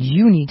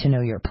 You need to know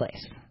your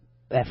place.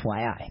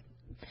 FYI.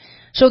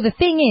 So the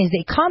thing is,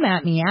 they come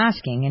at me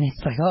asking, and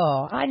it's like,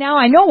 now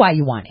I know why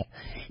you want it.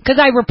 Because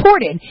I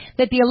reported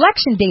that the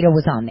election data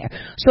was on there.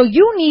 So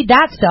you need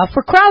that stuff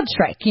for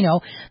Crowdstrike,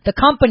 the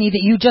company that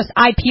you just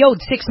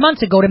IPO'd 6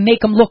 months ago to make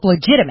them look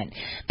legitimate.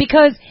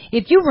 Because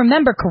if you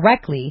remember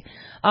correctly,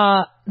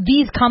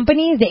 these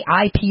companies, they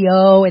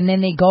IPO and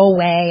then they go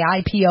away,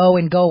 IPO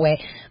and go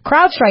away.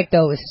 Crowdstrike,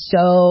 though, is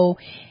so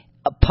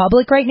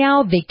public right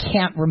now, they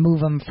can't remove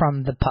them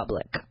from the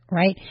public,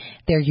 right?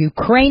 They're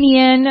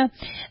Ukrainian.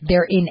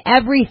 They're in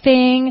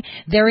everything.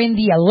 They're in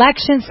the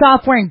election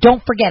software. And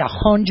don't forget,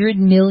 $100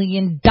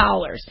 million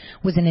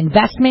was an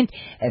investment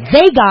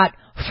they got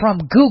from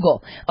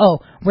Google. Oh,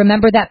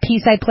 remember that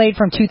piece I played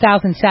from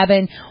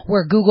 2007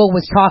 where Google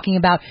was talking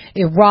about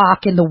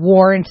Iraq and the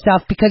war and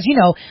stuff? Because, you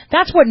know,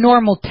 that's what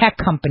normal tech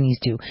companies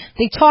do.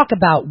 They talk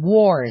about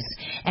wars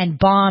and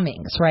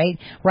bombings, right?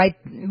 Right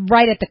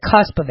at the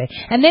cusp of it.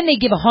 And then they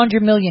give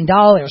 $100 million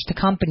to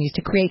companies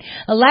to create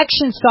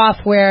election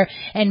software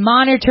and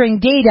monitoring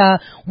data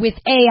with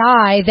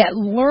AI that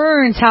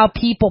learns how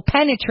people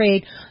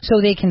penetrate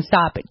so they can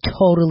stop it.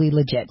 Totally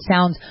legit.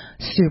 Sounds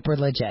super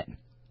legit.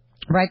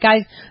 Right,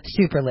 guys?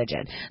 Super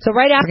legit. So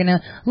right after, we're going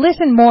to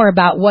listen more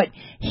about what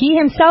he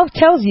himself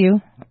tells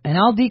you, and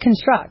I'll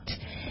deconstruct,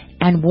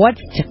 and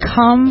what's to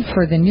come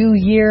for the new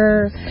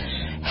year.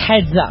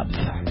 Heads up.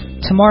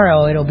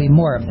 Tomorrow it'll be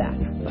more of that.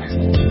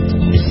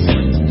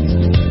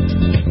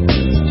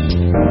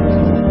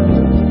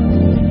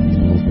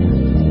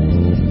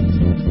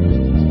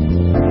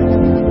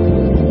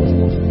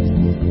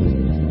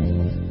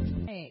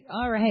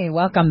 Hey,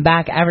 welcome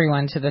back,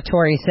 everyone, to the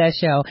Tori Says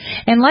Show.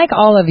 And like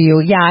all of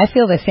you, yeah, I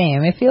feel the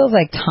same. It feels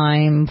like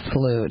time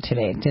flew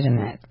today, didn't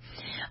it?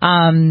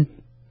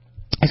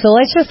 So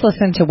let's just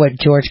listen to what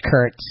George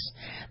Kurtz,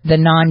 the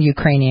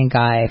non-Ukrainian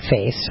guy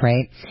face,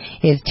 right,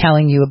 is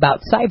telling you about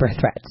cyber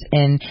threats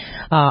and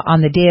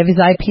on the day of his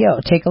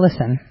IPO. Take a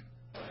listen.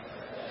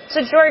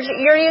 So, George,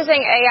 you're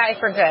using AI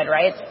for good,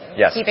 right?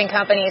 Yes. Keeping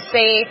companies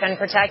safe and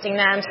protecting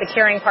them,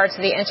 securing parts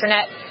of the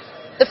Internet.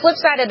 The flip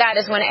side of that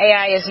is when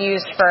AI is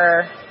used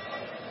for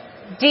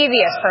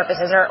devious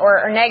purposes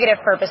or negative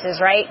purposes,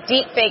 right?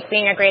 Deepfake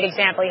being a great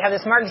example. You have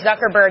this Mark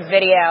Zuckerberg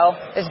video,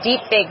 this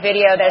deepfake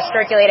video that is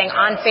circulating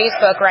on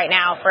Facebook right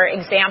now, for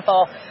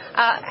example.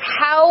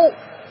 How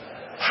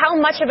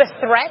much of a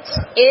threat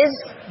is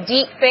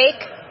deepfake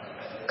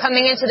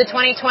coming into the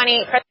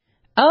 2020?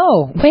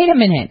 Oh, wait a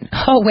minute.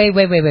 Oh,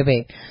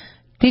 wait.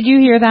 Did you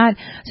hear that?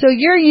 So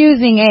you're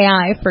using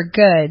AI for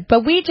good,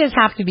 but we just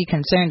have to be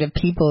concerned of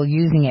people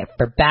using it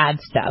for bad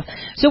stuff.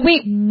 So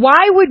wait,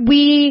 why would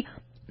we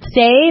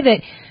say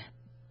that?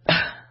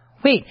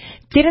 Wait,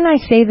 didn't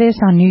I say this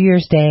on New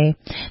Year's Day?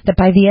 That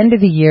by the end of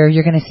the year,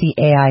 you're going to see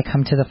AI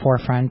come to the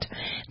forefront.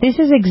 This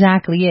is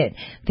exactly it.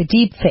 The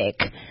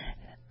deepfake,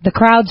 the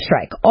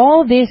Crowdstrike,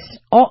 all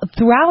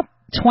throughout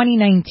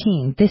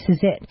 2019, this is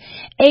it.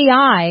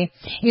 AI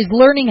is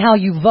learning how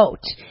you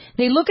vote.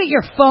 They look at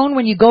your phone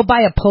when you go by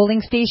a polling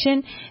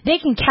station. They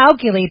can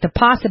calculate the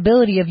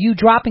possibility of you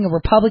dropping a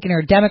Republican or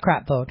a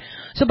Democrat vote.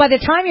 So by the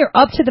time you're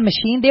up to the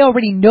machine, they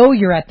already know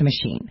you're at the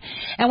machine.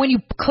 And when you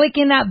click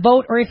in that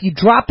vote or if you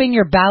drop in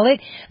your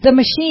ballot, the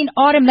machine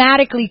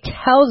automatically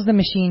tells the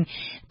machine,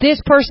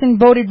 this person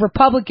voted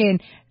Republican,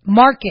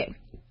 mark it.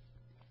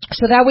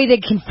 So that way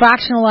they can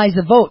fractionalize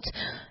the votes.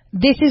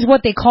 This is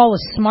what they call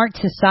a smart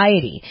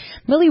society.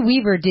 Millie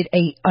Weaver did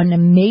an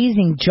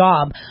amazing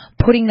job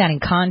putting that in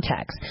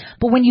context.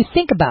 But when you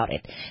think about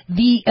it,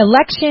 the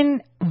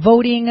election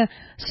voting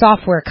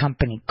software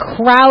company,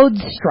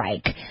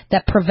 Crowdstrike,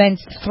 that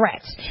prevents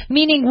threats,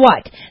 meaning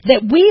what?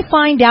 That we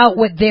find out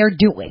what they're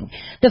doing.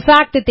 The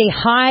fact that they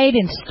hide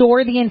and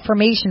store the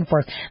information for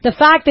us. The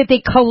fact that they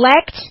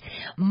collect,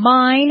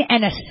 mine,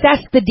 and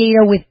assess the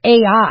data with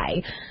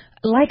AI.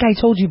 Like I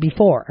told you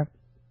before,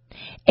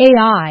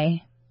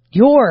 AI,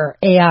 your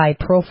AI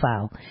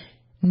profile,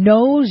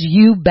 knows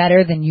you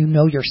better than you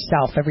know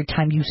yourself. Every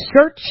time you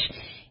search,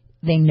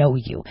 they know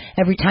you.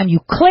 Every time you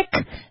click,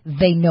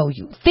 they know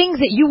you. Things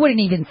that you wouldn't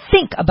even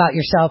think about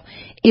yourself,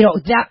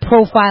 that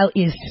profile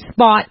is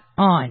spot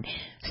on.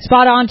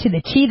 Spot on to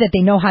the T, that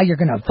they know how you're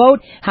going to vote,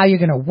 how you're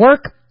going to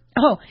work.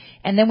 Oh,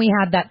 and then we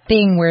have that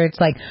thing where it's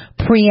like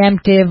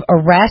preemptive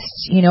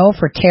arrests,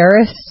 for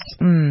terrorists.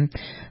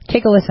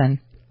 Take a listen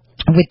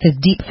with this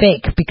deep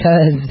fake,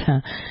 because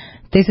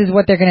this is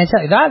what they're going to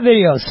tell you. That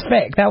video's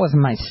fake. That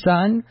wasn't my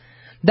son.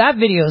 That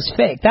video's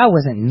fake. That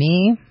wasn't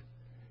me.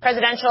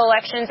 Presidential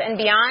elections and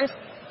beyond,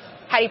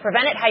 how do you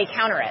prevent it? How do you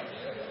counter it?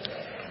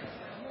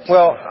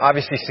 Well,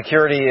 obviously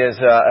security is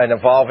an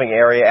evolving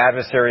area.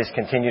 Adversaries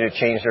continue to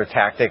change their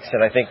tactics,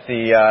 and I think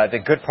the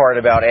good part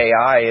about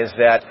AI is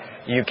that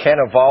you can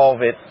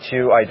evolve it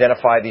to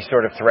identify these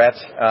sort of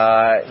threats,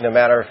 no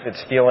matter if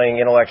it's stealing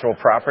intellectual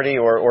property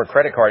or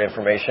credit card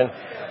information,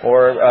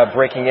 or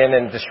breaking in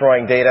and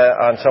destroying data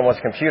on someone's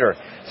computer.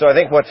 So I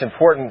think what's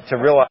important to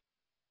realize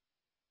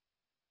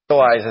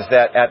is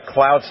that at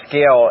cloud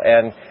scale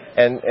and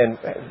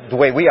the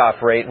way we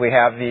operate, we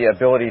have the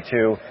ability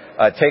to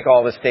take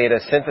all this data,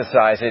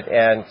 synthesize it,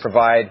 and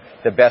provide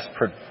the best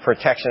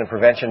protection and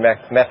prevention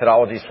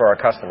methodologies for our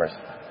customers.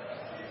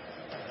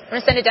 I'm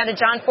going to send it down to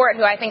John Fort,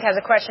 who I think has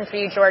a question for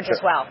you, George, as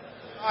well.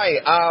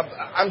 Hi.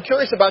 I'm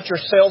curious about your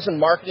sales and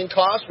marketing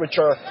costs, which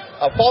are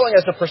falling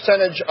as a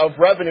percentage of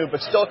revenue,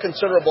 but still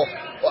considerable.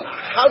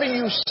 How do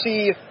you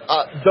see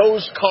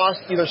those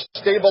costs either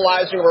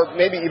stabilizing or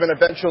maybe even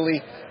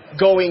eventually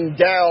going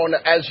down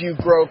as you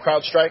grow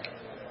Crowdstrike?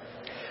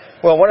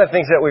 Well, one of the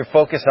things that we're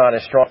focused on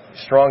is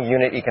strong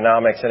unit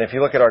economics. And if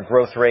you look at our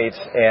growth rates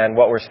and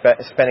what we're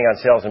spending on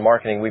sales and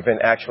marketing, we've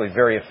been actually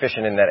very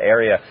efficient in that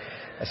area.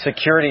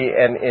 security,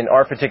 and in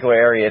our particular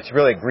area, it's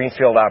really a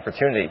greenfield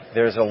opportunity.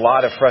 There's a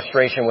lot of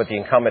frustration with the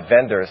incumbent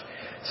vendors.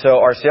 So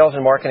our sales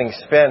and marketing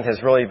spend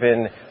has really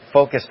been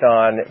focused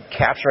on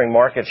capturing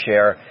market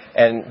share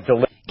and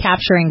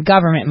capturing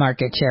government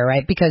market share,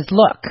 right? Because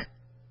look,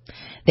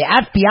 the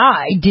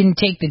FBI didn't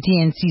take the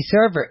DNC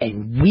server,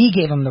 and we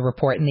gave them the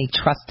report, and they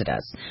trusted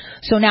us.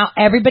 So now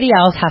everybody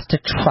else has to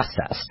trust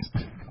us.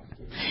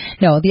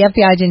 No, the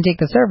FBI didn't take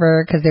the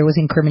server because there was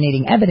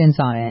incriminating evidence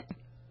on it.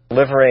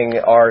 Delivering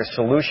our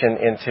solution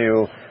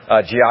into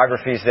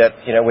geographies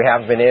that we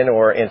haven't been in,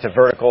 or into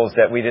verticals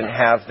that we didn't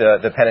have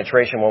the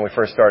penetration when we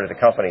first started the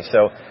company.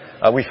 So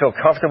we feel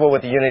comfortable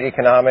with the unit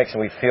economics,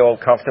 and we feel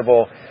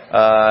comfortable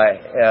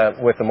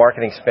with the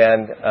marketing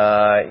spend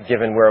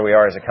given where we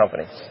are as a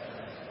company.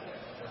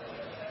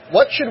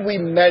 What should we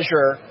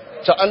measure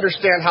to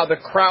understand how the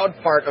crowd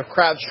part of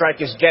CrowdStrike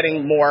is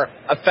getting more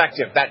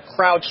effective, that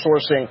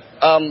crowdsourcing?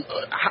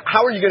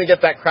 How are you going to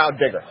get that crowd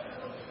bigger?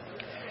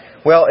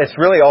 Well, it's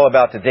really all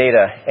about the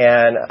data,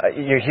 and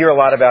you hear a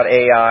lot about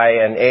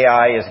AI, and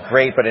AI is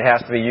great, but it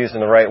has to be used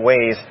in the right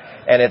ways,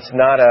 and it's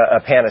not a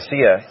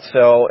panacea.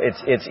 So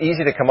it's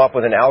easy to come up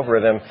with an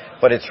algorithm,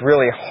 but it's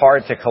really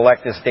hard to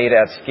collect this data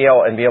at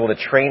scale and be able to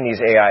train these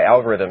AI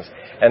algorithms.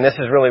 And this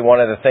is really one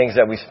of the things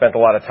that we spent a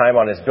lot of time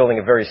on, is building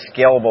a very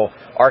scalable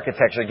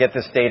architecture to get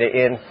this data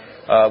in.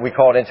 We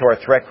call it into our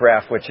threat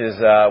graph, which is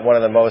one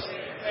of the most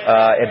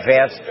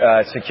advanced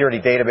security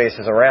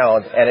databases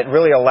around, and it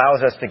really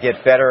allows us to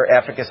get better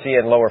efficacy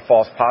and lower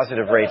false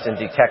positive rates in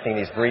detecting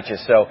these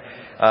breaches. So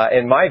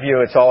in my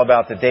view, it's all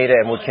about the data,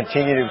 and we'll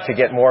continue to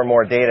get more and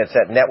more data. It's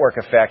that network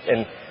effect,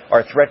 and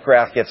our threat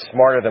graph gets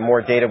smarter the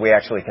more data we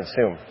actually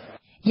consume.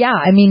 Yeah,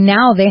 I mean,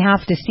 now they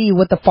have to see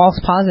what the false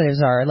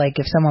positives are. Like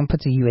if someone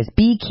puts a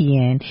USB key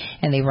in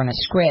and they run a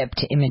script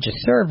to image a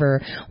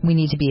server, we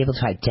need to be able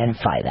to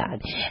identify that.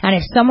 And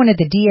if someone at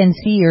the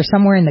DNC or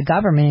somewhere in the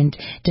government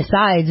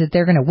decides that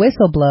they're going to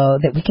whistleblow,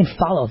 that we can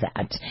follow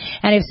that.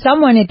 And if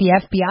someone at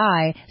the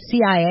FBI,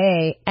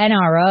 CIA,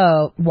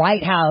 NRO,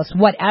 White House,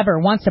 whatever,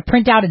 wants to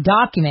print out a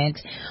document,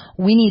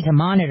 we need to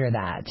monitor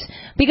that,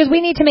 because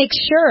we need to make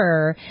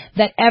sure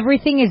that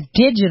everything is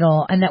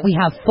digital and that we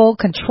have full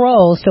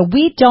control, so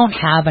we don't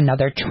have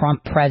another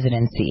Trump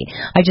presidency.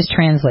 I just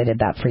translated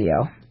that for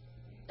you.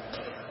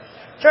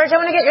 George, I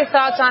want to get your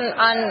thoughts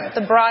on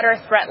the broader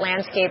threat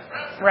landscape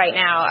right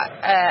now.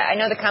 I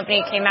know the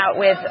company came out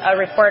with a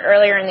report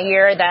earlier in the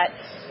year that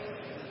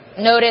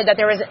noted that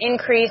there was an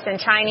increase in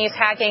Chinese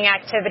hacking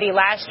activity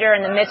last year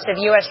in the midst of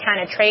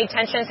U.S.-China trade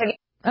tensions.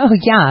 Oh,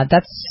 yeah,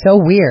 that's so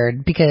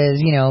weird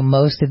because,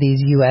 most of these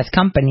U.S.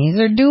 companies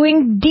are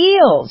doing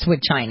deals with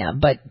China,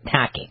 but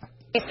hacking.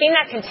 We've seen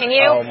that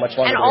continue. Much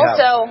longer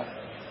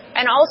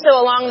and also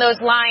along those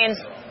lines,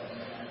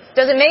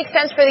 does it make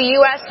sense for the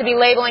U.S. to be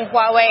labeling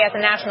Huawei as a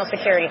national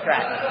security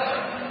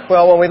threat?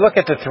 Well, when we look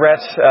at the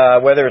threats,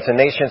 whether it's a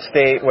nation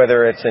state,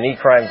 whether it's an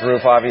e-crime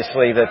group,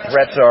 obviously the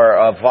threats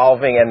are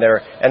evolving and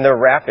they're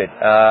rapid.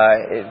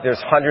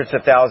 There's hundreds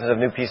of thousands of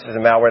new pieces of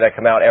malware that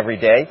come out every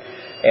day,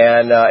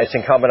 and it's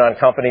incumbent on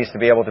companies to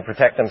be able to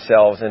protect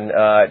themselves. And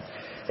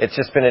it's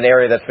just been an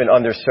area that's been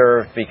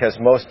underserved because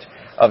most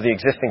of the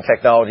existing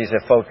technologies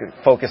have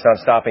focused on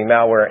stopping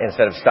malware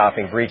instead of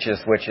stopping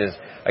breaches, which is,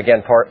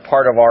 again,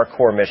 part of our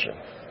core mission.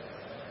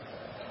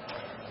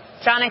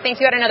 John, I think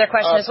you had another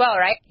question as well,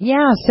 right?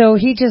 Yeah, so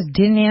he just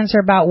didn't answer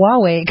about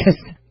Huawei because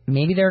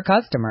maybe they're a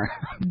customer.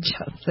 I'm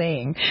just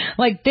saying.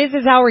 Like, this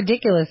is how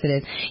ridiculous it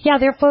is. Yeah,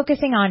 they're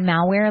focusing on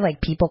malware,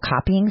 like people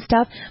copying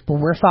stuff, but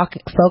we're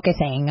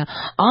focusing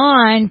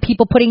on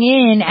people putting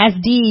in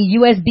SD,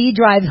 USB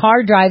drives,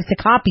 hard drives to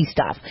copy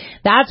stuff.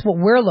 That's what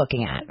we're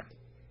looking at.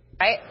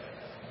 Right?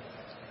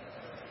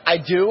 I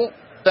do.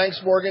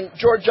 Thanks, Morgan.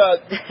 George,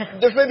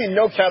 there's maybe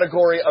no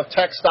category of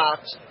tech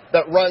stocks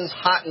that runs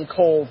hot and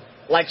cold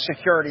like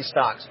security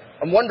stocks.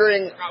 I'm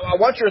wondering, I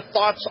want your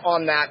thoughts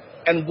on that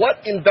and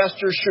what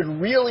investors should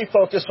really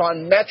focus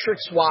on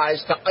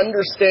metrics-wise to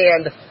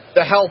understand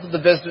the health of the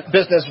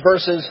business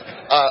versus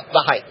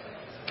the hype.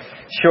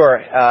 Sure.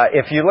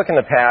 If you look in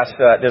the past,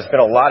 there's been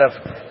a lot of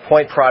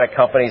point product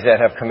companies that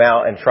have come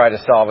out and tried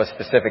to solve a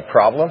specific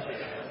problem.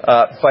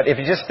 But if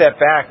you just step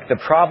back, the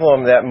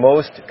problem that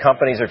most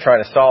companies are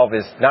trying to solve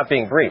is not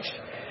being breached.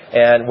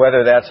 And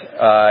whether that's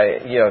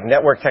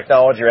network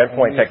technology or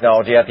endpoint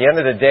technology, at the end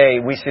of the day,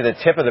 we see the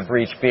tip of the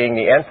breach being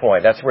the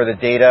endpoint. That's where the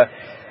data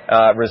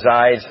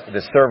resides,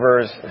 the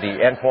servers, the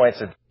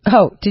endpoints.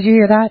 Oh, did you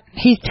hear that?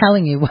 He's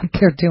telling you what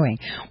they're doing.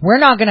 We're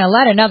not going to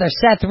let another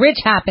Seth Rich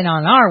happen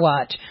on our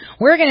watch.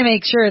 We're going to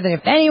make sure that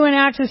if anyone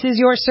accesses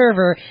your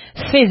server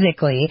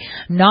physically,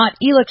 not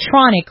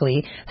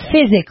electronically,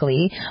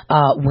 physically,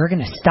 we're going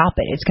to stop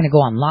it. It's going to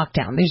go on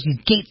lockdown. There's these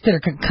gates that are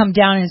going to come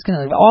down, and it's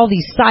going to all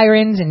these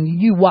sirens, and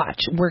you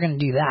watch. We're going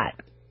to do that.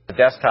 The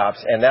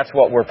desktops, and that's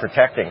what we're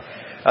protecting.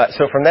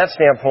 So from that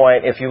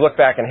standpoint, if you look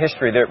back in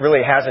history, there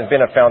really hasn't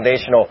been a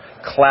foundational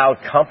cloud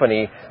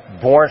company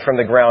born from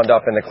the ground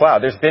up in the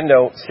cloud. There's been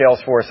no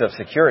Salesforce of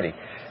security.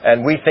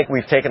 And we think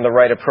we've taken the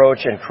right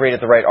approach and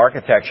created the right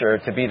architecture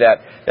to be that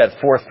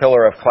fourth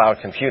pillar of cloud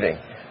computing.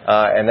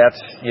 And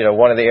that's,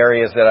 one of the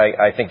areas that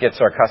I think gets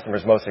our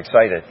customers most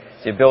excited.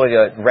 It's the ability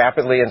to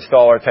rapidly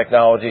install our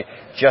technology,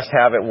 just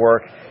have it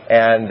work,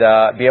 and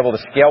be able to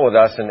scale with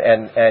us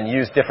and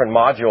use different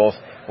modules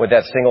with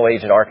that single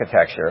agent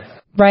architecture.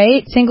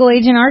 Right? Single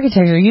agent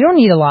architecture. You don't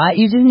need a lot.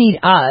 You just need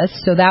us,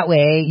 so that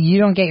way you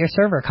don't get your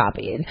server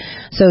copied.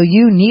 So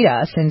you need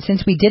us, and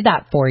since we did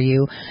that for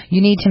you,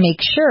 you need to make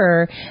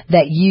sure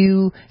that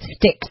you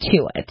stick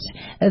to it.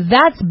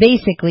 That's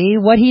basically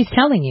what he's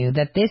telling you,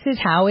 that this is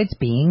how it's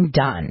being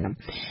done.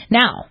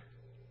 Now,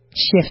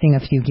 shifting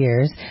a few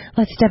gears,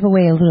 let's step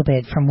away a little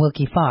bit from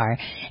Willkie Farr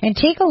and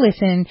take a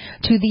listen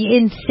to the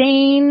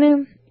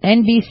insane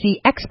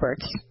NBC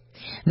experts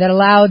that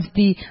allowed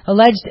the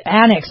alleged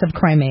annex of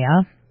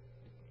Crimea,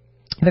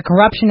 the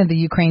corruption of the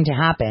Ukraine to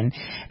happen,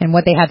 and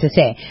what they had to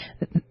say.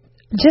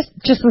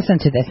 Just listen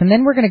to this, and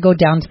then we're going to go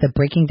down to the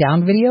breaking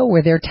down video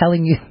where they're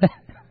telling you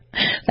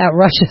that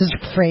Russia's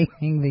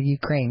framing the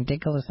Ukraine.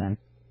 Take a listen.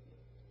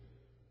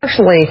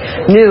 Actually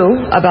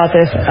knew about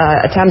this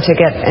attempt to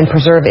get and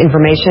preserve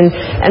information,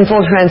 and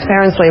full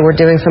transparency, we're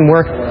doing some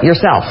work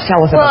yourself.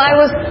 Tell us about that.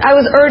 Well, I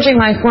was urging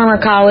my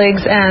former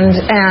colleagues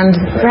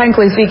and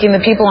frankly speaking, the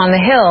people on the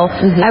Hill.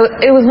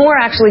 It was more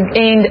actually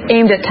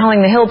aimed at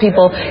telling the Hill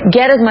people,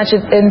 get as much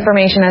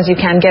information as you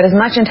can, get as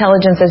much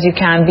intelligence as you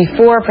can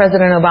before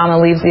President Obama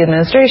leaves the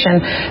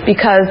administration,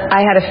 because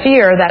I had a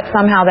fear that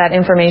somehow that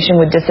information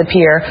would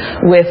disappear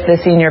with the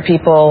senior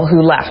people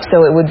who left.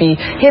 So it would be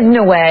hidden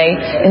away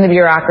in the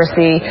bureaucracy.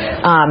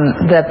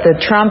 That the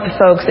Trump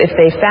folks, if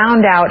they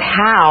found out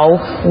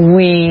how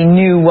we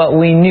knew what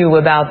we knew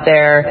about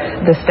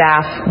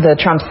the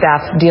Trump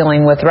staff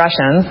dealing with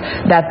Russians,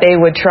 that they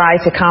would try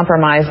to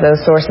compromise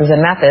those sources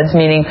and methods,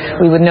 meaning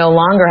we would no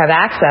longer have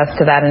access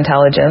to that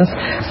intelligence.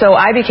 So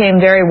I became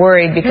very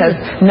worried because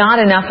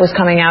not enough was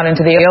coming out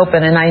into the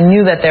open, and I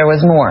knew that there was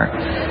more.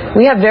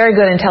 We have very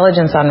good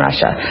intelligence on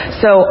Russia.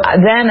 So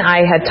then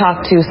I had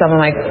talked to some of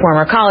my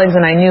former colleagues,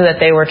 and I knew that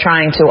they were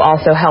trying to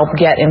also help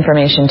get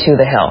information to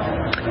the Hill.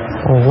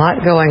 A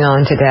lot going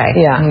on today.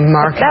 Yeah.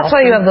 That's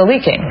why you have the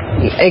leaking.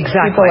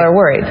 Exactly. People are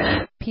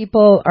worried.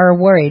 People are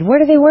worried.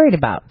 What are they worried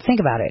about? Think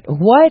about it.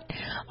 What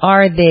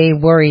are they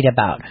worried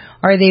about?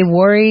 Are they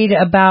worried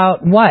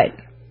about what?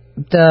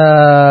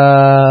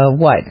 The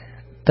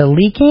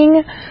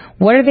leaking?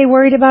 What are they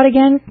worried about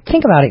again?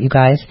 Think about it, you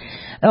guys.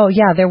 Oh,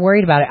 yeah, they're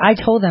worried about it. I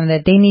told them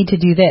that they need to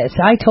do this.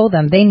 I told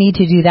them they need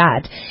to do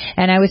that.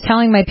 And I was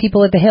telling my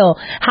people at the Hill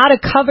how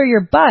to cover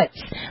your butts,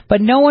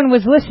 but no one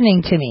was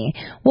listening to me.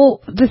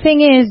 Well, the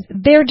thing is,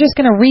 they're just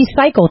going to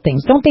recycle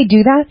things. Don't they do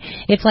that?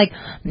 It's like,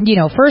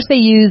 first they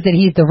use that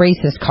he's the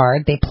racist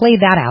card. They play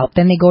that out.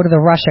 Then they go to the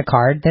Russia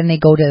card. Then they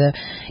go to the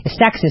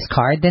sexist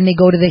card. Then they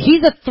go to the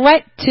he's a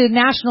threat to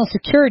national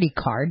security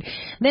card.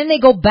 Then they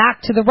go back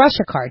to the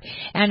Russia card.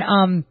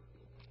 And,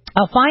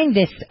 I'll find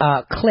this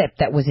clip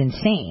that was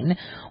insane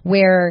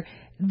where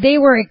they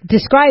were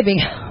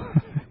describing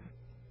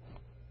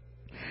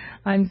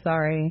I'm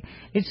sorry.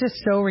 It's just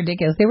so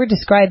ridiculous. They were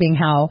describing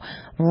how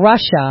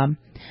Russia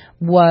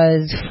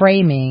was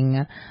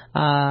framing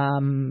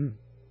the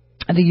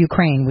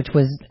Ukraine, which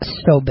was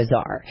so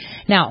bizarre.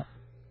 Now,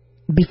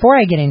 before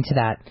I get into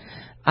that,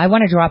 I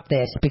want to drop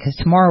this because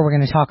tomorrow we're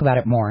going to talk about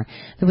it more.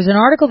 There was an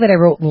article that I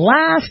wrote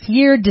last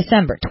year,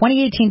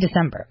 2018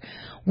 December,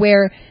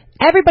 where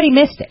everybody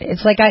missed it.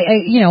 It's like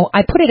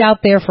I put it out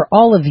there for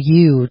all of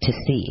you to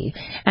see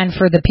and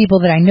for the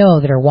people that I know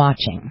that are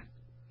watching.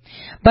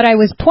 But I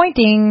was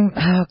pointing,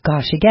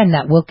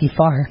 that Willkie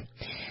Farr,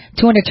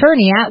 to an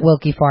attorney at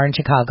Willkie Farr in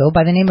Chicago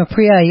by the name of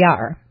Priya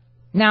Ayar.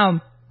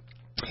 Now,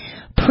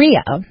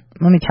 Priya,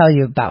 let me tell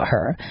you about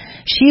her.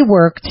 She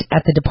worked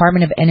at the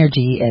Department of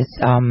Energy as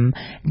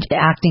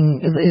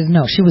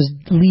she was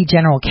lead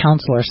general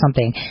counsel or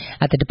something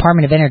at the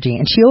Department of Energy,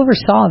 and she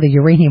oversaw the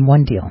Uranium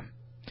One deal.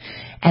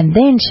 And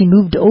then she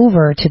moved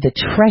over to the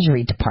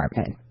Treasury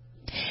Department.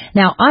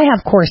 Now, I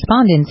have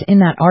correspondence in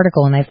that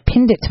article, and I've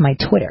pinned it to my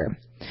Twitter.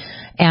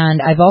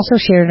 And I've also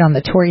shared it on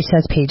the Tori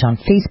Says page on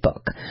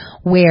Facebook,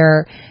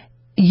 where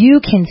you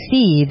can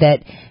see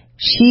that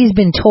she's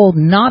been told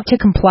not to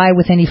comply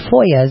with any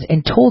FOIAs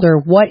and told her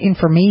what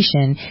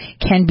information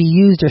can be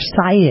used or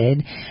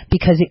cited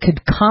because it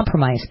could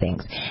compromise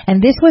things.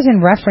 And this was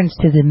in reference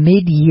to the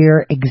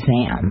mid-year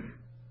exam.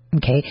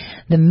 Okay,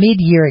 the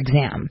mid-year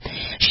exam.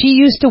 She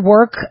used to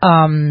work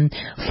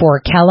for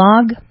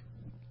Kellogg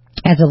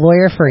as a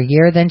lawyer for a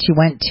year. Then she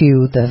went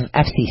to the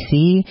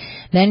FCC.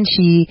 Then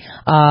she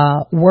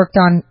worked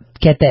on,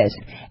 get this,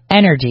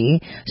 energy.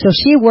 So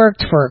she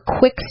worked for a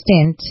quick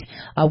stint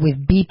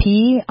with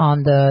BP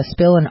on the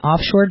spill and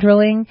offshore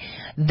drilling.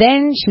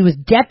 Then she was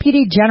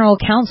deputy general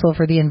counsel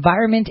for the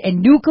environment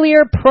and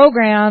nuclear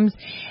programs.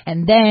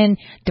 And then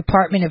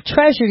Department of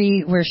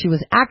Treasury, where she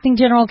was acting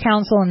general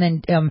counsel, and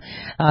then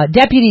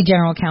deputy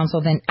general counsel,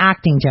 then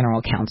acting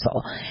general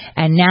counsel.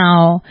 And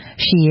now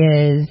she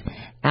is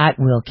at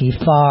Willkie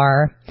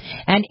Farr.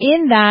 And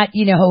in that,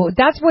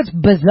 that's what's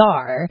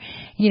bizarre.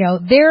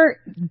 They're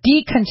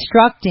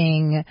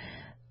deconstructing,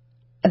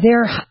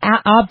 they're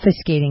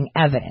obfuscating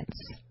evidence.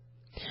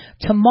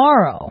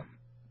 Tomorrow,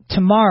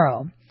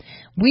 tomorrow,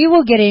 we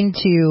will get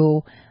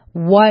into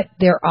what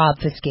they're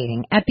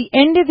obfuscating. At the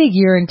end of the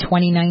year in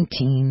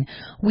 2019,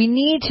 we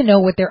need to know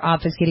what they're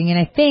obfuscating, and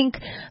I think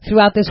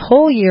throughout this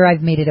whole year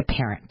I've made it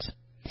apparent.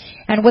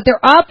 And what they're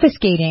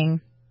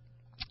obfuscating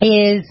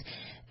is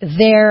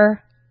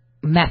their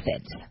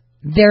methods.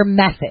 Their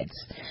methods.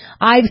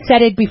 I've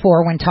said it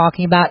before when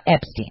talking about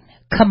Epstein.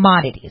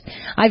 Commodities.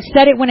 I've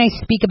said it when I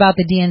speak about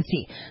the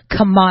DNC.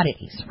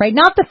 Commodities, right?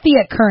 Not the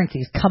fiat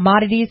currencies.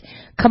 Commodities,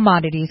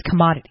 commodities,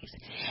 commodities.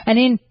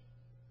 And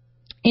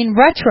in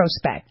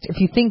retrospect, if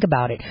you think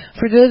about it,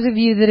 for those of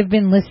you that have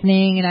been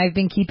listening and I've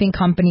been keeping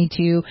company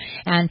to,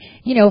 and,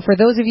 you know, for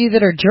those of you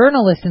that are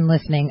journalists and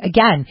listening,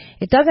 again,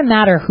 it doesn't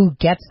matter who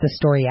gets the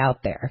story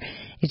out there.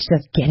 It's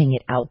just getting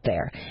it out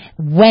there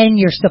when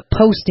you're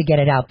supposed to get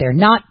it out there,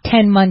 not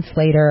 10 months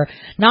later,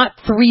 not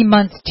 3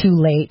 months too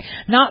late,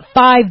 not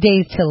 5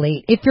 days too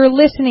late. If you're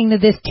listening to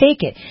this,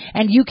 take it,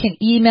 and you can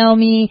email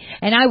me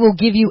and I will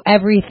give you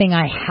everything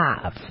I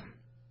have.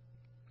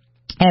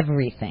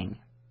 Everything.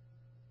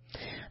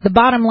 The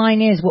bottom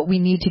line is what we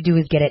need to do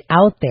is get it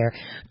out there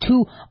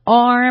to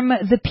arm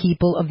the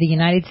people of the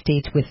United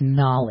States with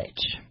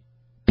knowledge.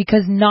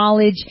 Because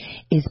knowledge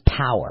is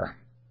power.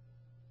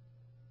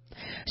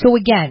 So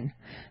again,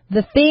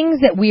 the things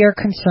that we are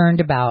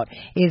concerned about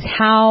is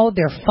how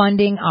they're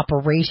funding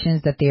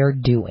operations that they are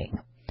doing.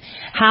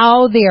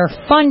 How they are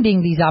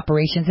funding these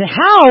operations, and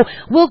how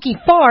Willkie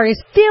Farr is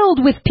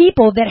filled with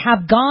people that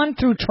have gone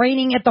through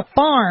training at the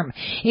farm.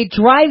 It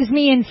drives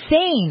me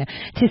insane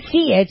to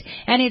see it,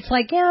 and it's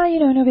like, yeah, you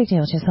know, no big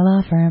deal, it's just a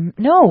law firm.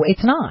 No,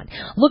 it's not.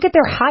 Look at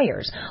their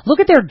hires. Look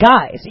at their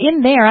guys.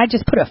 In there, I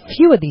just put a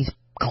few of these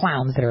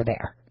clowns that are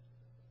there.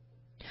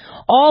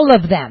 All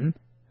of them.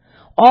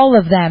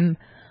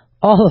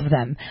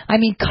 I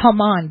mean,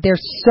 come on.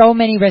 There's so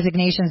many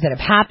resignations that have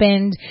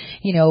happened,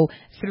 you know,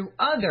 through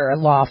other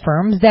law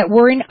firms that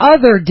were in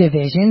other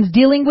divisions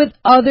dealing with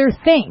other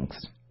things.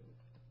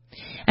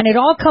 And it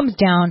all comes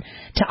down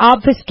to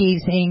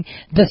obfuscating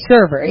the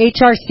server,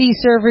 HRC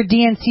server,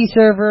 DNC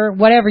server,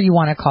 whatever you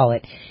want to call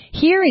it.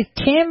 Here is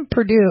Tim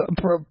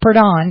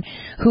Perdon,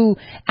 who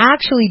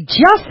actually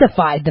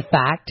justified the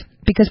fact,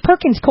 because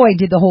Perkins Coie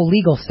did the whole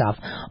legal stuff,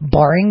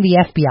 barring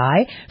the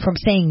FBI from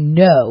saying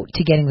no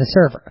to getting the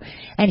server.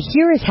 And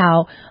here is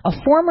how a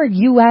former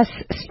U.S.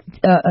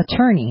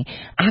 attorney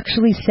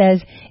actually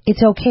says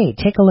it's okay.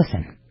 Take a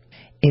listen.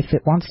 If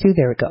it wants to,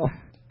 there we go.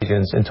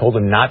 And told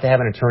him not to have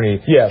an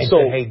attorney and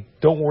said, hey,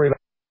 don't worry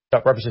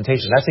about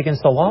representation. That's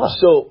against the law.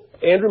 So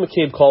Andrew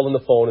McCabe called on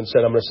the phone and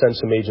said, I'm going to send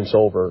some agents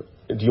over.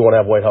 Do you want to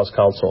have White House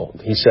counsel?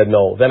 He said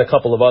no. Then a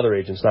couple of other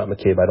agents, not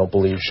McCabe, I don't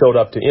believe, showed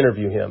up to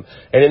interview him.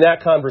 And in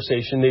that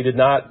conversation, they did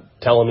not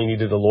tell him he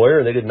needed a lawyer,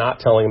 and they did not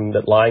tell him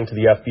that lying to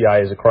the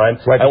FBI is a crime.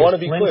 Right, I want to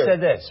be Flynn clear.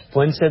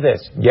 Flynn said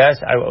this. Yes,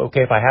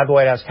 okay, if I have the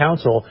White House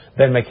counsel,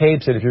 then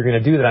McCabe said, if you're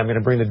going to do that, I'm going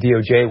to bring the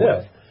DOJ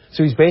with.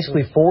 So he's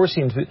basically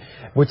forcing to,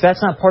 which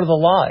that's not part of the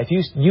law. If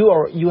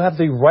you have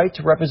the right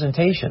to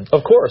representation.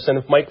 Of course, and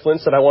if Mike Flynn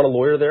said I want a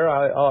lawyer there,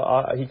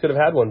 he could have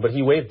had one, but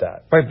he waived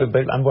that. Right, but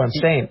what I'm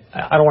saying,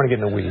 I don't want to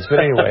get in the weeds, but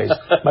anyways,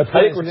 my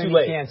point is we're too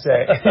late. You can't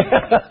say.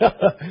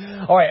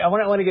 All right, I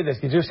want to get this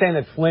because you're saying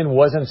that Flynn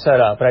wasn't set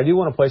up, but I do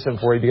want to play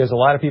something for you because a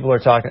lot of people are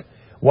talking.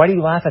 Why do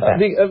you laugh at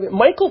that?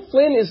 Michael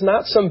Flynn is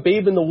not some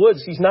babe in the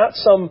woods. He's not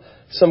some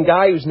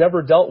guy who's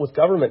never dealt with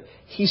government.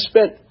 He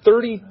spent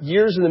 30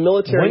 years in the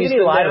military. When did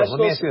he lie to him? Let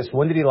me ask you this.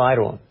 When did he lie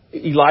to him?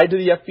 He lied to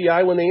the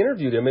FBI when they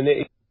interviewed him.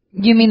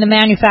 You mean the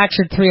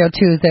manufactured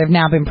 302s that have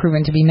now been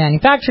proven to be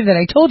manufactured that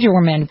I told you were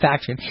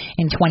manufactured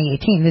in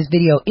 2018. This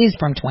video is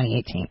from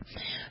 2018.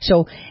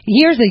 So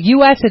here's a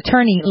U.S.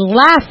 attorney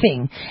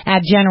laughing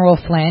at General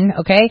Flynn,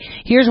 okay?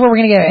 Here's where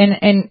we're going to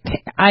get, and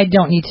I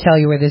don't need to tell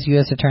you where this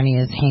U.S. attorney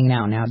is hanging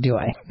out now, do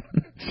I?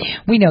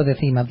 We know the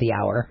theme of the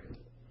hour.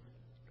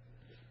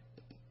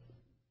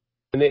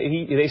 And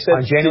they said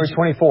on January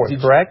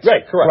 24th, correct?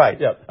 Right, correct.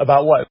 Right. Yep.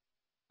 About what?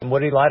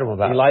 What did he lie to him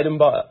about? He lied to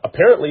him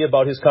apparently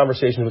about his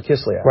conversation with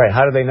Kislyak. Right.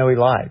 How do they know he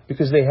lied?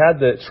 Because they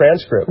had the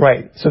transcript.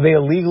 Right. So they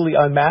illegally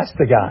unmasked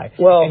the guy.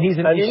 Well, and he's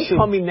an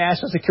incoming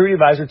national security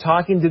advisor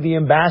talking to the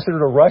ambassador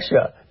to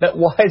Russia.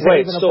 Why is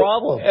that even a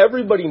problem?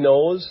 Everybody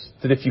knows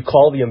that if you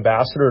call the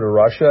ambassador to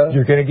Russia,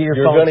 you're going to get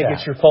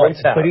your phone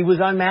tapped. But he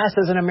was unmasked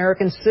as an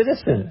American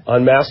citizen.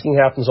 Unmasking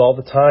happens all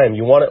the time.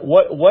 You want it?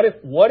 What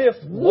if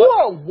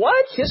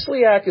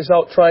Kislyak is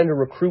out trying to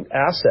recruit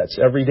assets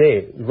every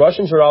day?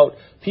 Russians are out.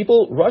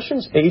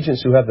 Russians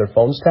agents who have their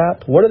phones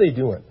tapped, what are they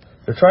doing?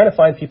 They're trying to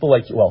find people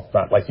like, well,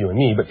 not like you and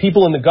me, but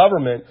people in the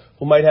government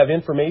who might have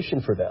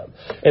information for them.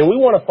 And we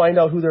want to find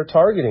out who they're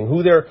targeting,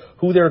 who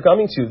they're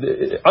coming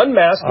to.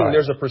 Unmasking, right.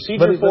 There's a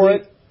procedure for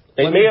it.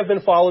 It may have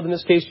been followed in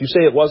this case. You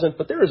say it wasn't,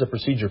 but there is a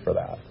procedure for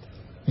that.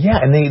 Yeah,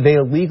 and they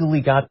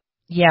illegally got...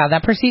 Yeah,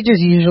 that procedure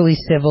is usually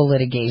civil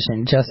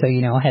litigation, just so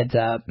you know, heads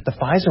up. The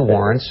FISA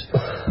warrants...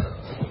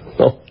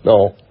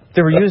 No.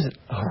 They were using,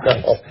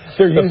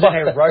 they're using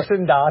a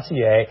Russian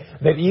dossier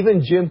that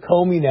even Jim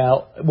Comey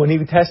now, when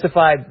he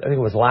testified, I think it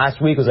was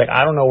last week, was like,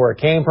 I don't know where it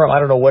came from. I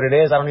don't know what it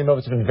is. I don't even know if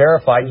it's been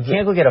verified. You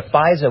can't go get a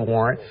FISA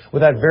warrant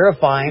without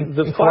verifying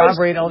and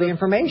corroborating all the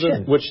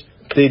information. Which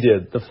they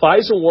did. The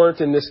FISA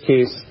warrant in this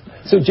case.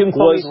 So Jim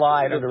Comey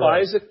lied. The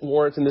FISA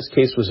warrant in this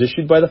case was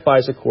issued by the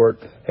FISA court,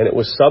 and it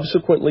was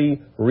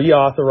subsequently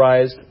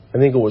reauthorized. I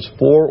think it was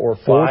 4 or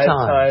 5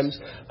 times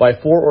by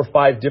 4 or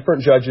 5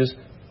 different judges.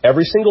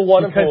 Every single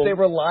one of them. Because they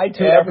were lied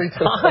to every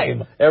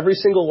time. Every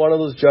single one of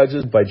those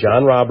judges by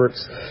John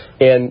Roberts,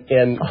 and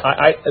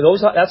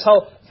that's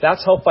how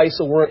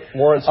FISA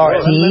warrants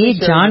work. See,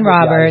 John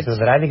Roberts.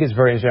 That I think is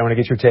very interesting. I want to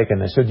get your take on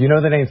this. So, do you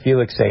know the name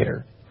Felix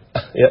Sater?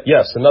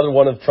 Yes, another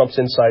one of Trump's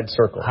inside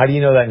circle. How do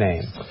you know that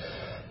name?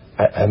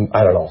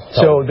 I don't know.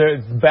 So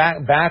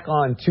back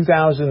on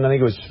 2000, I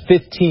think it was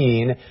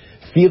 15.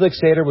 Felix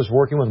Sater was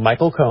working with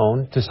Michael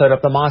Cohen to set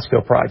up the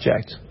Moscow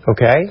Project.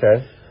 Okay.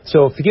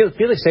 So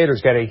Felix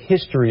Sater's got a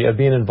history of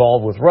being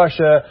involved with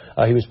Russia.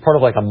 He was part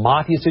of like a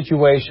mafia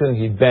situation.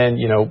 He'd been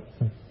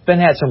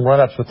had some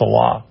run-ups with the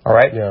law. All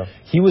right. Yeah.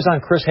 He was on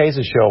Chris Hayes'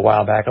 show a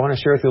while back. I want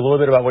to share with you a little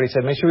bit about what he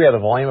said. Make sure we have the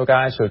volume up,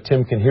 guys, so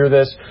Tim can hear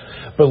this.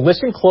 But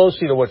listen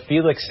closely to what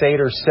Felix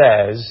Sater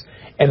says,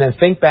 and then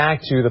think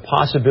back to the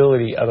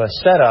possibility of a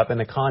setup in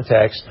the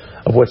context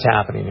of what's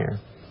happening here.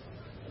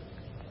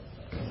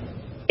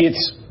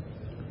 It's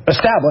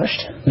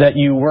established that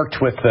you worked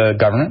with the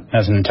government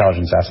as an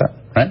intelligence asset,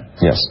 right?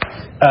 Yes.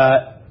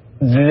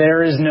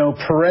 There is no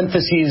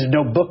parentheses,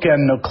 no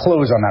bookend, no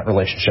close on that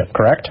relationship,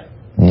 correct?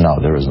 No,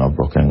 there is no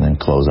bookend and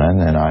close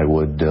end, and I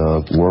would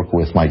work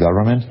with my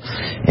government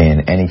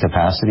in any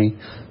capacity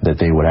that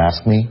they would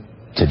ask me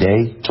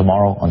today,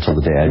 tomorrow, until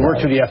the day I die. You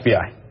worked with the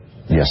FBI?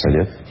 Yes, I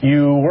did.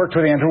 You worked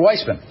with Andrew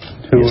Weissman,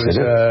 who is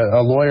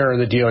a lawyer of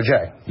the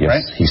DOJ, yes,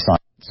 right? He signed.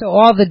 So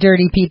all the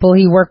dirty people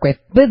he worked with.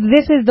 But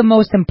this is the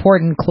most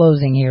important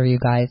closing here,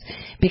 you guys.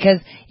 Because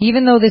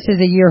even though this is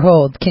a year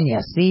old, can you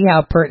see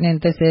how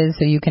pertinent this is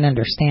so you can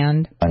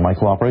understand? And my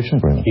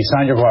cooperation agreement. He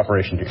signed your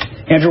cooperation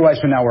agreement. Andrew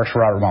Weissman now works for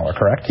Robert Mueller,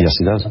 correct? Yes,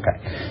 he does.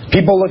 Okay.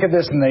 People look at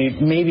this and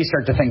they maybe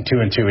start to think 2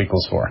 and 2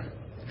 equals 4.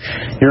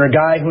 You're a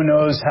guy who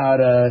knows how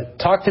to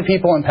talk to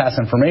people and pass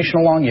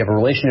information along. You have a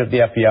relationship with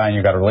the FBI and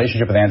you've got a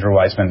relationship with Andrew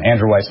Weissman.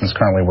 Andrew Weissman's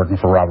currently working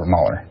for Robert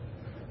Mueller.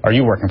 Are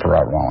you working for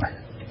Robert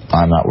Mueller?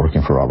 I'm not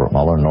working for Robert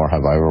Mueller, nor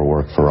have I ever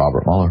worked for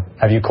Robert Mueller.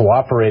 Have you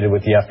cooperated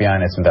with the FBI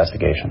in its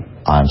investigation?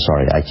 I'm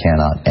sorry, I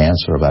cannot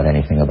answer about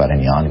anything about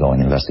any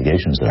ongoing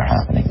investigations that are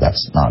happening.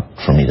 That's not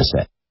for me to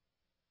say.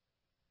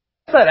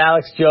 That's not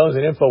Alex Jones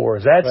and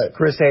InfoWars. That's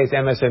Chris Hayes,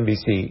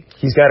 MSNBC.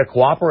 He's got a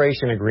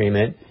cooperation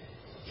agreement.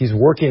 He's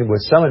working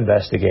with some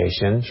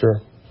investigation.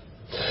 Sure.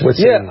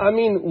 I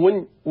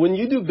mean, when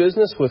you do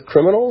business with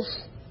criminals,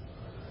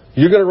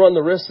 you're going to run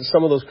the risk that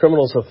some of those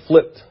criminals have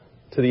flipped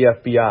to the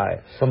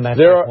FBI. From that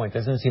point,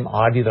 doesn't it seem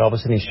odd to you that all of a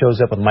sudden he shows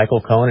up with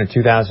Michael Cohen in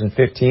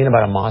 2015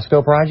 about a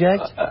Moscow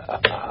project?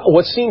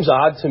 What seems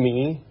odd to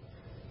me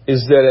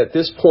is that at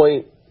this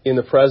point in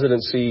the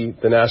presidency,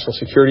 the national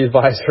security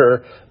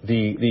advisor,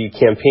 the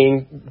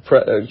campaign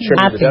chairman,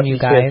 the deputy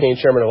campaign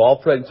chairman have all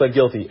pled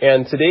guilty.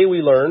 And today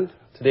we learned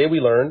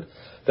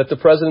that the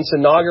president's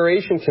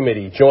inauguration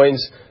committee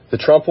joins the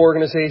Trump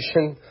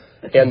organization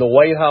and the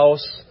White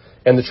House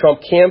and the Trump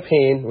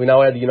campaign. We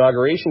now have the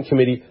inauguration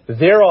committee.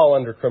 They're all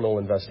under criminal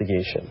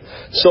investigation.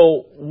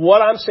 So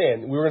what I'm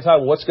saying, we were going to talk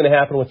about what's going to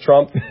happen with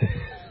Trump.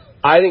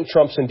 I think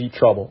Trump's in deep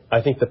trouble.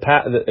 I think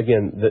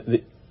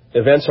the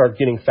events are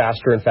getting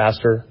faster and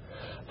faster.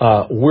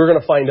 We're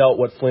going to find out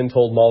what Flynn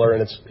told Mueller,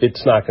 and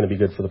it's not going to be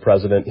good for the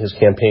president, his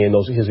campaign,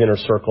 his inner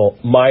circle.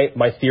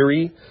 My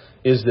theory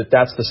is that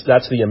that's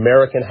the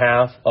American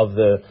half of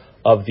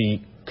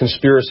the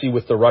conspiracy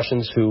with the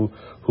Russians who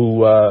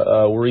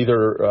were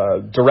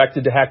either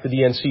directed to hack the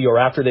DNC or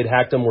after they'd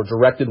hacked them were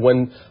directed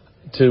when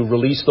to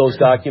release those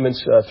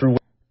documents through.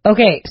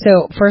 Okay,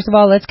 so first of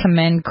all, let's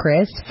commend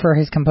Chris for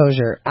his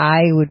composure. I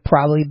would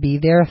probably be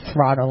there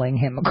throttling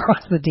him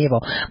across the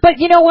table. But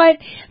you know what?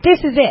 This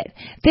is it.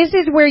 This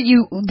is where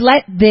you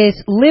let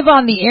this live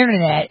on the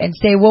internet and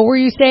say, what were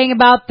you saying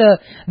about the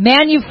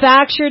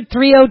manufactured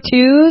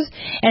 302s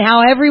and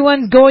how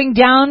everyone's going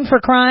down for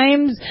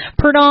crimes?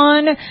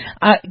 Pardon.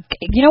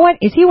 You know what?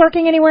 Is he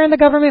working anywhere in the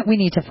government? We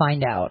need to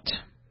find out.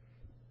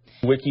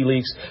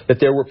 WikiLeaks, that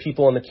there were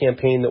people on the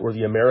campaign that were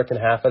the American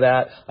half of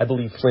that. I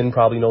believe Flynn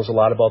probably knows a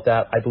lot about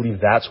that. I believe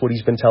that's what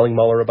he's been telling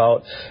Mueller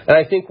about. And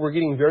I think we're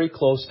getting very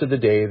close to the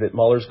day that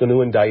Mueller's going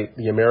to indict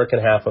the American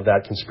half of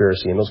that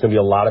conspiracy. And there's going to be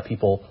a lot of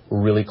people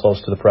really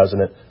close to the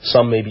president,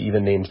 some maybe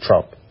even named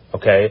Trump.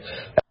 Okay?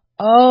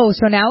 Oh,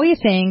 so now he's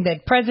saying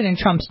that President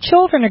Trump's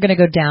children are going to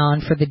go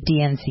down for the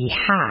DNC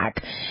hack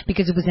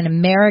because it was an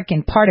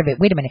American part of it.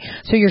 Wait a minute.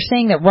 So you're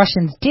saying that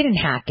Russians didn't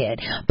hack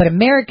it, but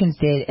Americans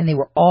did, and they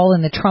were all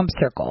in the Trump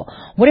circle.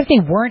 What if they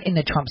weren't in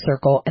the Trump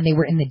circle and they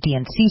were in the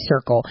DNC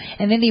circle,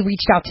 and then they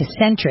reached out to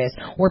centrists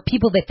or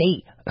people that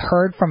they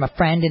heard from a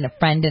friend and a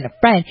friend and a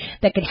friend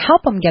that could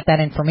help them get that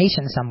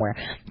information somewhere?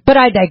 But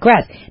I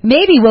digress.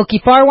 Maybe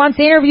Willkie Farr wants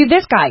to interview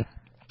this guy.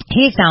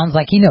 He sounds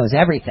like he knows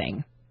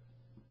everything.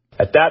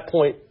 At that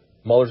point,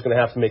 Mueller's going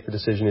to have to make the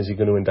decision, is he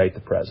going to indict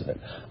the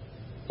president?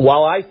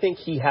 While I think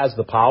he has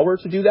the power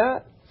to do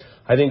that,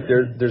 I think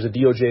there's a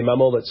DOJ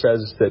memo that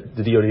says that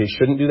the DOJ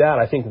shouldn't do that.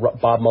 I think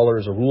Bob Mueller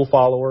is a rule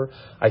follower.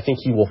 I think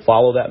he will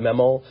follow that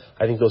memo.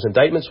 I think those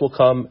indictments will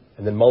come,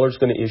 and then Mueller's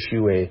going to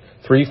issue a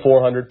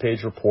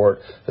 300-400-page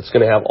report that's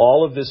going to have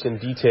all of this in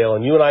detail,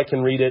 and you and I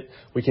can read it.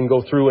 We can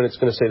go through, and it's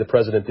going to say the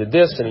president did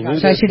this, and he knew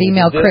this. So I should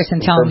email Chris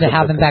and tell him to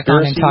have him back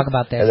on and talk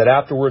about this. And that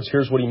afterwards,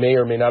 here's what he may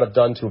or may not have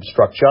done to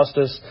obstruct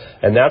justice,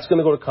 and that's going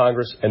to go to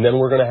Congress, and then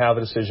we're going to have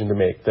a decision to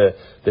make.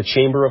 The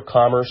Chamber of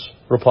Commerce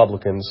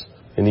Republicans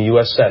in the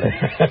U.S. Senate.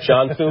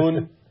 John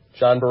Thune,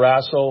 John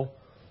Barrasso,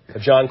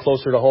 John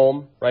closer to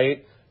home,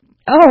 right?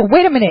 Oh,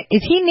 wait a minute.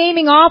 Is he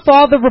naming off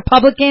all the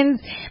Republicans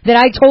that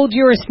I told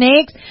you are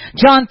snakes?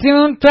 John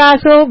Thune,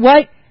 Barrasso,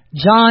 what?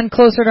 John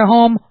closer to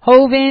home,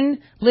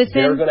 Hoven, listen.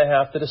 They're going to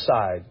have to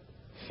decide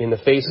in the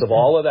face of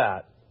all of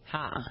that.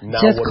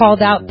 Just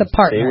called out the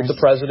partners. Stay with the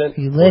president.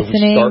 Are you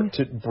listening? Start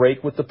to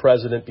break with the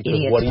president because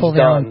what he's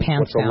done,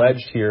 what's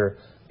alleged here,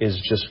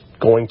 is just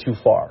going too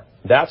far.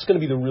 That's going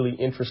to be the really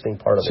interesting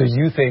part of it. So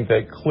you think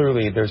that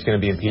clearly there's going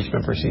to be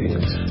impeachment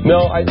proceedings?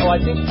 No, I think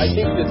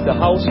that the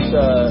House.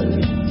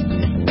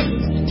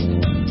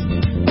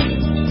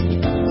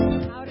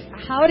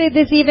 How did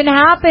this even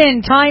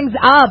happen? Time's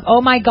up.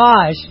 Oh my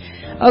gosh.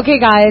 Okay,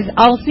 guys,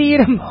 I'll see you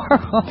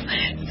tomorrow.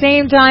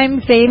 Same time,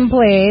 same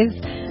place,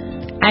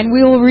 and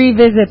we will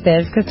revisit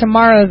this because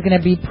tomorrow is going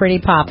to be pretty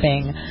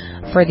popping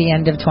for the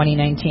end of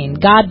 2019.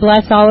 God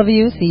bless all of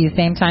you. See you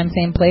same time,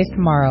 same place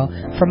tomorrow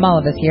from all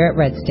of us here at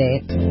Red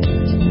State.